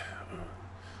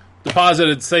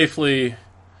deposited safely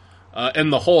in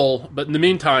the hole, but in the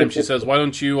meantime, she says, why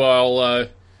don't you all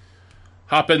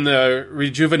hop in the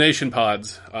rejuvenation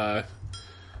pods?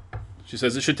 She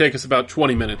says it should take us about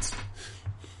 20 minutes.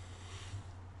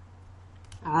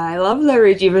 I love the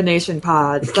rejuvenation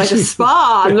pods. It's like a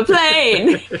spa on the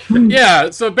plane. Yeah,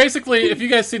 so basically, if you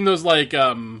guys seen those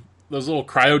those little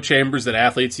cryo chambers that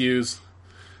athletes use,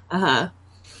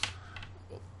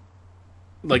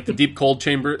 like the deep cold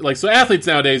chamber, so athletes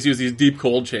nowadays use these deep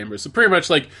cold chambers. So pretty much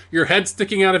like your head's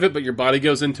sticking out of it, but your body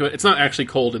goes into it. It's not actually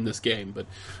cold in this game, but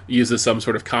it uses some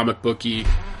sort of comic booky,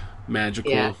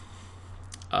 magical,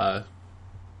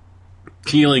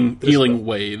 healing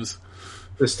waves.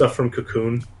 The stuff from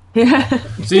Cocoon.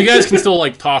 So you guys can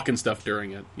still talk and stuff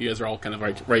during it. You guys are all kind of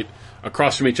right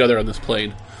across from each other on this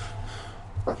plane.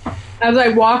 As I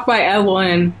walk by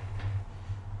Evelyn,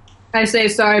 I say,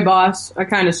 sorry, boss. I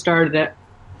kind of started it.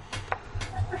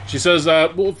 She says,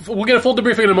 we'll get a full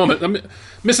debriefing in a moment.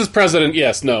 Mrs. President,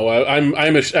 yes, no.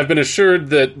 I've been assured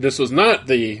that this was not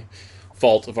the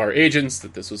fault of our agents,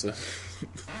 that this was a...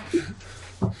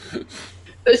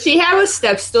 Does she have a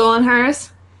step stool in hers?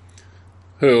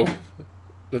 Who?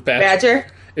 The Badger?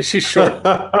 Is she short?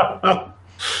 I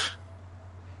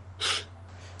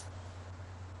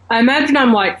imagine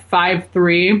I'm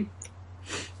 5'3",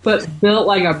 but built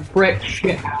like a brick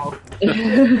shit house.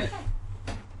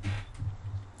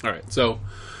 All right, so...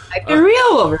 Like the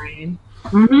real Wolverine.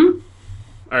 Mm-hmm.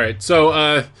 All right,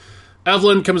 so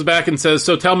Evelyn comes back and says,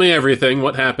 so tell me everything.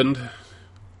 What happened? We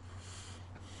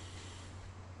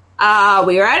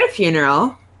were at a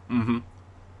funeral. Mm-hmm.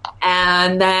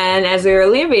 And then as we were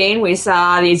leaving, we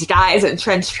saw these guys in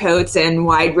trench coats and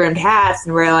wide-brimmed hats,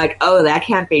 and we were like, oh, that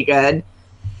can't be good.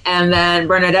 And then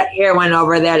Bernadette here went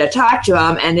over there to talk to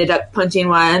him, ended up punching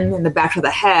one in the back of the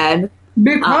head.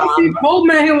 Because he told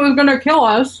me he was going to kill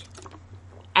us.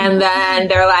 And then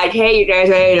they're like, hey, you guys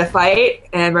ready to fight?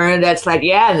 And Bernadette's like,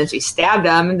 yeah. And then she stabbed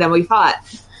him, and then we fought.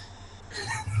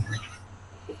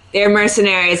 They're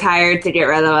mercenaries hired to get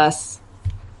rid of us.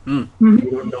 You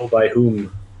don't know by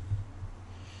whom.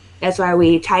 That's why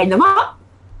we tied them up.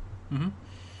 Mm-hmm.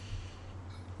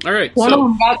 All right. One of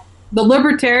them got... The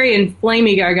libertarian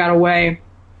flamey guy got away.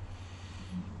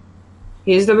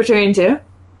 He's libertarian too?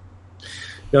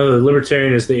 No, the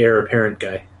libertarian is the heir apparent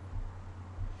guy.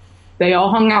 They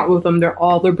all hung out with him. They're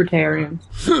all libertarians.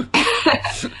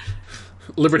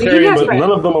 Libertarian, but none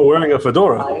of them are wearing a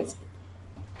fedora.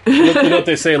 You know what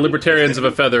they say? Libertarians of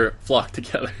a feather flock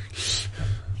together.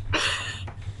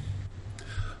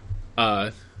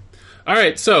 All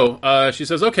right, so she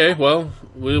says, "Okay, well,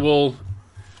 we will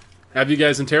have you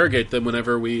guys interrogate them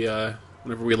whenever we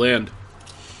land."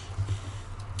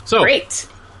 So great.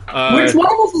 Which one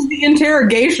of us is the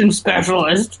interrogation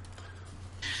specialist?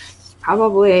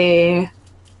 Probably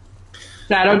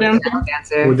Shadow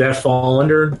Dancer. Would that fall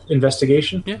under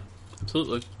investigation? Yeah,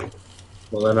 absolutely.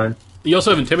 Well, then You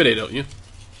also have Intimidate, don't you?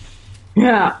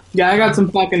 Yeah, I got some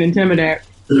fucking Intimidate.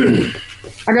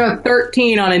 I got a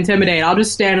 13 on Intimidate. I'll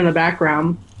just stand in the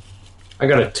background. I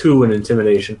got a 2 in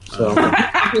Intimidation, so...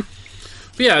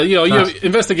 But yeah, you have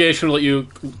investigation will let you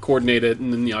coordinate it,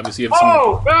 and then obviously you have some...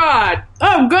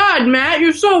 Oh, God, Matt,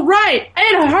 you're so right!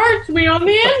 It hurts me on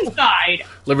the inside!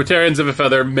 Libertarians of a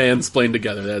feather mansplain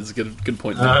together. That's a good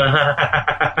point.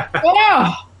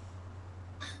 Oh.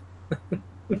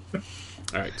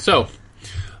 Alright, so...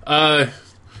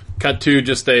 Cut to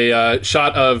just a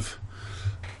shot of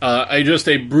just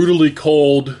a brutally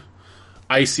cold,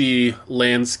 icy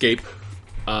landscape.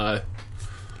 The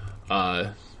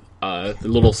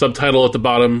little subtitle at the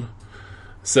bottom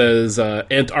says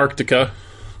Antarctica.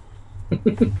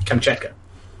 Kamchatka.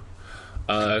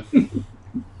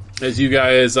 As you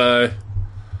guys, and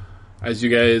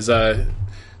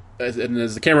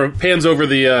as the camera pans over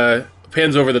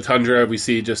the tundra, we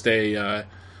see just a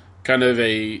kind of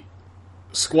a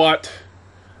squat,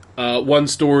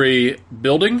 one-story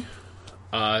building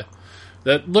that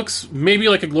looks maybe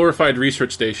like a glorified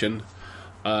research station.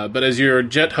 But as your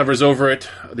jet hovers over it,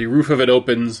 the roof of it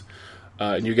opens,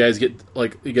 and you guys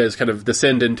kind of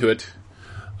descend into it.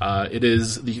 It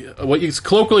is what is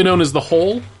colloquially known as the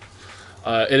Hole.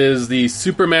 It is the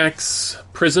Supermax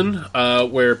prison,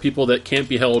 where people that can't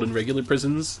be held in regular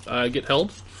prisons get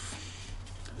held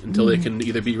until they can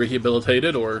either be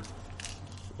rehabilitated or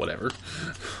whatever.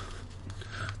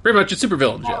 Pretty much a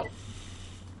supervillain jail.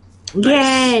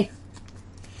 Yay!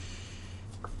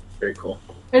 Very cool.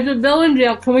 It's a villain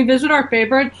jail. Can we visit our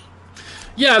favorites?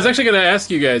 Yeah, I was actually going to ask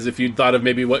you guys if you'd thought of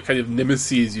maybe what kind of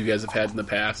nemesis you guys have had in the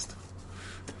past.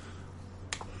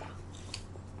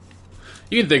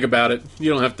 You can think about it.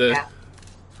 You don't have to... Yeah.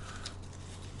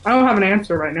 I don't have an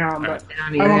answer right now, but right.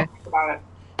 I won't think about it.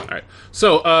 All right.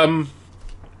 So,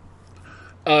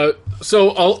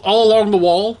 all along the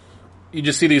wall, you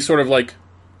just see these sort of like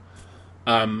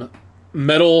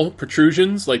metal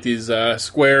protrusions, like these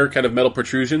square kind of metal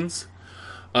protrusions.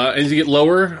 As you get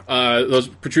lower, those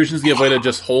protrusions give way to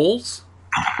just holes,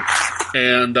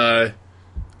 and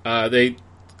they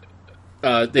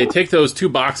take those two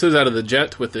boxes out of the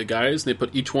jet with the guys, and they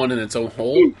put each one in its own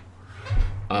hole.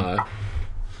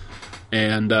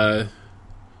 And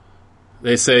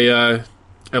they say,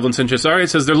 Evelyn sent you, sorry, it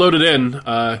says they're loaded in.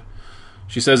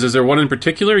 She says, is there one in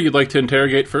particular you'd like to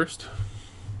interrogate first?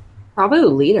 Probably the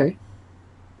leader.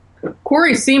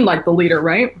 Corey seemed like the leader,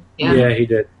 right? Yeah, he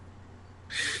did.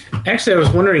 Actually, I was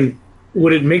wondering,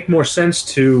 would it make more sense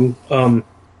to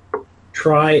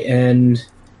try and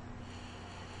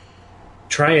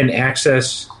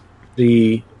access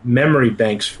the memory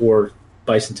banks for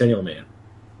Bicentennial Man?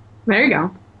 There you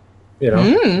go. You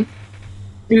know?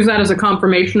 Use that as a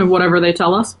confirmation of whatever they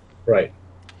tell us. Right.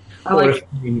 I like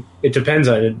it depends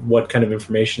on what kind of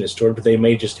information is stored, but they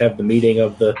may just have the meeting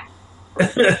of the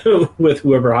with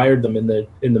whoever hired them in the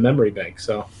memory bank.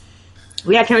 So,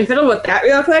 Yeah, can we fiddle with that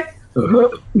real quick?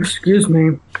 Excuse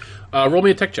me. Roll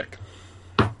me a tech check.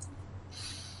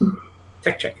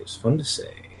 tech check is fun to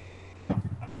say.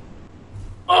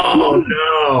 Oh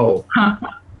no!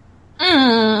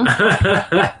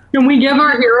 Can we give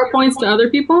our hero points to other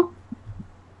people?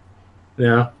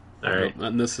 No. All right.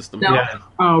 Not in this system. No. Yeah.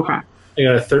 Oh, okay. I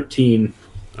got a 13.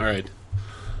 All right.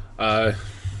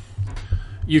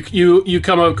 You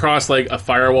come across like a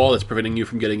firewall that's preventing you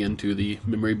from getting into the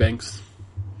memory banks.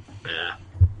 Yeah.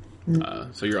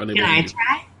 So you're unable. Can I to...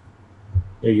 try?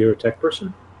 Are you a tech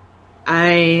person?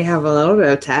 I have a little bit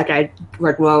of tech. I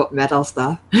work well with metal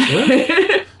stuff.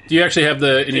 Do you actually have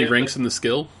any ranks in the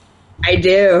skill? I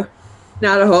do.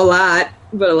 Not a whole lot,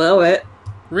 but a little bit.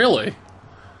 Really?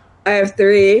 I have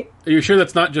 3. Are you sure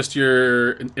that's not just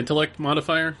your intellect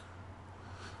modifier?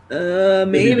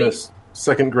 Maybe. the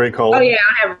second gray column. Oh yeah,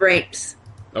 I have ranks.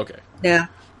 Okay. Yeah.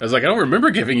 I was like, I don't remember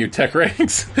giving you tech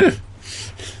ranks.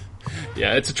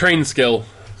 Yeah, it's a trained skill,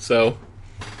 so...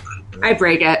 I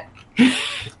break it.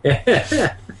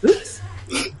 Oops.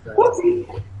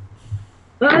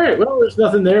 All right. Well, there's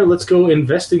nothing there. Let's go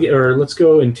investigate, or let's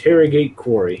go interrogate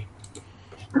Quarry.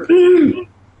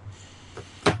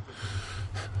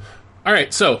 All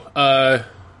right, so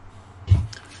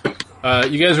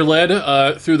you guys are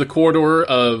led through the corridor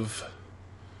of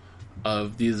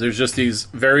these. There's just these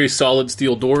very solid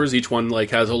steel doors. Each one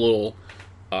like has a little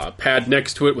pad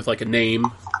next to it with like a name.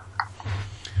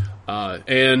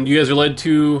 And you guys are led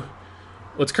to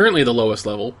what's currently the lowest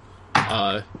level.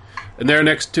 And there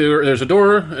next to there's a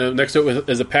door. Next to it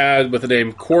is a pad with the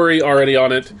name Quarry already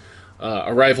on it.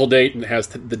 Arrival date, and it has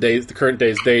the current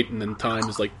day's date, and then time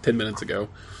is like 10 minutes ago.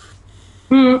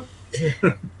 And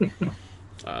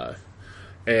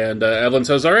Evelyn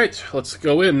says, all right, let's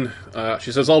go in.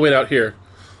 She says, I'll wait out here.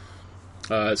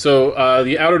 So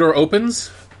the outer door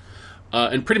opens,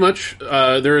 and pretty much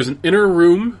there is an inner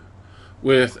room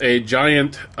with a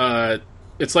giant,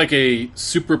 it's like a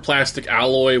super plastic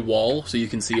alloy wall, so you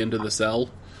can see into the cell.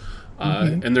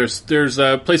 And there's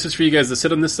places for you guys to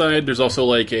sit on this side. There's also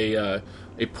like a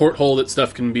porthole that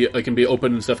stuff can be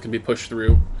opened and stuff can be pushed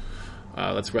through.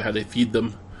 That's how they feed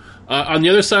them. On the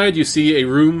other side, you see a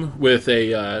room with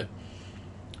a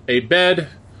bed,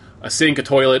 a sink, a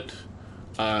toilet,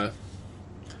 and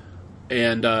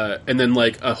then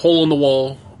like a hole in the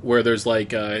wall where there's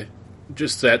like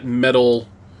just that metal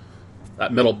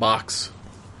box.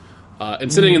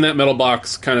 And sitting in that metal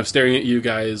box, kind of staring at you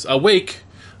guys, awake,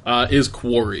 is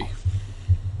Quarry.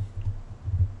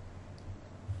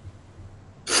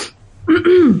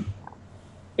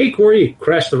 Hey, Corey, you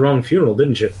crashed the wrong funeral,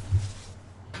 didn't you?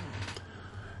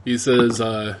 He says,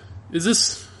 is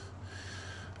this...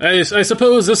 I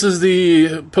suppose this is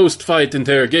the post-fight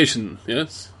interrogation,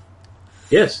 yes?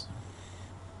 Yes.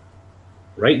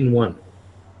 Right in one.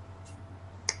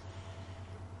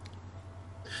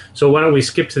 So why don't we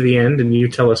skip to the end and you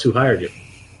tell us who hired you?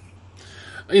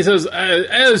 He says,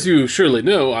 as you surely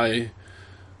know,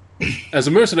 as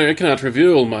a mercenary, I cannot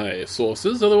reveal my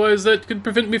sources, otherwise that could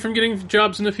prevent me from getting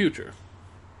jobs in the future.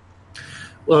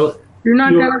 Well,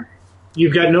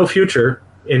 you've got no future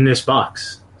in this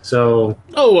box, so...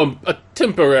 Oh, a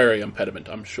temporary impediment,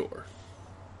 I'm sure.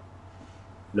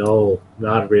 No,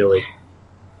 not really.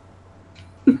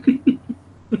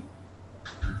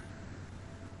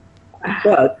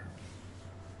 But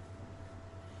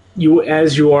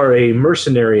as you are a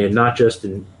mercenary and not just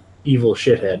an evil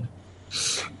shithead,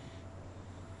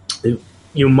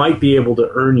 you might be able to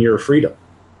earn your freedom.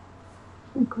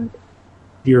 Okay.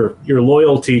 Your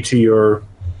loyalty to your,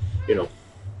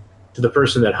 to the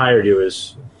person that hired you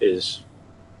is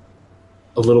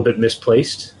a little bit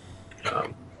misplaced,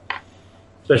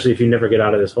 especially if you never get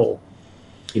out of this hole.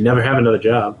 You never have another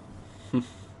job.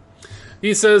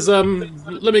 He says,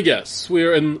 let me guess.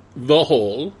 We're in the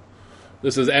hole.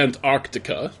 This is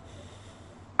Antarctica.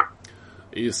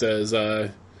 He says,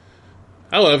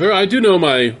 however, I do know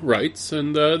my rights,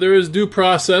 and there is due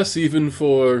process even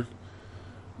for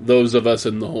those of us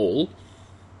in the hole.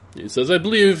 He says, I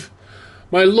believe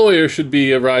my lawyer should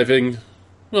be arriving,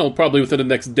 well, probably within the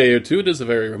next day or two. It is a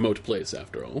very remote place,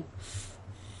 after all.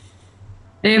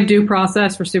 They have due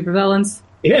process for supervillains.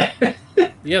 Yeah.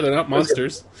 Yeah, they're not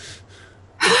monsters.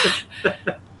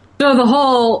 So the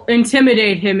whole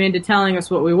intimidate him into telling us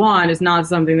what we want is not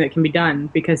something that can be done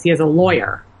because he has a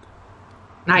lawyer.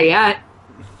 Not yet.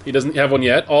 He doesn't have one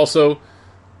yet. Also,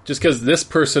 just because this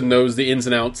person knows the ins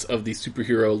and outs of the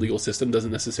superhero legal system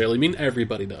doesn't necessarily mean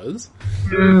everybody does.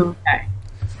 Okay.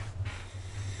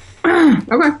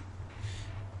 Okay.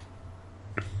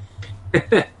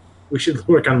 We should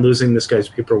work on losing this guy's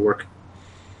paperwork.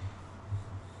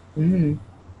 Do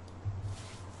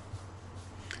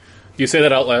you say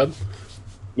that out loud?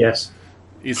 Yes.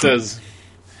 He says,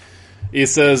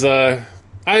 I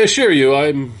assure you,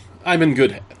 I'm in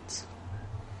good hands.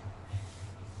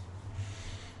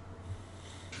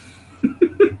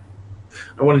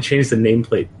 I want to change the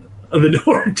nameplate on the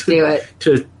door to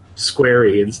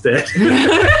Squarey instead.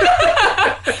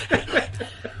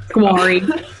 Quarry.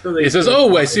 He says,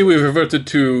 oh, I see we've reverted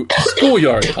to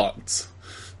schoolyard taunts.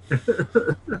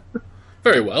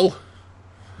 Very well.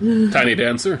 Tiny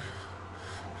dancer.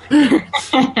 I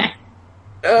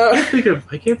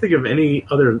can't think of any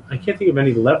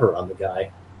lever on the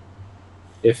guy.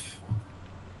 If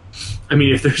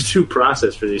there's due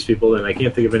process for these people, then I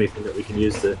can't think of anything that we can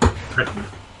use to threaten.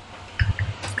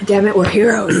 Damn it, we're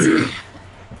heroes.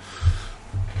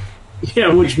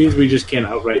 Yeah, which means we just can't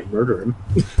outright murder him.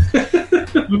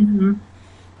 Mm-hmm.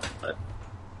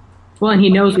 Well, and he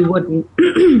knows we wouldn't.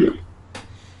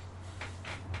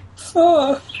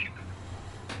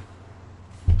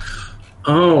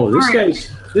 Oh,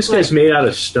 this guy's made out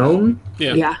of stone?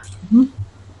 Yeah.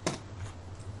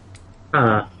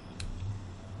 Well,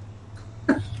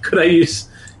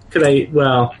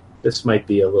 this might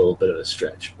be a little bit of a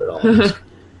stretch, but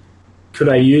could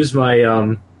I use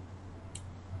my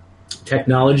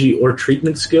technology or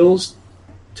treatment skills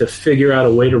to figure out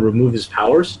a way to remove his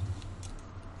powers?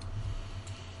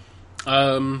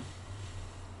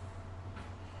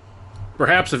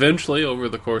 Perhaps eventually over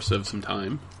the course of some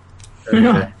time.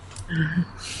 Okay.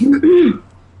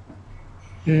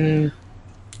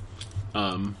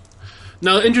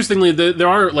 Now, interestingly, there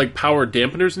are like power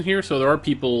dampeners in here, so there are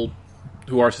people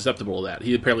who are susceptible to that.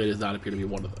 He apparently does not appear to be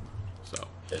one of them. So,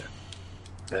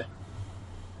 Okay.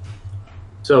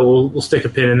 So we'll stick a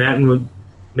pin in that, and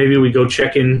maybe we go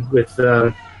check in with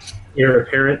Heir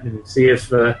Apparent and see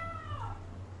if.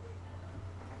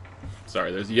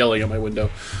 Sorry, there's yelling at my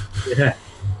window. Yeah.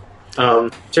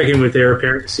 Check in with Heir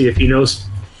Apparent to see if he knows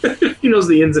he knows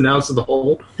the ins and outs of the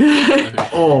hole.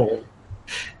 Oh.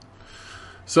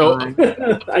 So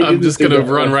I'm just going to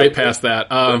run right past that.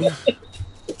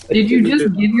 Did you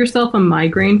just give yourself a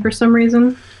migraine for some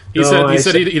reason? He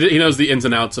said he knows the ins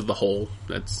and outs of the hole.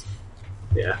 That's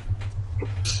yeah.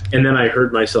 And then I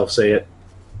heard myself say it.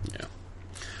 Yeah.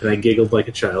 And I giggled like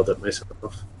a child at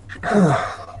myself.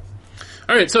 All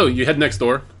right, so you head next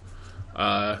door.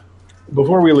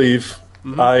 Before we leave,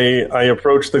 I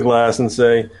approach the glass and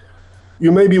say,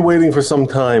 "You may be waiting for some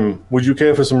time. Would you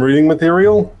care for some reading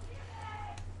material?"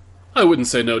 I wouldn't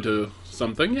say no to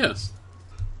something, yes.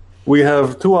 We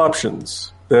have two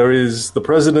options. There is the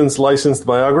President's Licensed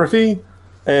Biography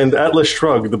and Atlas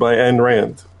Shrugged by Ayn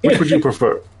Rand. Which would you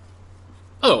prefer?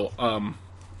 Oh,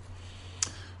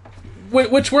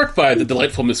 which work by the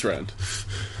delightful Miss Rand?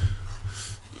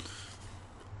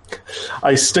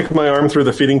 I stick my arm through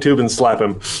the feeding tube and slap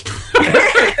him.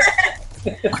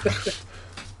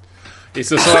 He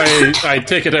says, so I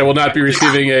take it I will not be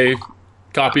receiving a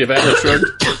copy of Atlas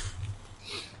Shrugged?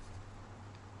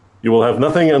 You will have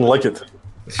nothing and like it.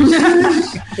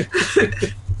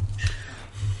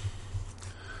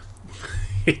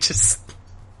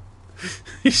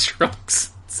 He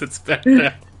shrugs, sits back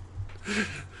down.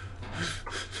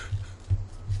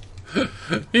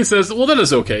 He says, well, that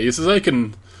is okay. He says, I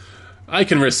can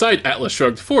recite Atlas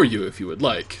Shrugged for you if you would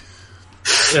like.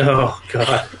 Oh,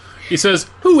 God. He says,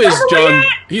 who is John?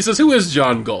 He says, who is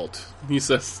John Galt? He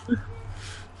says,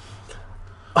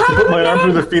 I put my arm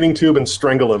through the feeding tube and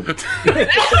strangle him.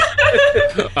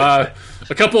 A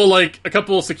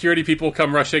couple security people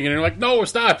come rushing and they're like, no,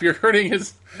 stop, you're hurting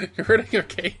your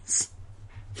case.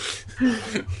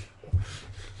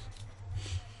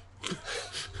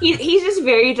 He's just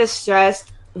very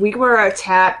distressed. We were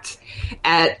attacked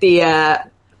at the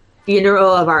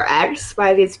funeral of our ex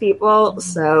by these people,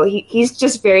 so he's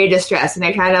just very distressed, and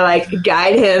I kind of like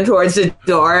guide him towards the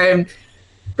door and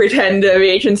pretend to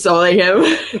be consoling him.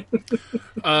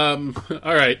 All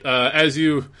right. As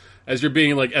you're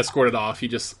being like escorted off, he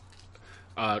just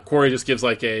Corey just gives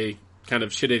like a kind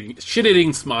of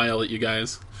shit-eating smile at you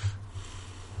guys.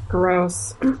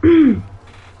 Gross.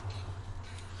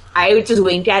 I would just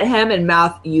wink at him and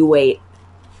mouth, "You wait."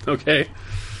 Okay.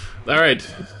 All right.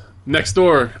 Next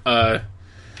door, at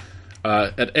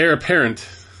Heir Apparent.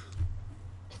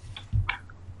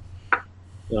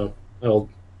 So we'll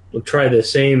try the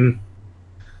same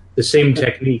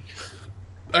technique.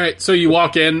 All right. So you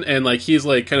walk in and like he's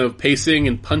like kind of pacing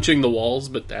and punching the walls,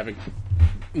 but having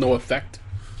no effect.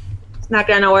 It's not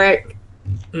gonna work.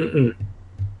 Mm-mm.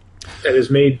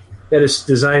 That is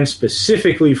designed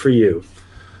specifically for you.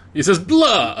 He says,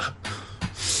 blah.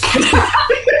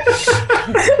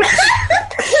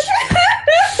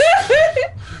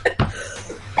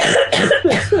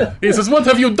 He says, what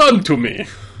have you done to me?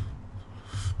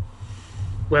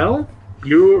 Well,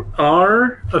 you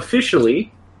are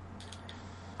officially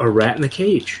a rat in a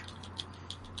cage.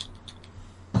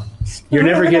 You're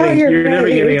never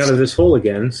getting out of this hole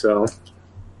again, so.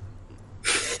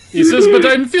 He says, but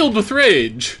I'm filled with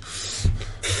rage.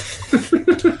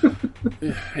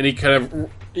 And he kind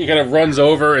of runs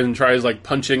over and tries like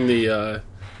punching the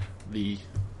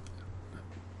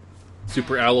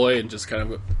super alloy and just kind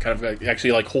of like,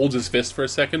 actually like holds his fist for a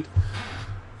second.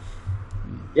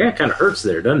 Yeah, it kind of hurts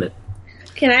there, doesn't it?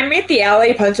 Can I make the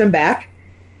alloy punch him back?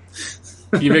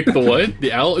 You make the what?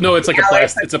 The alloy? No, it's like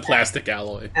it's a plastic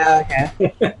alloy. Oh, okay.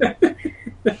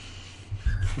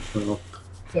 Well,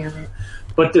 Damn it.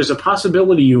 but there's a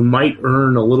possibility you might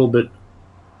earn a little bit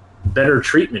better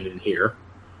treatment in here.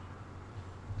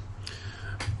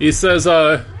 He says,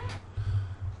 are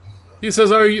you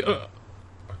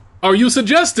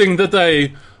suggesting that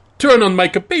I turn on my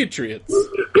compatriots?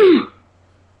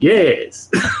 Yes.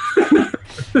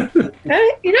 You don't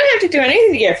have to do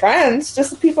anything to get friends. Just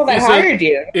the people that hired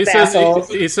you. He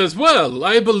says, well,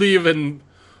 I believe in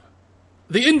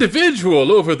the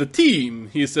individual over the team.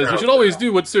 He says, you should always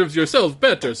do what serves yourself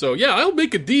better. So, yeah, I'll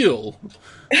make a deal.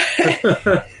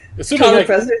 Call the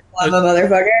prisoner's dilemma,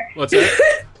 motherfucker. What's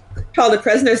that? Call the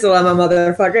prisoner's dilemma,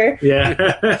 motherfucker. Yeah.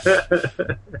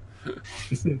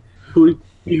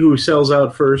 Who sells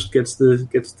out first gets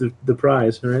the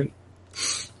prize, right?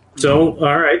 So,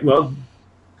 all right, well,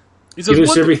 he says, give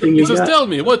us everything you got. He says, tell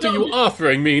me, what are you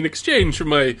offering me in exchange for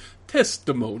my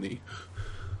testimony?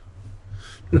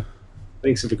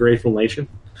 Thanks to the grateful nation.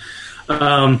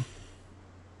 I'll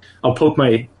poke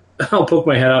my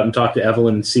head out and talk to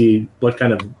Evelyn and see what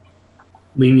kind of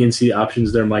leniency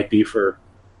options there might be for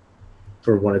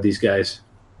one of these guys.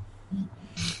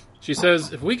 She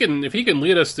says, if he can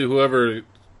lead us to whoever,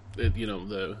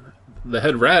 the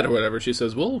head rat or whatever, she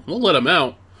says, we'll let him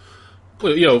out.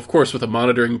 Well, of course, with a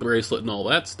monitoring bracelet and all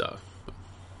that stuff.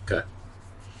 Okay.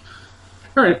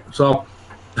 All right, so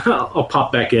I'll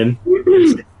pop back in.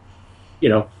 You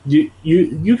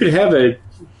could have a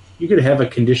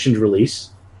conditioned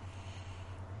release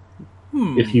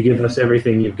if you give us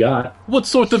everything you've got. What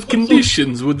sort of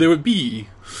conditions would there be?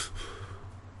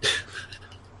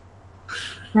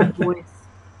 That voice.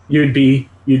 You'd be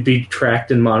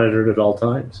tracked and monitored at all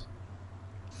times.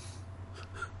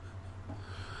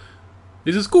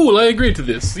 This is cool. I agree to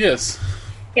this. Yes.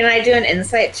 Can I do an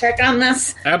insight check on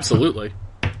this? Absolutely.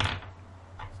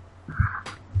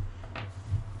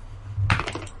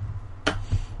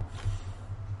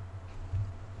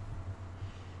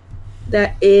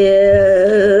 That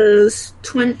is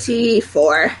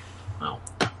 24. Wow.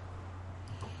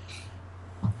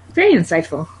 Very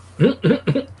insightful.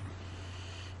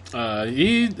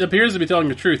 He appears to be telling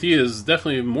the truth. He is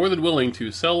definitely more than willing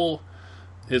to sell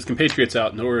his compatriots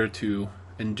out in order to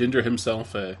engender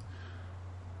himself a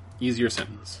easier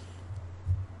sentence.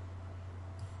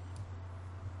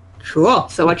 Cool.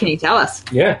 So what can you tell us?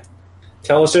 Yeah.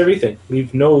 Tell us everything.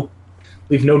 Leave no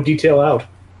detail out.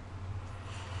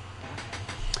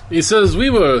 He says we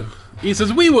were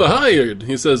hired.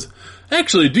 He says,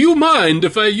 actually, do you mind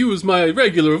if I use my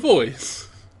regular voice?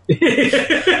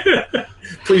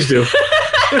 Please do.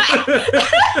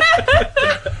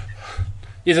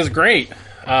 He says, great.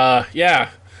 Yeah.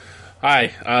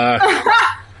 Hi.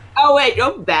 Oh wait,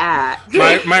 go back.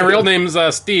 My real name's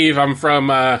Steve. I'm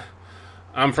from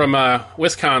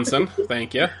Wisconsin.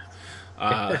 Thank you.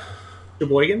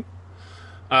 Sheboygan?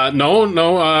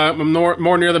 No. I'm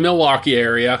more near the Milwaukee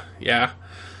area. Yeah.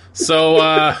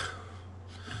 So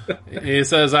he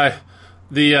says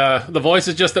the voice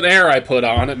is just an air I put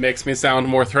on. It makes me sound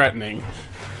more threatening.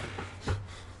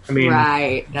 I mean,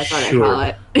 right. That's what sure.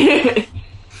 I call it.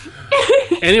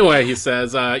 Anyway, he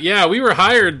says, yeah, we were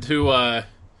hired to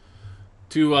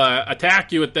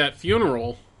attack you at that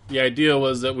funeral. The idea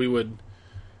was that we would,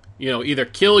 either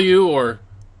kill you or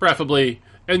preferably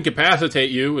incapacitate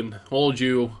you and hold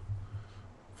you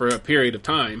for a period of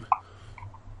time.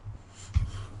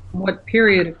 What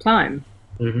period of time?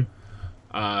 Mm-hmm.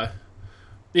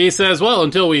 He says, well,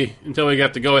 until we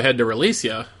got to go ahead to release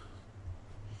you.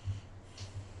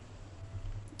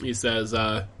 He says,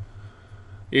 as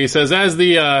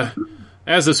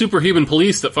the superhuman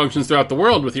police that functions throughout the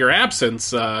world, with your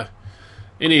absence,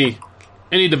 any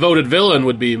devoted villain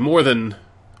would be more than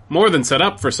set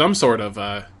up for some sort of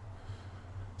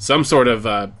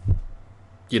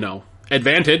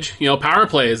advantage. Power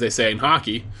play, as they say in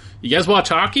hockey. You guys watch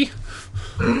hockey?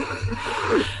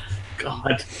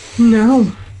 God.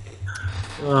 No.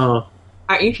 Oh,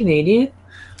 Aren't you Canadian?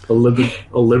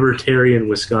 a libertarian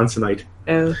Wisconsinite.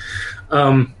 Oh.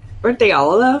 Weren't they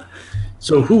all though?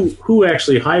 So who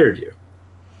actually hired you?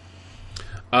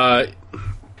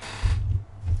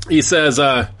 He says,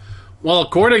 well,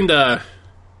 according to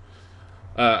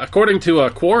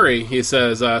Quarry, he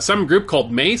says some group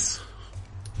called Mace.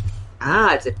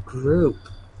 Ah, it's a group.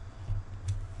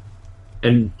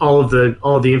 And all of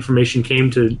the information came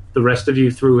to the rest of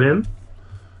you through him?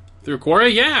 Through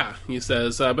Quarry, yeah. He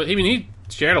says, but he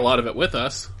shared a lot of it with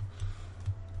us.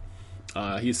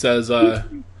 He says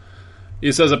apparently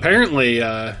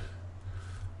the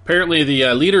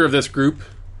leader of this group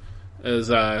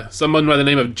is someone by the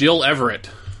name of Jill Everett.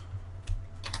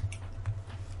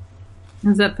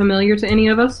 Is that familiar to any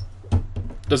of us?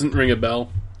 Doesn't ring a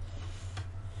bell.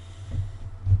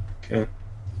 Okay.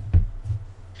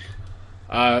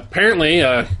 Apparently,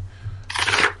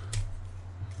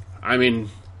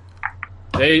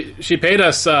 she paid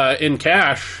us in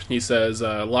cash. He says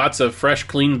lots of fresh,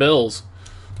 clean bills.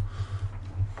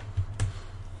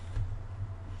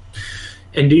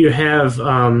 And do you have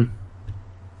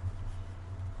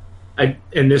we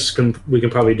can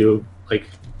probably do like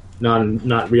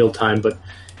not real time, but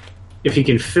if you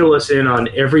can fill us in on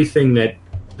everything that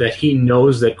he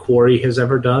knows that Quarry has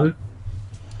ever done,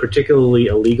 particularly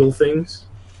illegal things,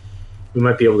 we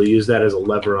might be able to use that as a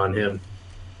lever on him.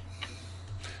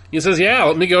 He says, yeah,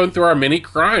 let me go through our many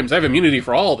crimes. I have immunity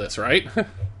for all this, right?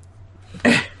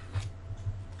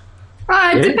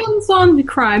 It depends on the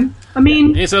crime. I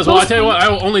mean... He says, well, I tell you what, I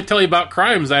will only tell you about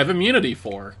crimes I have immunity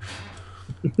for.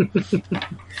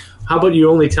 How about you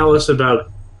only tell us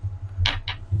about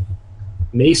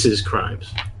Mace's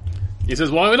crimes? He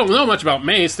says, well, we don't know much about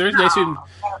Mace.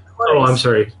 I'm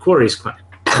sorry, Quarry's crime.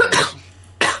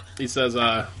 He says,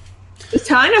 Just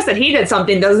telling us that he did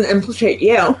something doesn't implicate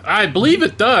you. I believe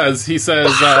it does. He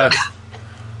says,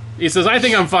 I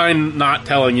think I'm fine not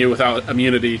telling you without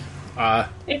immunity.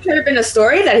 It could have been a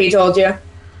story that he told you.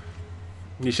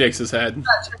 He shakes his head.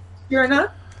 You're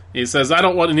not? He says, I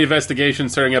don't want any investigation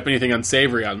stirring up anything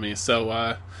unsavory on me,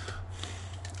 so,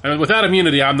 without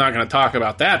immunity, I'm not going to talk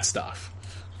about that stuff.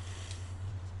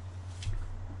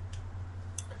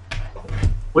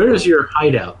 Where is your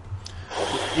hideout?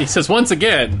 He says, once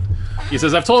again,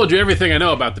 I've told you everything I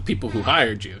know about the people who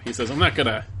hired you. He says, I'm not going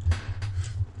to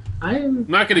I'm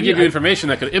not going to give you information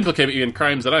that could implicate you in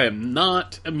crimes that I am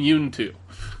not immune to.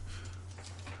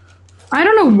 I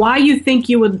don't know why you think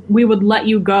we would let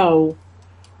you go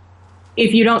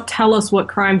if you don't tell us what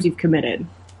crimes you've committed.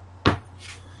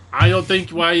 I don't think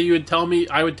why you would tell me.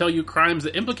 I would tell you crimes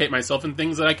that implicate myself in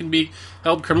things that I can be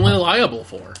held criminally liable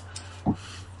for.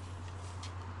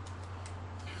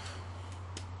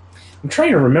 I'm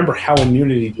trying to remember how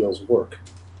immunity deals work.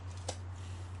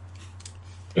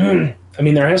 I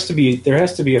mean, there has to be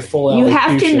a full You allocation.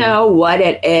 have to know what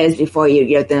it is before you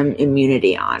give them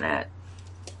immunity on it.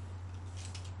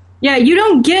 Yeah, you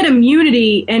don't get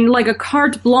immunity and like a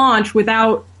carte blanche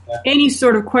without any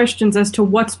sort of questions as to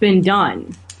what's been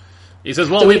done. He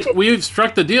says, well, we've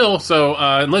struck the deal, so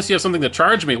unless you have something to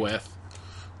charge me with.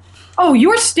 Oh,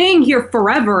 you're staying here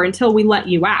forever until we let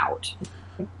you out.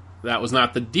 That was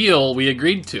not the deal we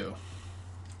agreed to.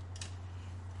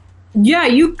 Yeah,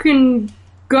 you can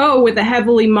go with a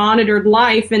heavily monitored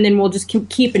life, and then we'll just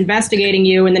keep investigating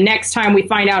you, and the next time we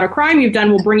find out a crime you've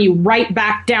done, we'll bring you right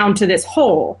back down to this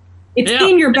hole. It's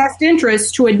in your best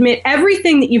interest to admit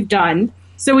everything that you've done,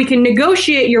 so we can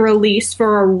negotiate your release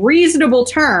for a reasonable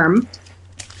term,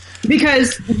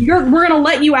 because we're going to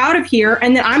let you out of here,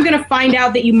 and then I'm going to find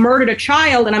out that you murdered a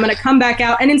child, and I'm going to come back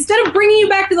out, and instead of bringing you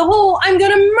back to the hole, I'm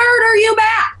going to murder you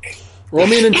back! Roll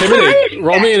me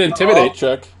an intimidate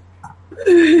check.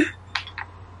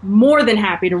 More than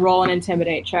happy to roll an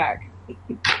intimidate check.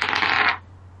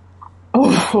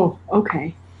 Oh,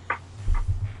 okay.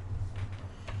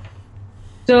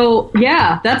 So,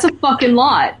 yeah, that's a fucking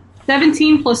lot.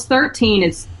 17 plus 13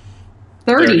 is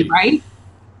 30, right?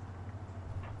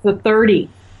 So 30.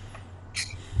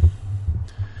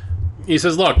 He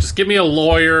says, look, just give me a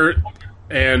lawyer,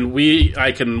 and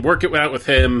I can work it out with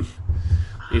him.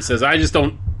 He says, I just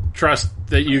don't trust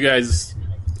that you guys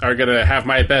are going to have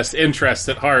my best interests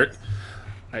at heart.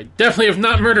 I definitely have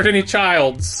not murdered any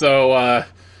child, so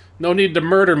no need to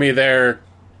murder me there,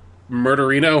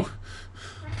 murderino.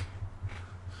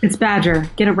 It's Badger.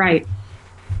 Get it right.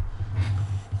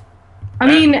 I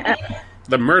mean...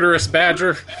 the murderous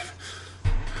Badger.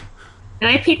 Can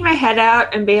I peek my head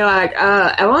out and be like,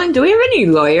 Evelyn, do we have any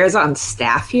lawyers on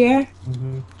staff here?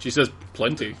 Mm-hmm. She says,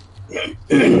 plenty.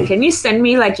 Can you send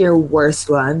me, like, your worst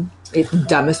one? The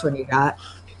dumbest one you got?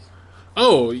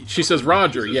 Oh, she says,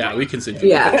 Roger. Yeah, we can send you.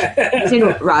 Yeah.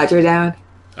 Send Roger down.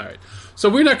 All right. So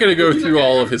we're not going to go through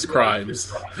all of his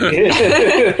crimes.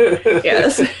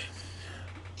 Yes.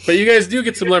 But you guys do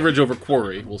get some leverage over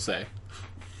Quarry, we'll say.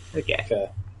 Okay.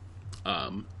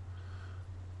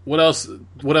 What else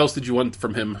did you want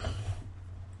from him?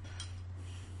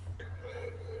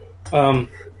 So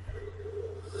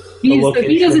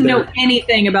he doesn't know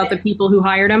anything about the people who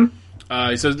hired him?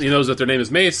 He says he knows that their name is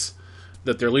Mace,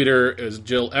 that their leader is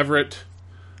Jill Everett,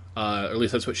 or at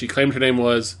least that's what she claimed her name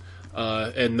was,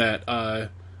 and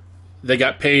that they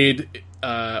got paid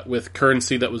with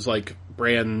currency that was like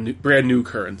brand new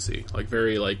currency, like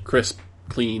very like crisp,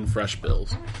 clean, fresh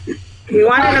bills. We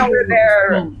want to know where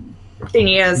their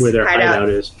thingy is. Where their hideout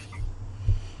is.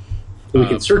 So we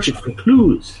can search it for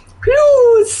clues.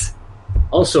 Clues!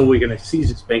 Also, we're going to seize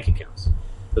its bank accounts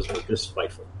because we're this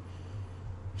spiteful.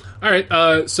 All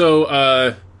right,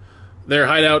 so their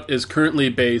hideout is currently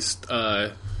based.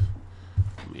 Let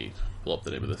me pull up the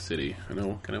name of the city. I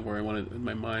know kind of where I want it in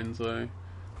my mind's eye.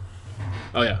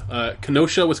 Oh yeah,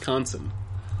 Kenosha, Wisconsin.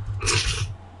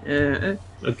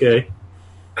 Okay.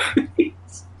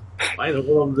 By the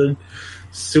world, the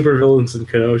supervillains in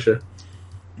Kenosha.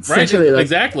 Right,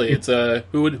 exactly. It's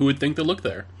who would think to look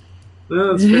there?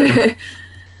 No, that's fair.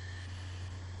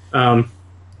 All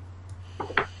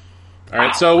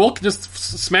right, so we'll just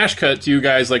smash cut to you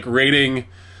guys like raiding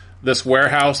this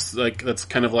warehouse, like that's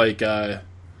kind of like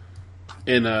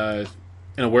in a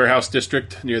warehouse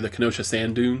district near the Kenosha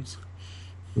sand dunes.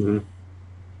 Mm-hmm.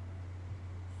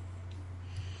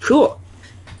 Cool.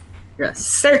 Gonna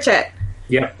search it.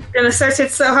 Yep. Gonna search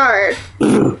it so hard.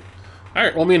 All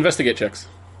right, roll me investigate checks.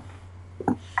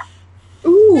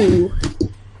 Ooh.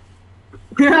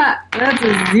 That's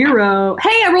a 0.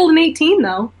 Hey, I rolled an 18,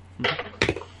 though.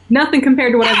 Nothing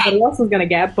compared to what everybody else was going to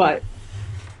get, but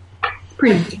it's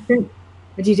pretty decent.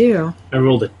 What'd you do? I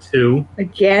rolled a 2.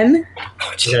 Again?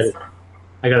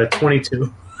 I got a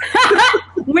 22.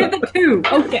 With a 2.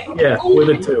 Okay. Yeah, with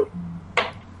a 2.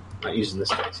 Not using this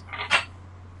dice.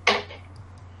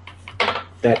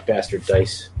 That bastard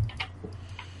dice.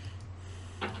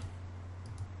 All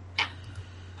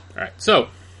right, so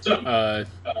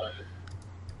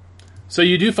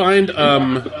you do find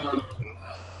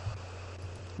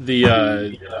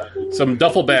some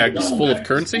duffel bags full of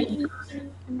currency.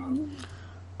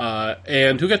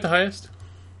 And who got the highest?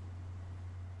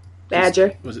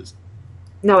 Badger. Was it?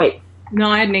 No, wait. No,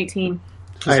 I had an 18.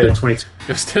 I had a 22.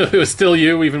 It was still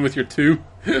you, even with your 2.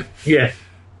 Yeah.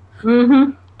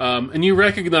 Mm-hmm. And you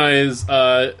recognize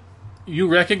the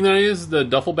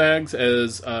duffel bags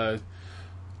as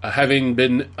having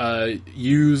been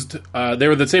used. They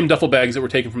were the same duffel bags that were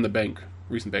taken from the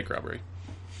recent bank robbery.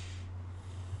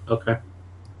 Okay.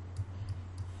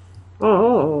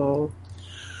 Oh.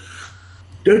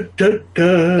 Da, da,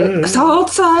 da. It's all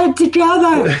tied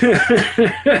together.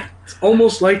 It's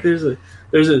almost like there's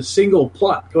a single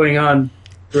plot going on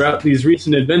throughout these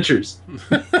recent adventures.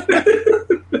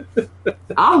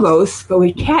 Almost, but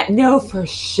we can't know for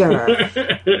sure.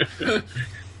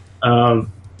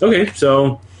 Okay,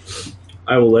 so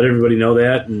I will let everybody know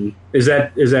that. And is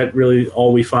that really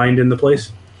all we find in the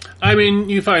place? I mean,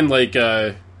 you find like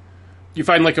a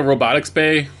robotics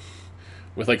bay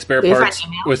with like spare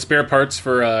parts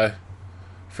for the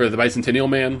Bicentennial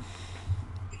Man.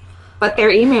 But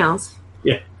they're emails.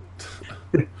 Yeah.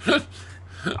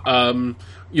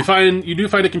 You do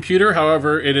find a computer.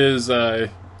 However, it is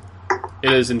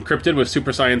encrypted with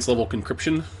super science level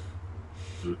encryption.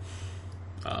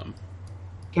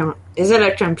 Is it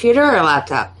a computer or a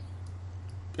laptop?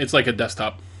 It's like a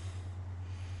desktop.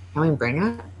 Can we bring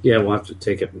it? Yeah, we'll have to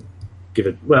take it and give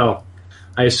it. Well,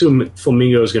 I assume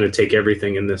Flamingo is going to take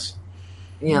everything in this.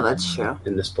 Yeah, that's true.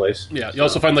 In this place. Yeah, you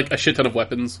also find like a shit ton of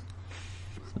weapons.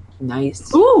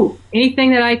 Nice. Ooh,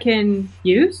 anything that I can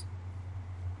use?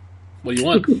 What do you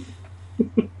want?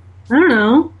 I don't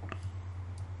know.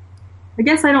 I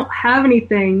guess I don't have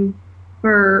anything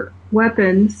for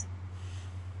weapons.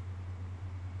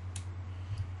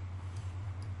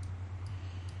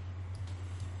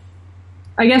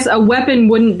 I guess a weapon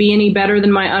wouldn't be any better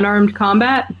than my unarmed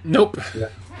combat. Nope. Yeah.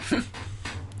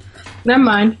 Never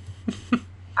mind.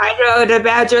 I go to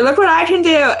Badger, look what I can do!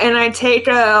 And I take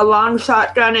a long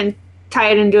shotgun and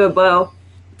tie it into a bow.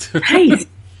 Nice.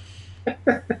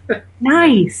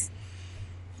 Nice.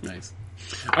 Nice.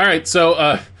 All right,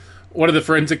 so one of the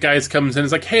forensic guys comes in and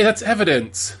is like, "Hey, that's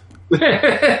evidence."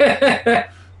 Now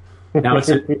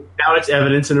it's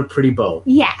evidence in a pretty bow.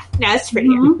 Yeah, that's pretty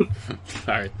good.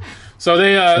 All right, so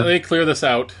they clear this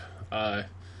out,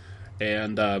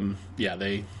 and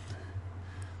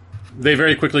they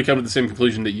very quickly come to the same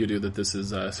conclusion that you do, that this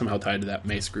is somehow tied to that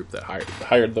Mace group that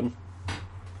hired them.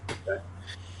 Okay.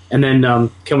 And then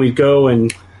can we go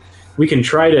and we can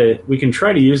try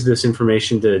to use this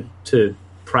information to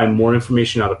pry more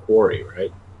information out of Quarry,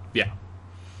 right? Yeah.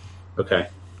 Okay.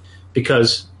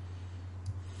 Because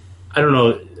I don't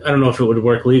know if it would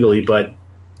work legally, but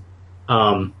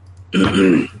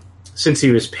since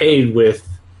he was paid with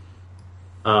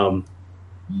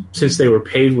since they were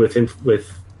paid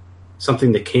with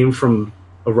something that came from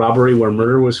a robbery where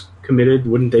murder was committed,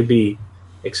 wouldn't they be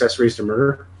accessories to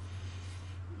murder?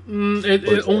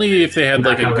 Only if they had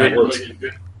like a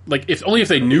good, like only if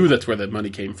they knew that's where the money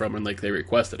came from and like they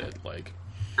requested it. Like,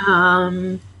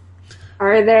 are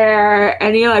there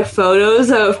any like photos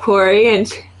of Corey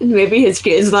and maybe his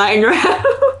kids lying around?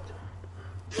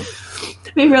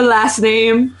 Maybe her last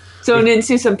name sewn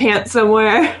into some pants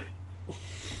somewhere.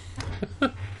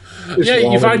 Yeah,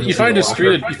 you find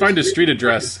his street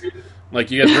address. Like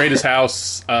you guys raid his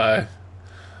house, and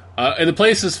the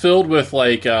place is filled with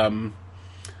like Ayn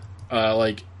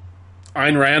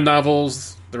Rand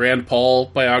novels, the Rand Paul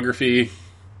biography.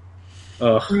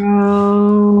 In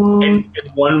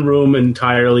one room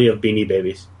entirely of Beanie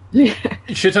Babies.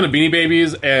 Shit ton of Beanie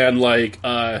Babies and like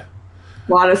a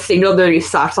lot of single dirty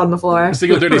socks on the floor.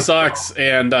 Single dirty socks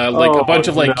and like a bunch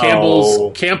of like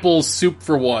Campbell's soup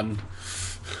for one.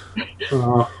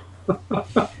 Now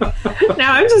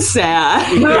I'm just sad.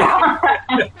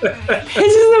 This is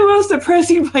the most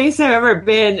depressing place I've ever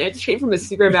been. It's straight from a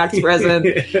Supermax present.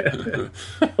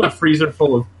 A freezer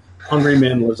full of Hungry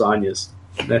Man lasagnas.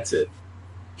 That's it.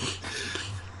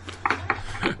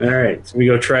 All right, so we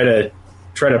go try to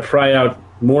pry out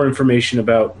more information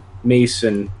about Mace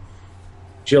and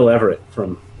Jill Everett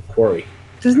from Quarry.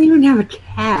 Doesn't even have a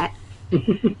cat.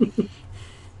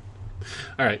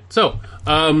 All right, so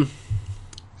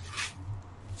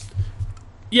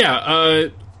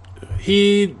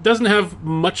he doesn't have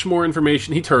much more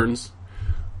information. He turns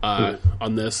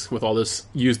on this with all this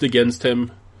used against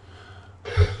him.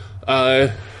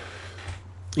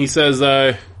 He says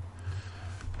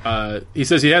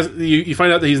he has. You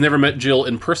find out that he's never met Jill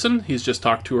in person. He's just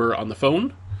talked to her on the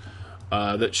phone.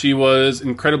 That she was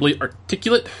incredibly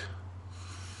articulate,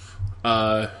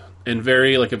 and a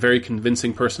very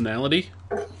convincing personality.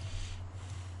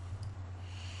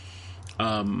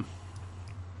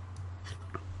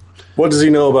 What does he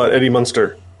know about Eddie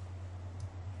Munster?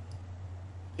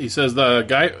 He says the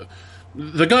guy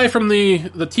from the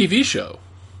TV show.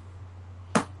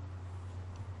 I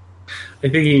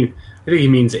think he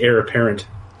means heir apparent.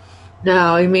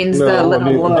 No, he means No, the I little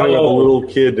mean, I'm talking about the boy. little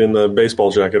kid in the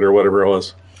baseball jacket or whatever it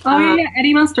was. Oh, yeah,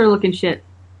 Eddie Munster looking shit.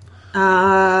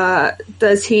 Was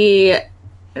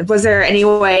there any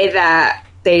way that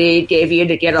they gave you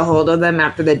to get a hold of them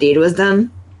after the deed was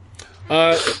done?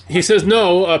 He says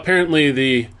no. Apparently,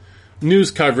 the news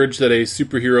coverage that a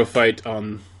superhero fight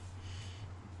on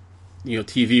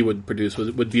TV would produce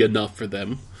would be enough for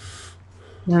them.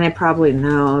 And I probably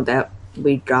know that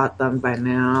we got them by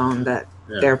now and that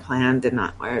their plan did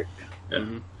not work.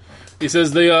 Mm-hmm. He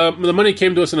says the money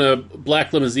came to us in a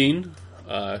black limousine.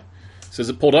 Says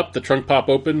it pulled up, the trunk popped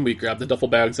open, we grabbed the duffel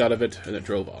bags out of it, and it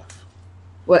drove off.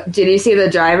 What, did you see the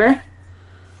driver?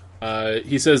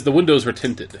 He says the windows were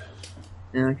tinted.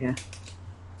 Okay.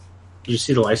 Did you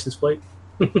see the license plate?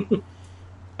 He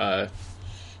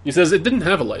says it didn't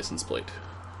have a license plate.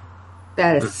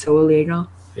 That is so illegal.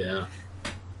 Yeah.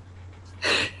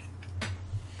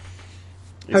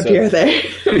 He How says- dare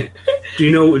they? Do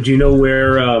you know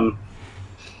where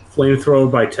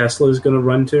Flamethrower by Tesla is going to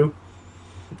run to?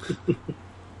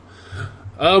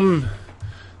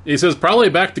 He says probably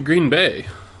back to Green Bay.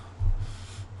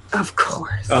 Of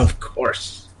course. Of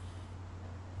course.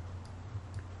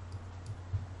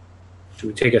 Should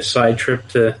we take a side trip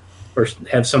or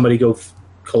have somebody go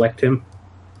collect him?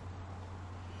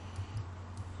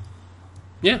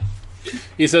 Yeah.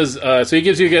 He says so. He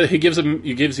gives you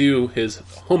his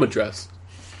home address.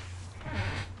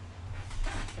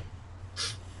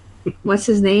 What's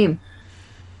his name?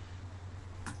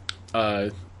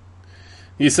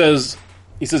 He says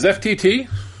FTT.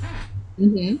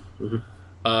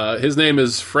 Mm-hmm. His name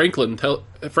is Franklin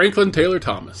Taylor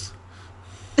Thomas.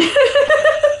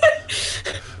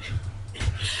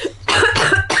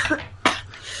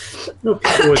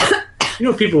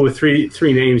 People with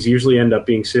three names usually end up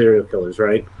being serial killers,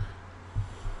 right?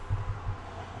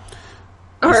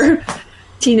 Or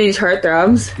teenage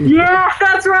heartthrobs. Yeah,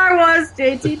 that's where I was,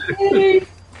 JTT.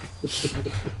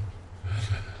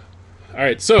 All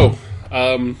right, so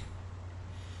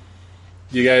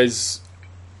you guys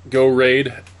go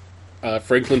raid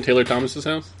Franklin Taylor Thomas's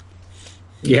house.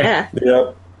 Yeah. Yep.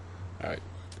 All right,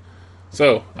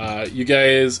 so you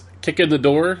guys kick in the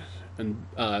door and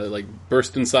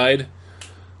burst inside,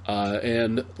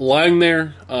 and lying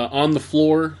there on the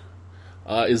floor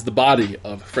is the body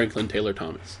of Franklin Taylor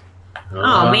Thomas.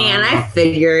 Oh man, I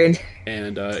figured.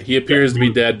 And he appears to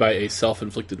be dead by a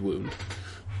self-inflicted wound.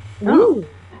 Ooh.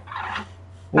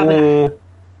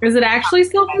 Is it actually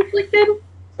self-inflicted?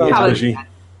 Probably. Fishy.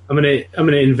 I'm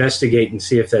gonna investigate and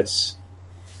see if I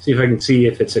can see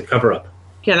if it's a cover up.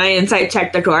 Can I insight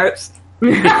check the corpse?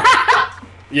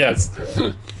 Yes.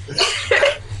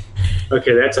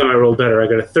 Okay, that's how I rolled better. I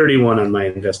got a 31 on my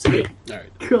investigate. All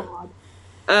right.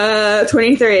 God.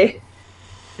 23.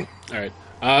 All right.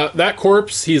 That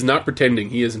corpse, he's not pretending.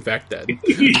 He is, in fact, dead.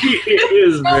 He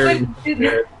is very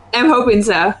dead. I'm hoping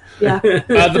so. Yeah.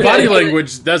 The body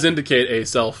language does indicate a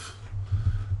self.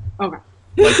 Okay.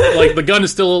 Like the gun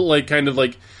is still,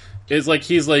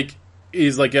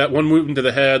 he's got one wound to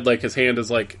the head, his hand is,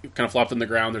 kind of flopped in the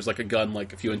ground. There's, a gun, a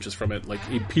few inches from it.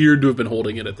 He appeared to have been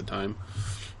holding it at the time.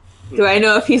 Do I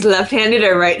know if he's left-handed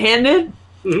or right-handed?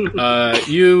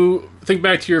 You think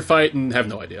back to your fight and have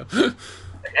no idea.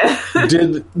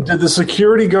 Did the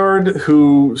security guard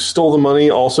who stole the money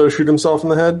also shoot himself in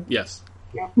the head? Yes.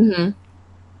 Mm-hmm.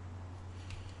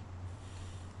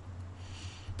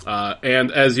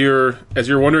 And as you're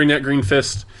wandering that green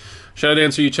fist, Shadow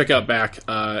Dancer, you check out back,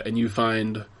 and you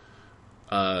find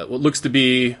what looks to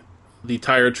be the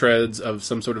tire treads of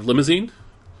some sort of limousine.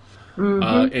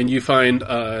 Mm-hmm. And you find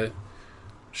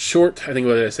short, I think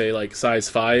what did I say, size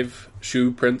 5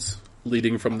 shoe prints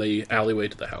leading from the alleyway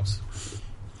to the house.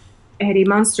 Eddie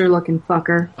Munster looking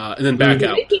fucker. And then back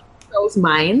out. Do you think he controls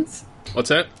minds? What's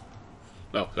that?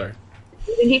 Oh, sorry.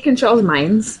 Do you think he controls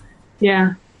minds?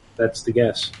 Yeah. That's the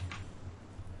guess.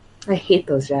 I hate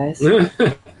those guys.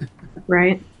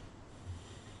 Right.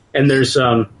 And there's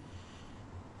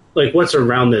what's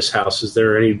around this house? Is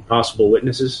there any possible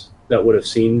witnesses that would have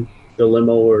seen the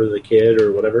limo or the kid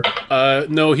or whatever?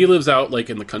 No, he lives out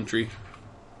in the country.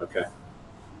 Okay.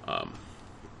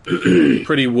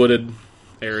 Pretty wooded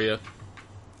area.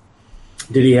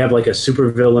 Did he have a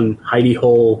supervillain hidey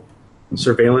hole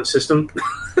surveillance system?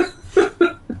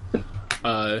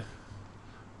 Do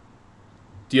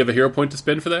you have a hero point to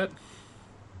spend for that?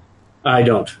 I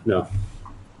don't. No.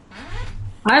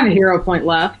 I have a hero point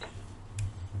left.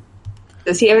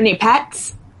 Does he have any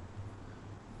pets?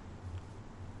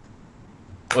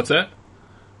 What's that?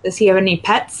 Does he have any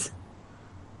pets?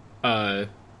 No.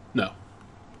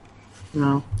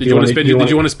 No. Did you want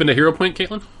to spend a hero point,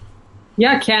 Caitlin?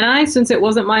 Yeah, can I? Since it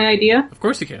wasn't my idea. Of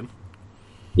course you can.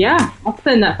 Yeah, I'll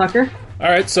spend that fucker. All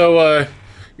right, so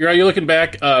you're looking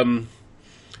back.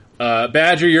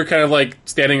 Badger, you're kind of like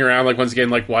standing around, like once again,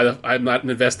 like I'm not an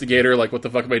investigator. Like what the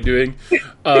fuck am I doing?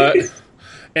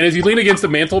 And as you lean against the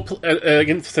mantle,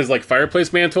 against his like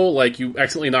fireplace mantle, like you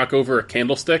accidentally knock over a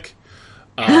candlestick.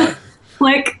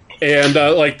 Click. And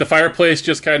like the fireplace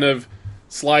just kind of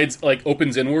slides, like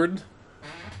opens inward.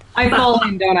 I fall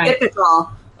in, don't I?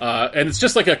 Typical. And it's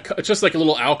just like a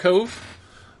little alcove.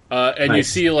 And Nice. you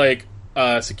see like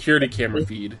a security camera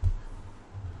feed.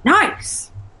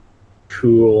 Nice.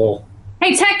 Cool.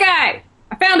 Hey, tech guy!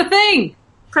 I found a thing!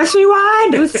 Press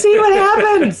rewind. Let's see what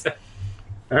happens.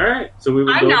 All right. So we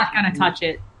will I'm not going to touch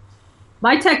it.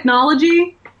 My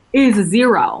technology is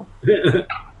 0.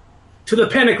 to the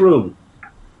panic room.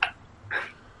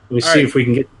 Let me see if we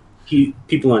can get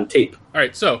people on tape. All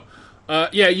right, so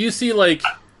you see like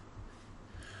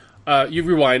you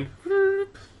rewind,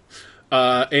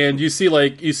 and you see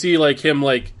like him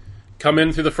like come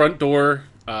in through the front door.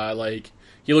 Like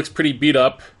he looks pretty beat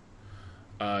up.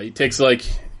 He takes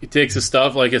his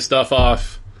stuff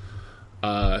off.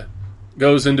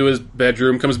 Goes into his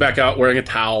bedroom, comes back out wearing a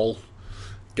towel.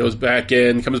 Goes back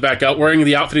in, comes back out wearing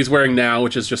the outfit he's wearing now,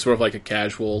 which is just sort of like a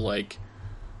casual, like,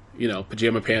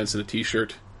 pajama pants and a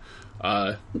t-shirt.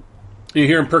 You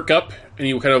hear him perk up, and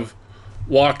he kind of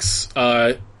walks,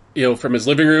 from his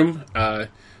living room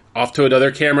off to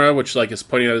another camera, which like is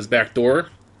pointing at his back door.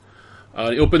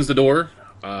 He opens the door,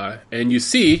 and you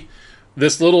see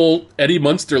this little Eddie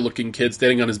Munster-looking kid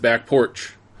standing on his back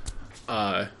porch.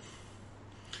 And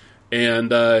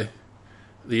the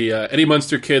Eddie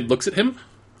Munster kid looks at him,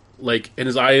 like, and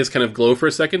his eyes kind of glow for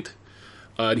a second,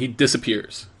 and he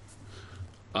disappears.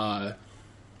 And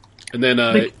then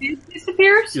The kid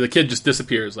disappears? the kid just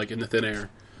disappears, like, in the thin air.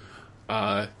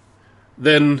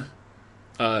 Then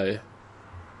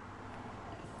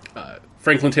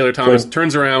Franklin Taylor Thomas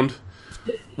turns around,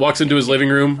 walks into his living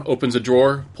room, opens a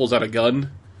drawer, pulls out a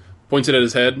gun, points it at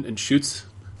his head, and shoots.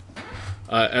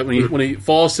 And when he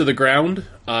falls to the ground,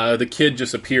 the kid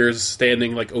just appears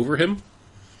standing like over him,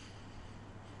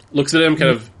 looks at him,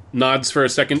 kind of nods for a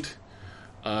second,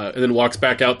 and then walks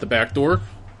back out the back door.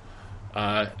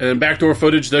 And then backdoor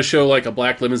footage does show like a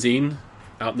black limousine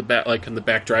out in the back, like in the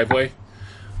back driveway.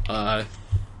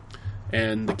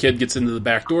 And the kid gets into the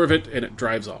back door of it, and it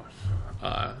drives off.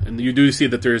 And you do see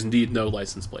that there is indeed no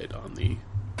license plate on the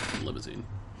limousine.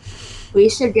 We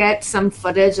should get some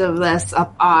footage of this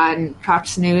up on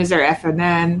Fox News or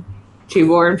FNN to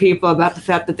warn people about the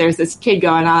fact that there's this kid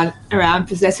going on around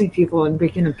possessing people and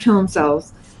making them kill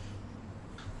themselves.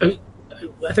 I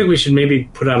think we should maybe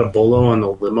put out a bolo on the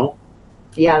limo.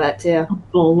 Yeah, that too.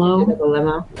 Bolo. The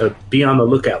limo. Be on the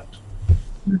lookout.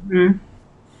 Mm-hmm.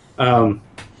 All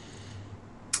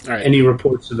right. Any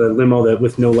reports of the limo that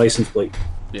with no license plate?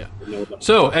 Yeah.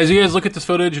 So, as you guys look at this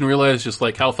footage and realize just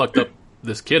like how fucked up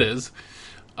this kid is,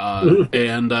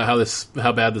 and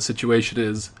how bad the situation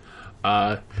is,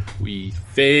 we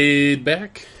fade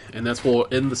back, and that's where we'll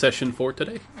end the session for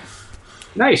today.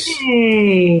 Nice.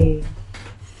 Hey.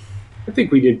 I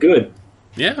think we did good.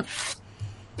 Yeah.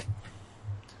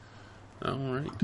 All right.